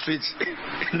woman on the streets.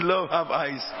 Love have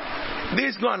eyes.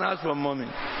 This go and ask for mommy.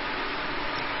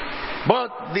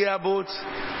 But they are both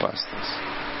pastors.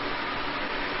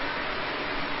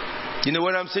 You know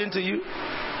what I'm saying to you?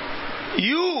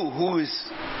 You who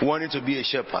is wanting to be a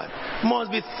shepherd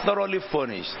must be thoroughly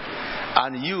furnished.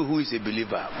 And you who is a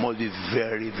believer must be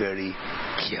very, very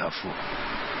careful.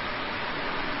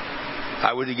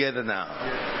 Are we together now?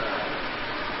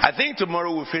 I think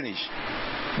tomorrow we'll finish.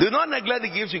 Do not neglect the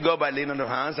gifts you got by laying on the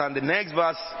hands. And the next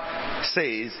verse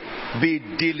says, be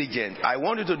diligent. I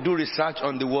want you to do research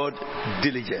on the word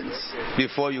diligence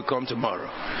before you come tomorrow.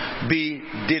 Be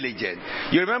diligent.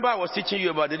 You remember I was teaching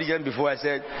you about diligence before. I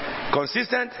said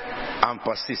consistent and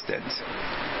persistent.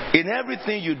 In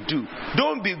everything you do,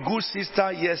 don't be good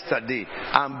sister yesterday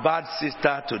and bad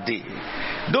sister today.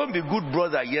 Don't be good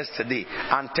brother yesterday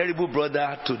and terrible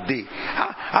brother today.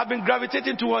 I've been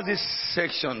gravitating towards this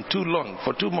section too long,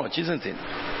 for too much, isn't it?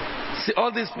 See,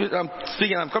 all this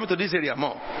I'm coming to this area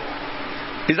more.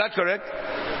 Is that correct?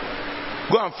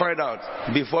 Go and find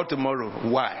out before tomorrow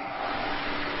why.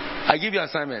 I give you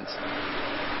assignments.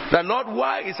 The Lord,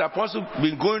 why is Apostle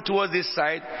been going towards this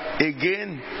side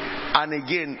again and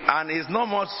again, and it's not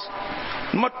much,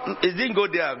 it didn't go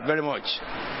there very much.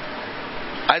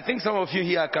 I think some of you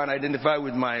here can identify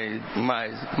with my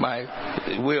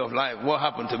way of life. What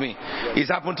happened to me? It's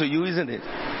happened to you, isn't it?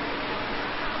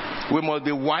 We must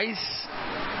be wise,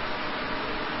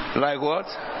 like what?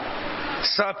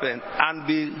 Serpent, and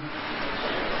be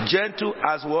gentle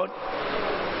as what?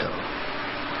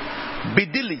 Be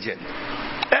diligent.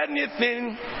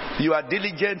 Anything you are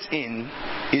diligent in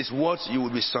is what you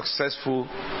will be successful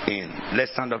in.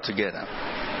 Let's stand up together.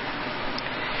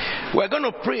 We're going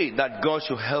to pray that God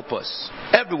should help us,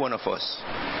 every one of us.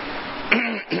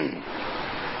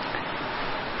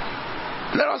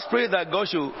 Let us pray that God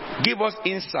should give us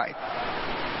insight.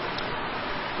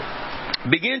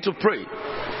 Begin to pray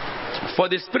for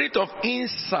the spirit of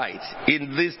insight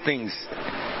in these things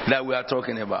that we are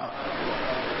talking about.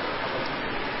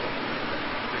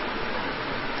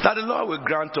 That the Lord will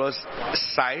grant us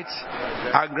sight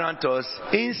and grant us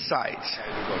insight.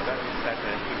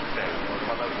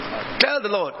 Tell the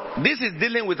Lord, this is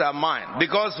dealing with our mind,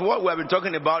 because what we have been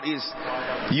talking about is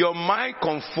your mind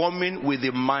conforming with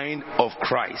the mind of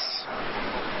Christ.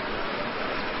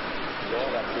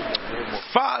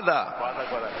 Father,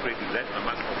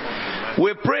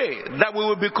 we pray that we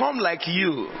will become like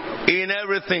you in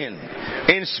everything.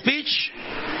 In speech,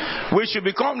 we should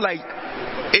become like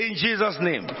in Jesus'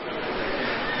 name.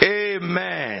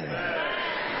 Amen.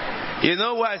 You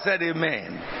know why I said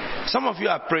amen? Some of you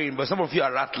are praying, but some of you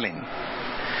are rattling.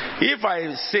 If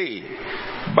I say,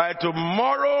 by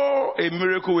tomorrow a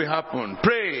miracle will happen,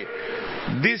 pray,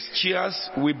 these chairs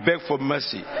will beg for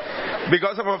mercy.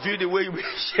 Because some of you, the way you be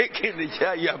shaking the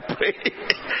chair, you are praying.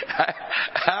 I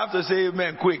have to say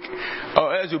amen quick,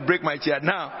 or else you break my chair.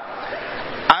 Now,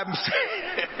 I'm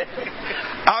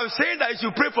saying that you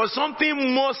should pray for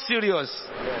something more serious.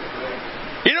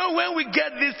 You know, when we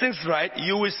get these things right,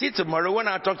 you will see tomorrow when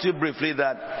I talk to you briefly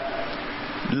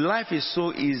that life is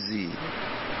so easy.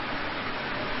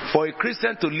 For a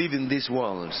Christian to live in this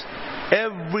world,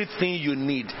 everything you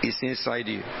need is inside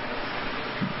you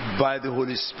by the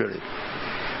Holy Spirit.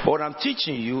 What I'm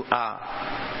teaching you are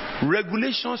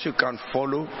regulations you can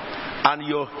follow, and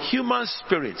your human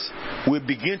spirit will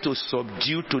begin to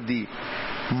subdue to the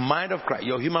mind of Christ,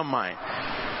 your human mind.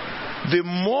 The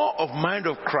more of mind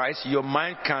of Christ your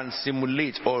mind can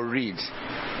simulate or read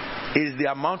is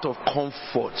the amount of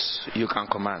comfort you can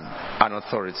command and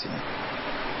authority.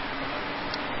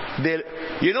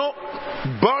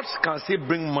 Birds can still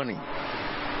bring money.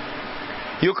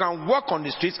 You can walk on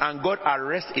the streets and God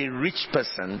arrest a rich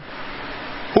person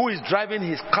who is driving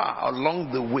his car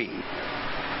along the way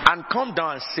and come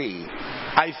down and say,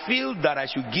 I feel that I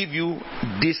should give you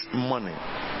this money.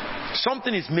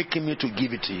 Something is making me to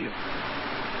give it to you.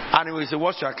 And he will say,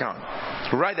 what's your account?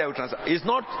 Right there, transfer. It's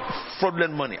not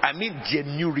fraudulent money. I mean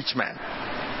genuine rich man.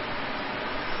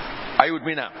 Are you with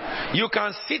me now? You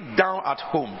can sit down at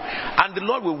home and the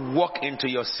Lord will walk into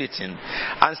your sitting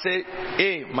and say,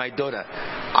 hey, my daughter,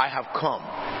 I have come.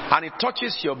 And it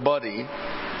touches your body.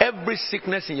 Every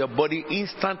sickness in your body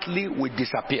instantly will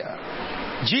disappear.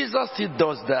 Jesus still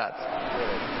does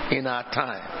that in our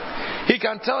time. He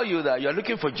can tell you that you're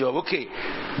looking for a job. Okay,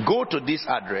 go to this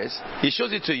address. He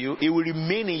shows it to you. It will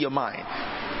remain in your mind.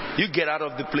 You get out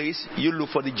of the place, you look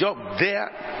for the job. There,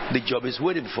 the job is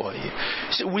waiting for you.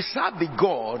 So we serve the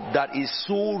God that is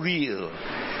so real.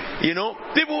 You know,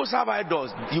 people who serve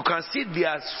idols, you can see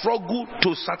their struggle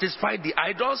to satisfy the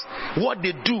idols, what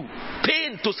they do,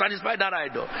 pain to satisfy that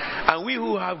idol. And we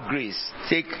who have grace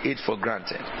take it for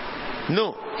granted.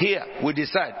 No, here we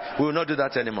decide we will not do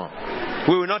that anymore.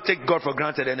 We will not take God for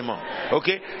granted anymore.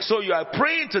 Okay? So you are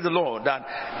praying to the Lord that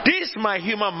this my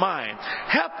human mind,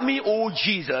 help me, oh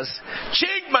Jesus,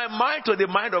 change my mind to the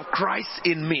mind of Christ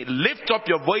in me. Lift up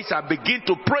your voice and begin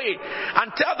to pray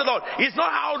and tell the Lord, it's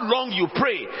not how long you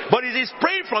pray, but it is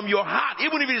praying from your heart,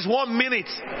 even if it is 1 minute.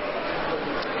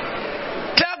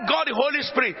 Tell God, the Holy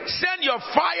Spirit, send your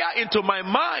fire into my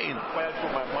mind.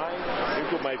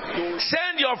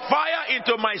 Send your fire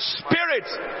into my spirit.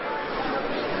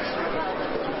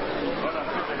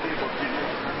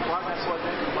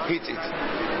 Hit it.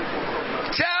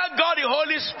 Tell God, the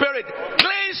Holy Spirit,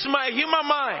 cleanse my human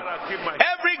mind.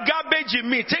 Every garbage in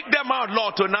me, take them out,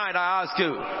 Lord, tonight, I ask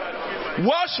you.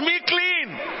 Wash me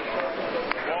clean.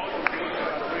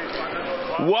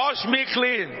 Wash me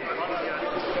clean.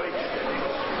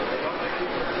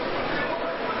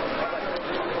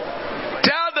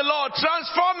 Tell the Lord,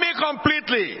 transform me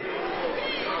completely.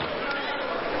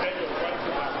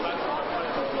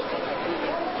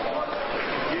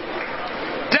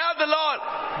 Tell the Lord,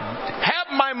 help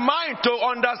my mind to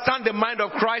understand the mind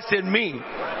of Christ in me.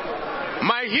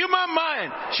 My human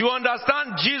mind should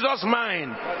understand Jesus'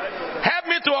 mind. Help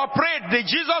me to operate the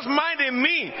Jesus mind in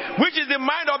me, which is the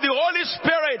mind of the Holy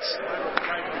Spirit.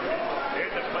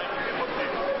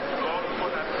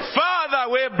 Father,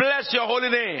 we bless your holy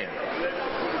name.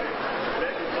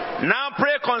 Now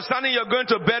pray concerning your going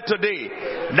to bed today,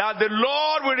 that the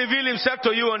Lord will reveal himself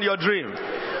to you in your dream.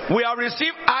 We have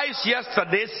received eyes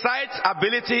yesterday, sight,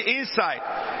 ability, insight.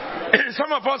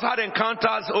 Some of us had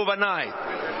encounters overnight.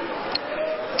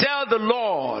 Tell the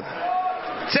Lord.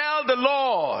 Tell the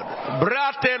Lord.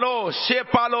 Bratelo,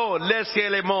 Shepalo,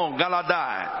 Leskelemon,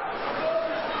 Galadai.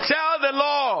 Tell the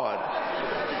Lord.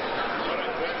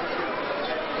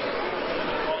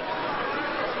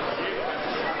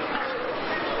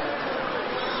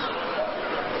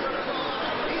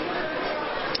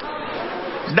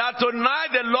 That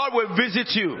tonight the Lord will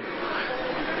visit you.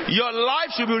 Your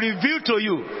life should be revealed to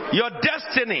you. Your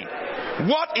destiny.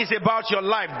 What is about your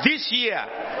life this year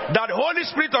that Holy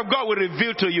Spirit of God will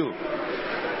reveal to you.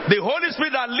 The Holy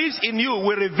Spirit that lives in you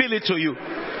will reveal it to you.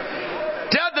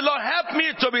 Tell the Lord, help me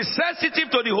to be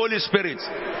sensitive to the Holy Spirit.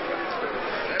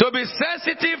 To be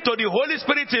sensitive to the Holy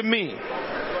Spirit in me.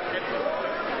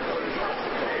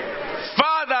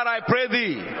 Father, I pray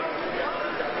thee.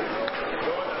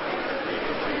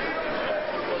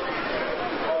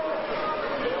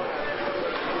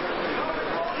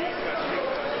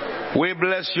 We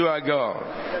bless you, our God.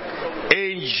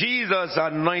 In Jesus'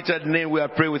 anointed name, we are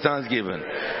praying with thanksgiving.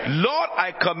 Lord,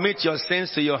 I commit your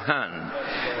sins to your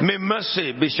hand. May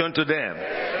mercy be shown to them.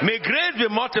 May grace be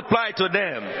multiplied to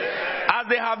them. As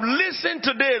they have listened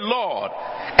today, Lord,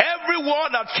 every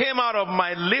word that came out of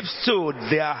my lips to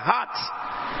their hearts,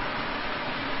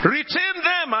 retain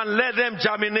them and let them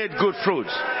germinate good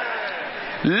fruits.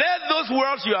 Let those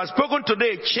words you have spoken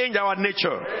today change our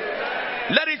nature.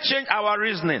 Let it change our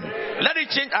reasoning. Let it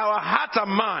change our heart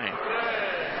and mind.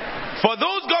 For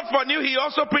those God foreknew, He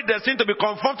also predestined to be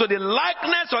conformed to the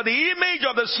likeness or the image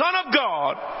of the Son of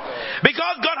God,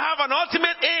 because God have an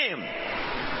ultimate aim,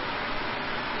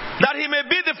 that He may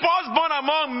be the firstborn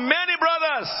among many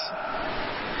brothers.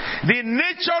 The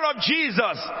nature of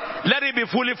Jesus, let it be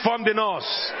fully formed in us.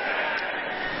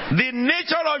 The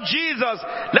nature of Jesus,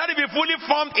 let it be fully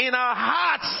formed in our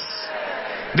hearts.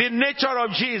 The nature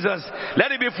of Jesus, let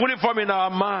it be fully formed in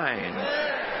our mind.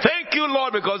 Thank you,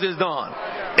 Lord, because it's done.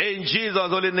 In Jesus'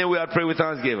 holy name we are praying with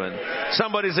thanksgiving.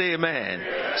 Somebody say amen.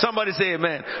 Somebody say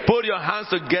amen. Put your hands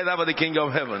together for the King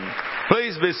of Heaven.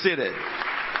 Please be seated.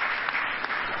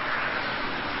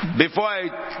 Before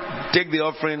I take the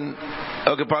offering,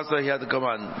 okay, Pastor, you have to come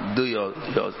and do yours.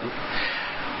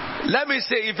 Let me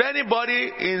say, if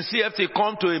anybody in CFT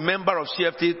come to a member of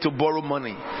CFT to borrow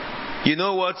money, you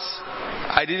know what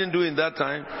I didn't do in that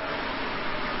time?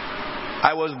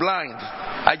 I was blind.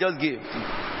 I just gave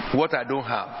what I don't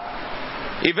have.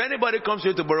 If anybody comes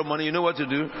here to borrow money, you know what to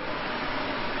do?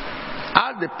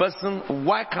 Ask the person,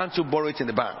 why can't you borrow it in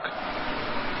the bank?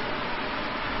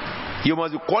 You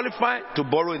must be qualified to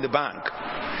borrow in the bank.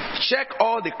 Check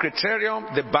all the criteria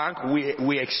the bank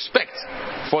we expect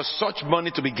for such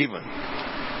money to be given.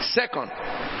 Second,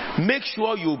 make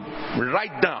sure you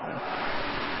write down,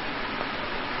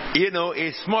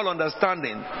 a small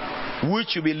understanding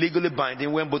which will be legally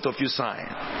binding when both of you sign.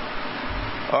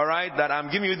 Alright, that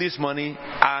I'm giving you this money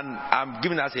and I'm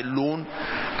giving it as a loan,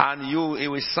 and it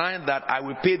will sign that I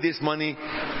will pay this money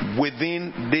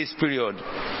within this period.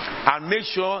 And make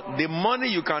sure the money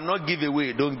you cannot give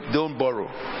away, don't borrow.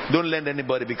 Don't lend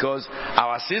anybody, because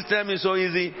our system is so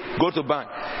easy. Go to bank.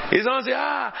 It's not say,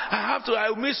 I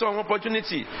will miss some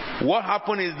opportunity. What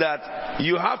happened is that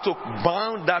you have to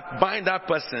bind that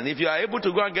person. If you are able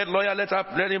to go and get lawyer, let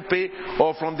him pay,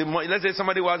 or from the money. Let's say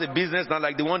somebody who has a business now,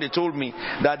 like the one they told me,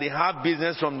 that they have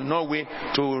business from Norway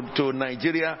to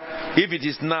Nigeria. If it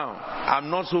is now,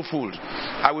 I'm not so fooled.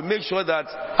 I will make sure that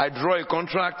I draw a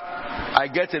contract, I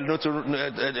get a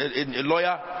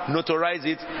lawyer, notarize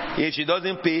it. If she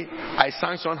doesn't pay, I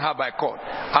sanction her by court.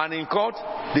 And in court,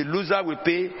 the loser will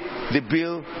pay the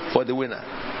bill for the winner.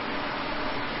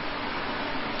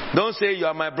 Don't say you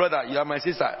are my brother, you are my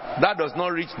sister. That does not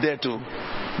reach there too.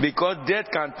 Because death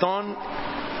can turn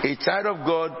a child of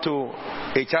God to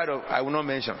a child of, I will not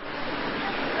mention.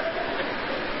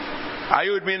 Are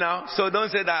you with me now? So don't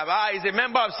say that, he's a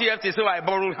member of CFT, so I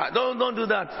borrowed her. Don't do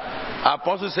that.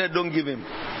 Apostle said don't give him.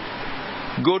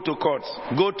 Go to court.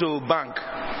 Go to bank.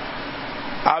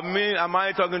 Am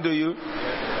I talking to you?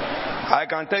 I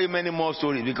can tell you many more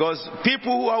stories, because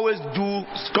people who always do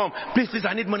come, please,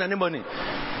 I need money.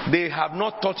 They have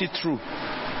not thought it through.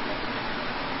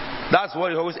 That's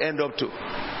what you always end up to.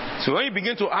 So when you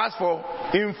begin to ask for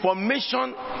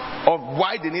information of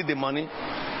why they need the money,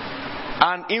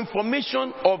 and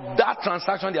information of that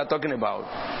transaction they are talking about,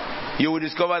 you will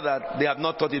discover that they have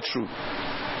not thought it through.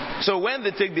 So when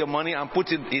they take their money and put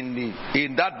it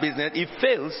in that business, it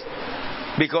fails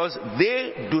because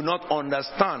they do not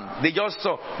understand. They just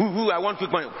saw, I want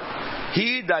quick money.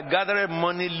 He that gathereth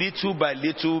money little by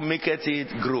little maketh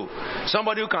it grow.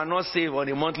 Somebody who cannot save on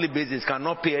a monthly basis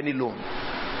cannot pay any loan.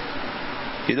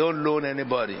 You don't loan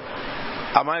anybody.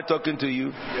 Am I talking to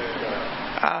you?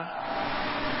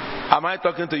 Am I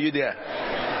talking to you there?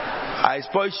 I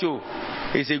spoil you.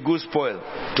 It's a good spoil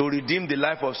to redeem the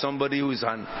life of somebody who is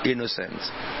an innocent.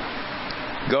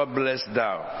 God bless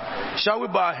thou. Shall we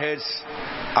bow our heads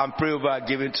and pray over our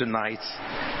giving tonight?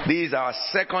 This is our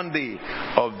second day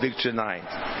of Victory Night.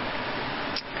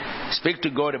 Speak to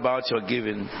God about your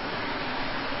giving.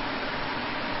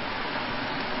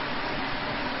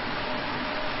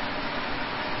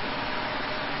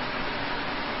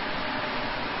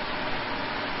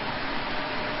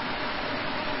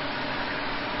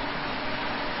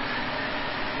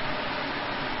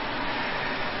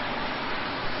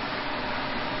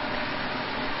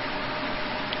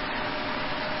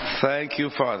 Thank you,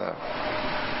 Father.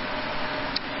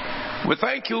 We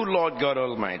thank you, Lord God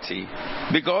Almighty,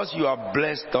 because you have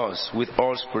blessed us with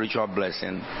all spiritual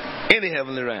blessing in the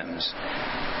heavenly realms.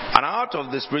 And out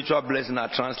of the spiritual blessing are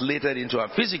translated into a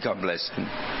physical blessing.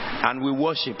 And we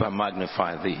worship and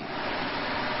magnify thee,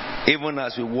 even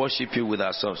as we worship you with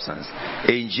our substance.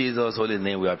 In Jesus' holy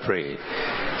name we are praying.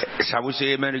 Shall we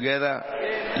say amen together?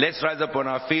 Let's rise up on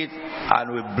our feet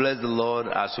and we bless the Lord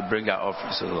as we bring our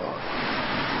offerings to the Lord.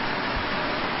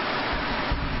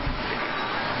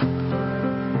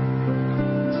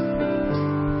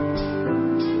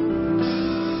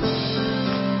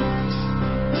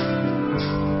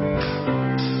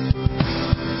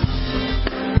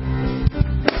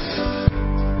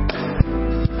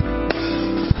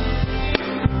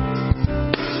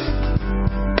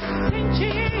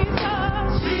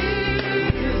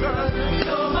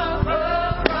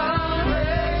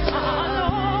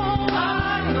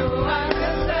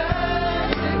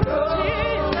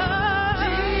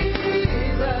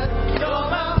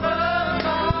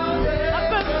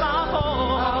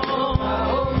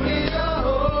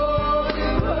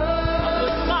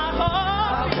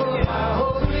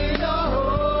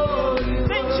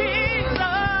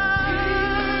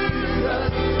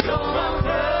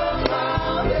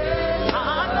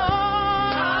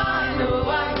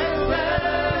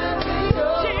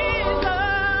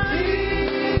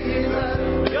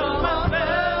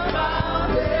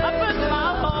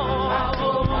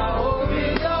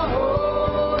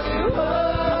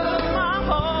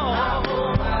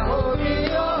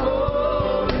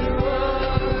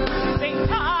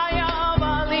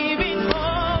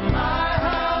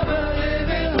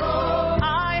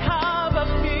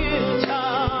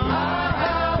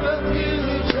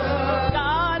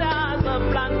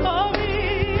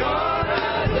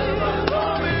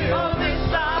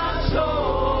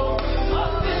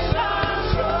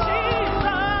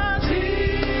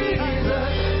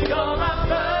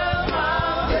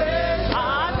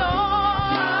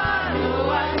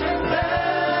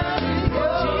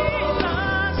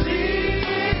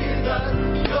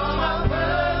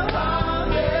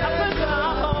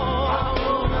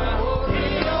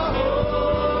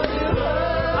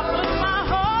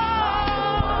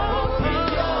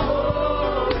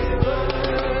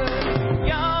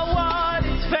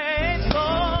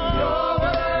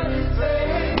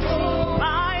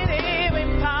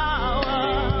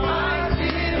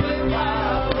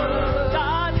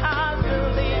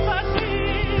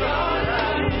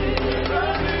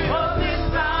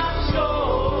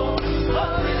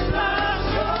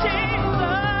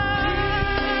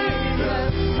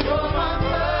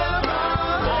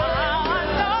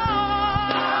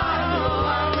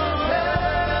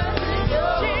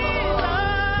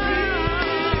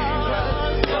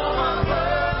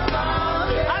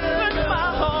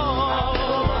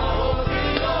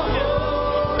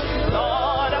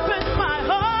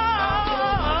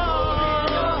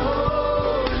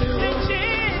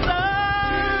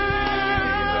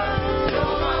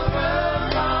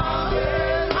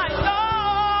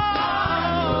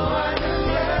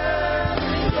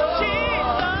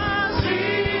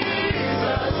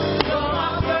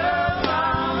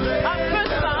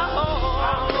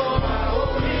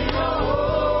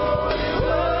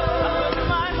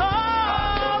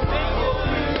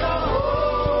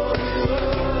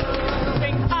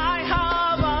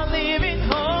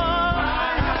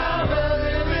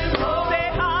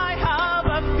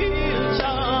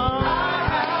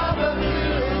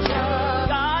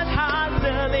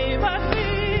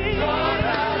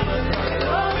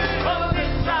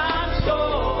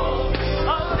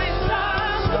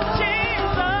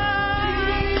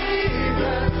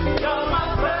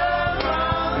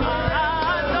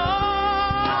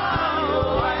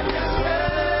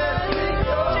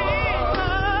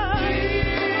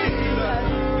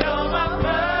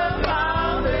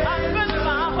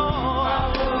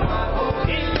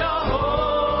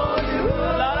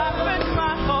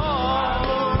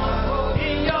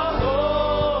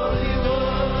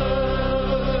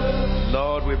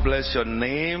 Bless your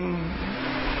name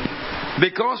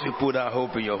because we put our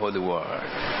hope in your holy word.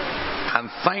 And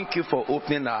thank you for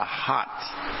opening our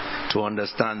heart to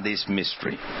understand this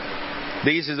mystery.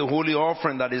 This is a holy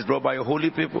offering that is brought by your holy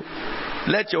people.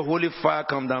 Let your holy fire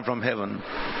come down from heaven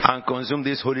and consume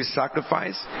this holy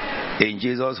sacrifice. In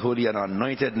Jesus' holy and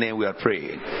anointed name we are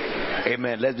praying.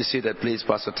 Amen. Let's be seated, please.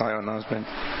 Pastor Tayo, announcement.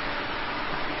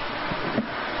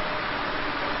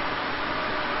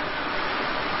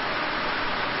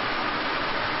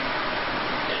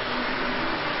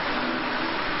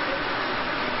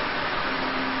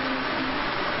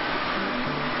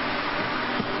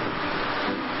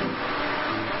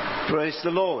 Praise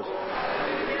the Lord.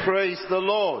 Praise the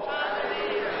Lord.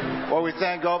 Well, we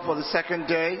thank God for the second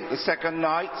day, the second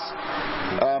night,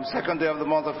 second day of the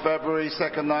month of February,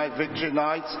 second night, victory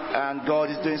night, and God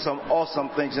is doing some awesome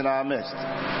things in our midst.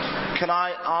 Can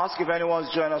I ask if anyone's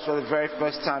joined us for the very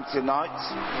first time tonight?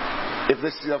 If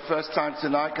this is your first time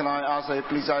tonight, can I ask that you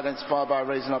please identify by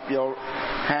raising up your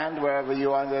hand wherever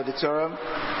you are in the auditorium?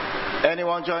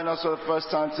 Anyone join us for the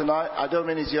first time tonight? I don't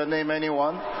mean is your name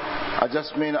anyone. I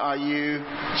just mean are you...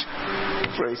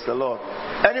 Praise the Lord.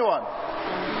 Anyone?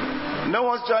 No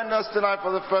one's joining us tonight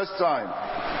for the first time.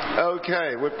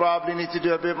 Okay, we probably need to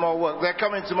do a bit more work. They're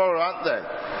coming tomorrow, aren't they?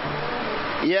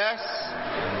 Yes?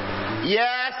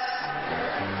 Yes?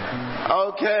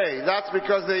 Okay, that's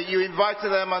because you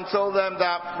invited them and told them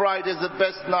that Friday's the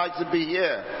best night to be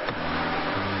here.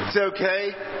 It's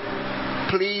okay.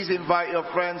 Please invite your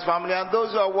friends, family, and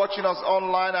those who are watching us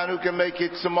online and who can make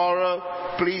it tomorrow,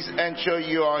 please ensure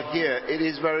you are here. It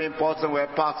is very important we're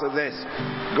part of this.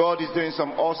 God is doing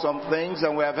some awesome things,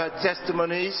 and we have heard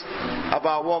testimonies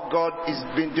about what God has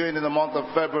been doing in the month of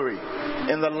February,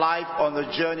 in the life on the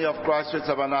journey of Christ Faith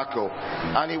Tabernacle.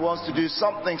 And He wants to do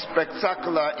something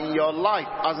spectacular in your life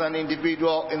as an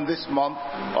individual in this month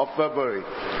of February.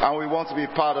 And we want to be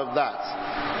part of that.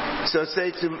 So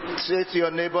say to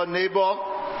your neighbor,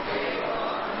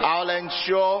 I'll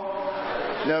ensure,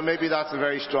 no, maybe that's a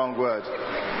very strong word.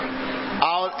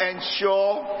 I'll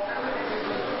ensure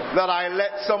that I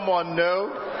let someone know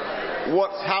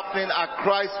what's happening at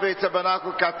Christ Faith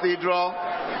Tabernacle Cathedral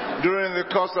during the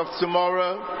course of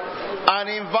tomorrow and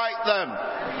invite them.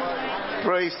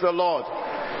 Praise the Lord.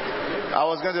 I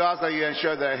was going to ask that you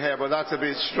ensure they're here, but that's a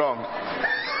bit strong.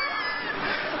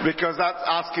 Because that's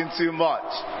asking too much.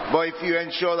 But if you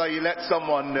ensure that you let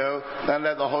someone know, then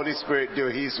let the Holy Spirit do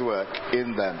His work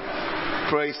in them.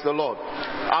 Praise the Lord.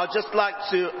 I'd just like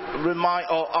to remind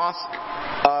or ask,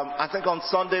 I think on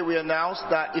Sunday we announced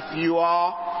that if you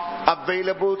are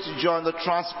available to join the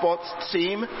transport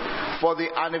team for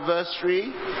the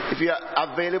anniversary, if you are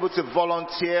available to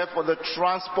volunteer for the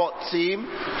transport team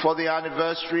for the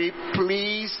anniversary,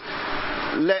 please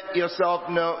let yourself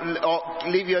know, or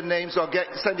leave your names, or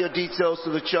send your details to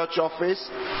the church office.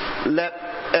 Let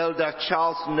Elder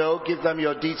Charles know, give them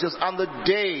your details and the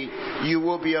day you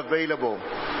will be available.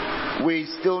 We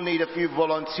still need a few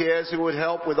volunteers who would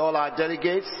help with all our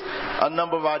delegates. A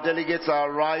number of our delegates are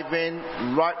arriving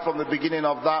right from the beginning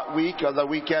of that week or the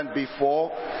weekend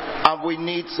before, and we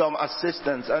need some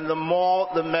assistance. And the more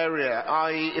the merrier,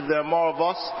 i.e. if there are more of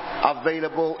us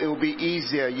available, it will be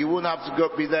easier. You won't have to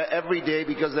be there every day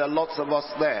because there are lots of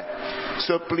us there.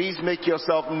 So please make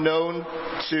yourself known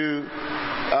to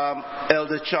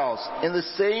Elder Charles. In the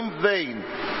same vein,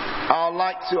 I'd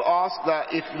like to ask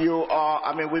that if you are,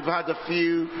 we've had a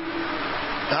few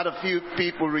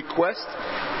people request,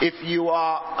 if you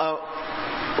are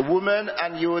a woman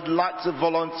and you would like to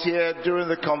volunteer during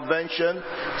the convention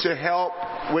to help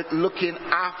with looking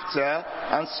after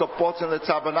and supporting the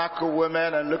tabernacle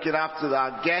women and looking after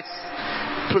our guests,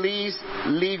 please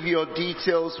leave your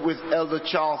details with Elder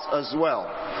Charles as well.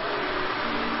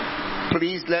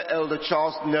 Please let Elder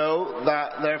Charles know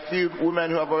that there are a few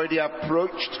women who have already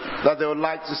approached that they would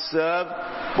like to serve,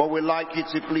 but we'd like you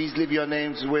to please leave your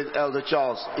names with Elder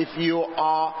Charles. If you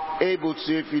are able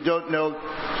to, if you don't know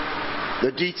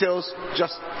the details,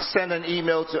 just send an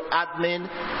email to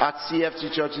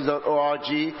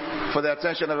admin@cftchurches.org for the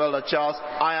attention of Elder Charles.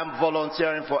 I am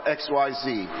volunteering for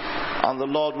XYZ, and the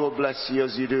Lord will bless you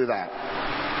as you do that.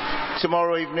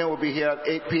 Tomorrow evening we'll be here at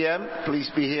 8 p.m. Please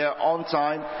be here on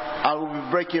time, and we'll be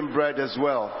breaking bread as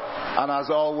well. And as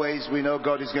always, we know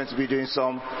God is going to be doing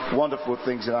some wonderful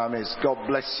things in our midst. God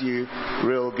bless you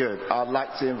real good. I'd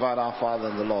like to invite our Father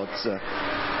in the Lord, sir.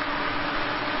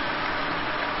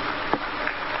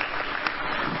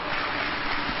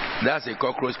 That's a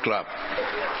cockroach clap.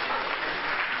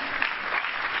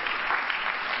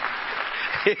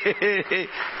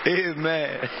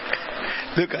 Amen.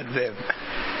 Look at them.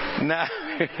 Now,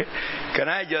 can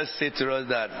I just say to us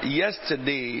that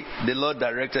yesterday the Lord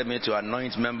directed me to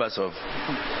anoint members of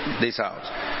this house.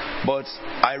 But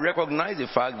I recognize the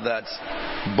fact that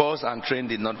bus and train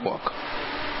did not work.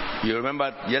 You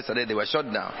remember yesterday they were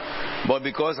shut down. But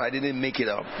because I didn't make it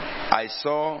up, I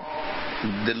saw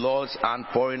the Lord's hand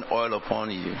pouring oil upon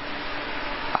you.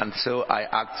 And so I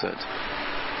acted.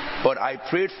 But I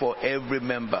prayed for every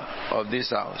member of this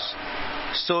house.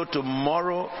 So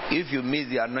tomorrow, if you missed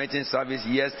the anointing service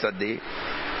yesterday,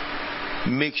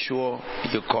 make sure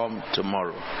you come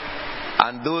tomorrow.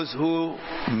 And those who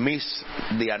missed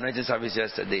the anointing service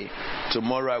yesterday,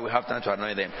 tomorrow I will have time to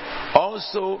anoint them.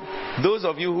 Also, those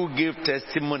of you who give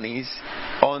testimonies,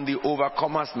 on the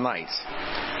Overcomers Night.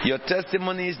 Your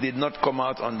testimonies did not come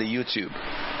out on the YouTube.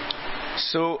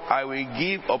 So I will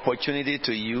give opportunity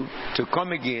to you to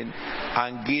come again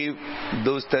and give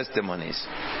those testimonies.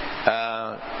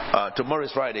 Tomorrow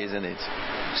is Friday, isn't it?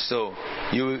 So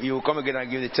you will come again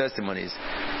and give the testimonies.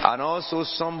 And also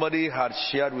somebody had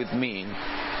shared with me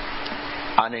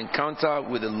an encounter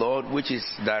with the Lord, which is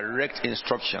direct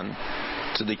instruction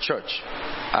to the church.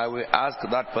 I will ask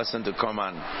that person to come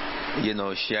and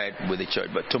share it with the church.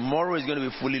 But tomorrow is going to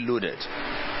be fully loaded.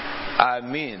 I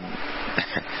mean,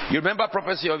 you remember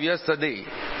prophecy of yesterday?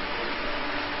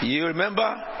 You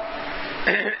remember?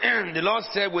 The Lord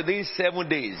said within 7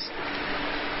 days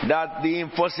that the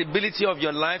impossibility of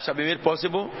your life shall be made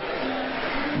possible.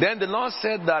 Then the Lord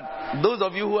said that those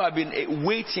of you who have been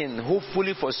waiting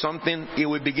hopefully for something, it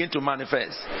will begin to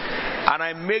manifest. And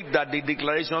I make that the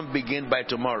declaration begin by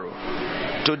tomorrow.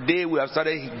 Today we have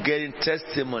started getting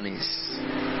testimonies.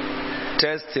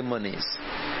 Testimonies.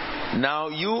 Now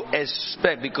you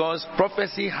expect, because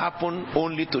prophecy happens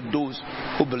only to those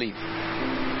who believe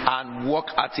and walk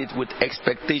at it with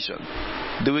expectation.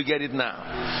 Do we get it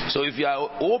now? So if you are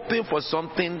hoping for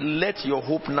something, let your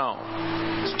hope now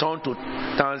turn to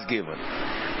thanksgiving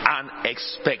and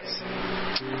expect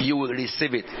you will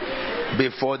receive it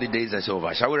before the days are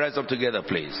over. Shall we rise up together,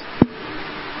 please?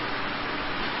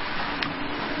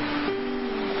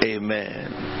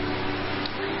 Amen.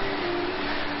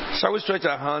 Shall we stretch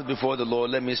our hands before the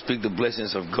Lord? Let me speak the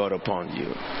blessings of God upon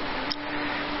you.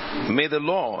 May the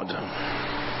Lord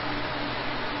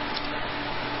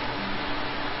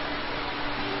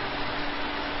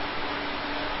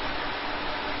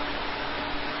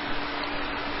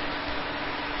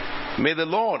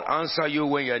answer you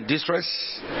when you are in distress.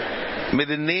 May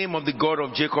the name of the God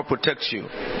of Jacob protect you.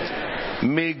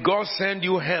 May God send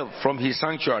you help from his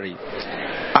sanctuary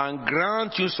and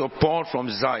grant you support from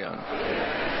Zion.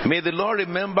 May the Lord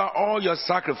remember all your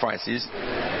sacrifices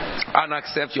and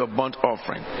accept your burnt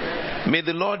offering. May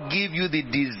the Lord give you the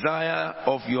desire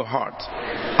of your heart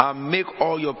and make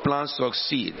all your plans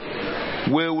succeed.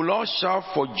 We will all shout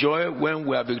for joy when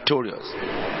we are victorious,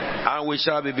 and we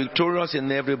shall be victorious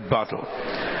in every battle.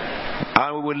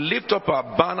 And we will lift up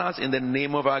our banners in the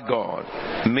name of our God.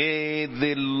 May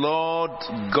the Lord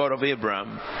God of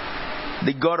Abraham,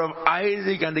 the God of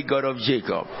Isaac, and the God of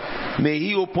Jacob, may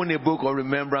he open a book of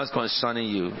remembrance concerning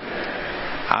you.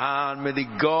 And may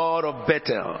the God of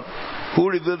Bethel, who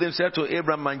revealed himself to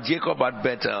Abraham and Jacob at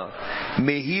Bethel,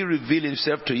 may he reveal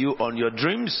himself to you on your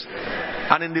dreams.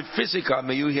 And in the physical,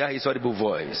 may you hear his audible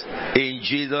voice. In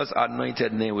Jesus'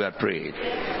 anointed name we have prayed.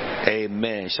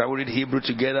 Amen. Shall we read Hebrew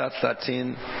together,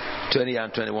 13, 20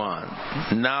 and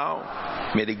 21.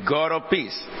 Now, may the God of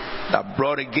peace that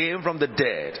brought again from the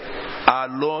dead our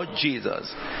Lord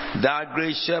Jesus, that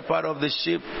great shepherd of the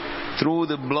sheep, through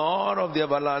the blood of the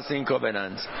everlasting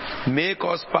covenant, make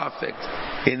us perfect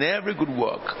in every good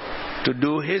work to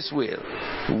do his will,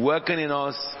 working in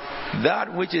us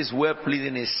that which is well pleasing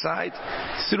in his sight,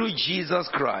 through Jesus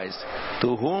Christ,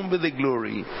 to whom be the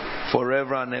glory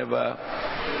forever and ever.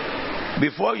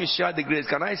 Before you share the grace,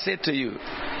 can I say to you,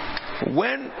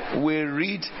 when we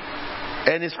read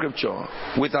any scripture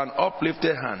with an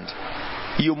uplifted hand,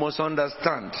 you must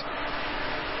understand.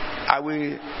 I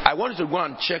want you to go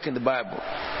and check in the Bible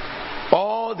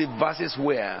all the verses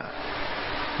where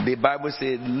the Bible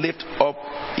says lift up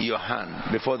your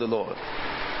hand before the Lord,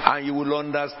 and you will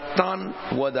understand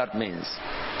what that means.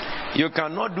 You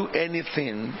cannot do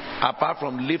anything apart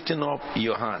from lifting up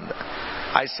your hand.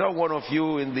 I saw one of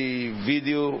you in the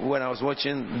video when I was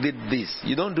watching did this.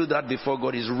 You don't do that before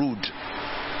God. It's rude.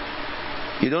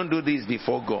 You don't do this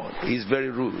before God. It's very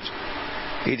rude.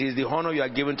 It is the honor you are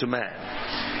given to man.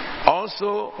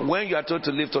 Also, when you are told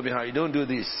to lift up your hand, you don't do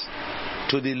this.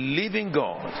 To the living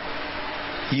God,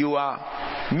 you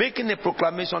are making a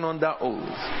proclamation under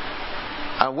oath.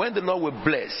 And when the Lord will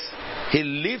bless, he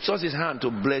lifts us his hand to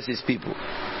bless his people.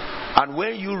 And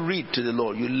when you read to the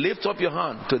Lord, you lift up your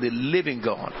hand to the living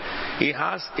God. It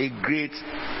has a great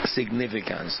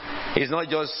significance. It's not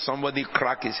just somebody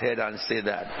crack his head and say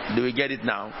that. Do we get it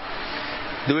now?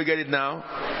 Do we get it now?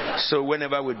 So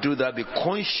whenever we do that, be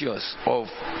conscious of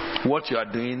what you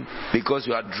are doing, because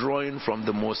you are drawing from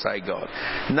the Most High God.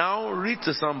 Now read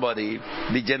to somebody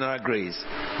the general grace.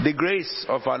 The grace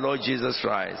of our Lord Jesus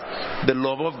Christ, the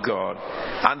love of God,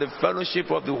 and the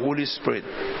fellowship of the Holy Spirit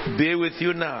be with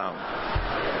you now.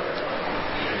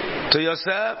 To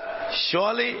yourself,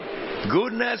 surely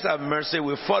goodness and mercy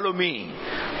will follow me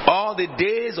all the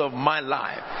days of my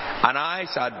life, and I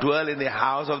shall dwell in the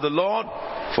house of the Lord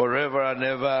forever and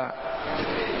ever.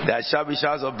 There shall be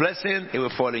showers of blessing, it will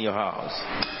fall in your house.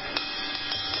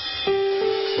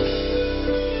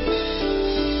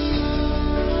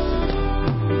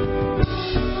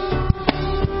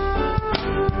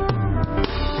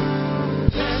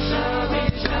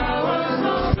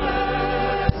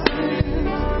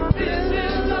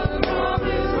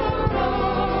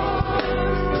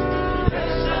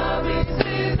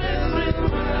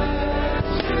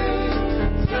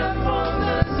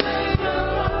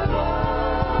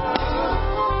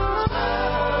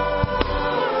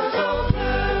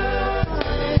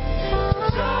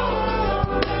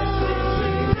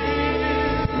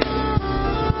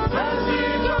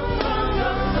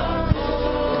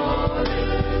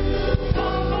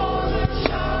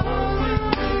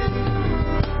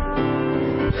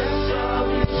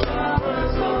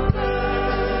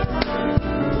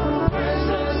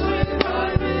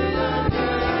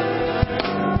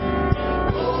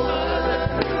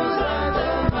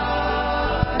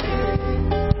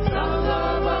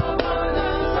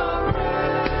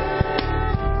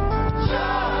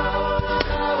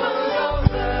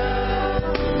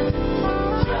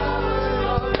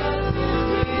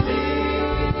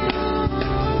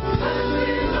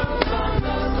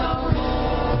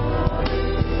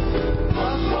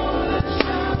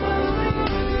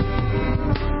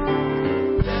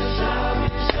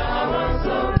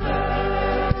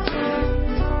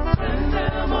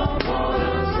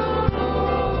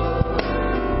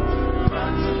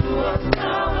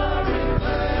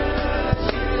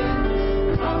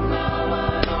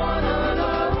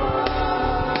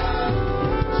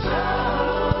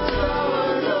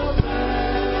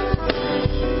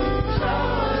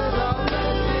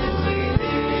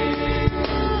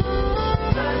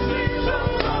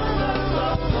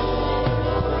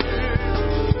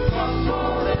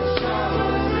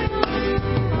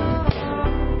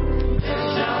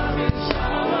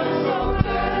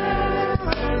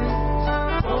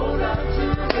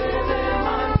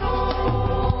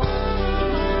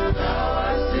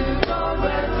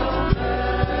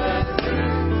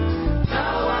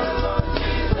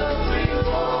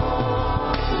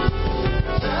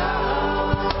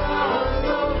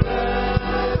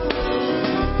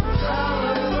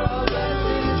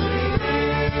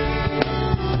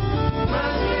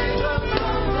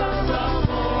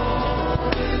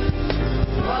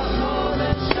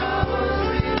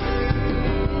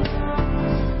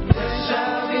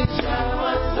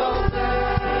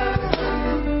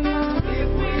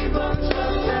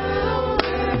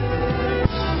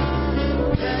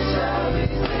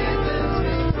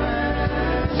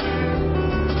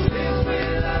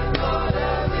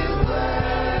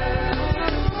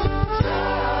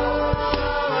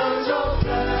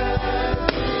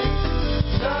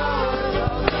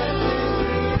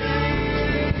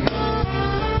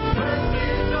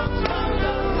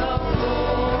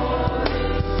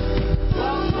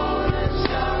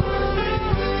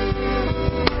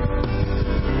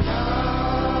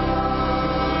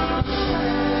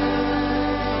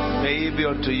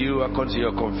 welcome to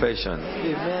your confession.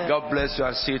 Amen. God bless you.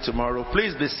 I'll see you tomorrow.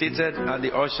 Please be seated and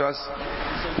the ushers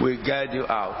will guide you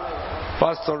out.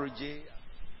 Pastor Rujay.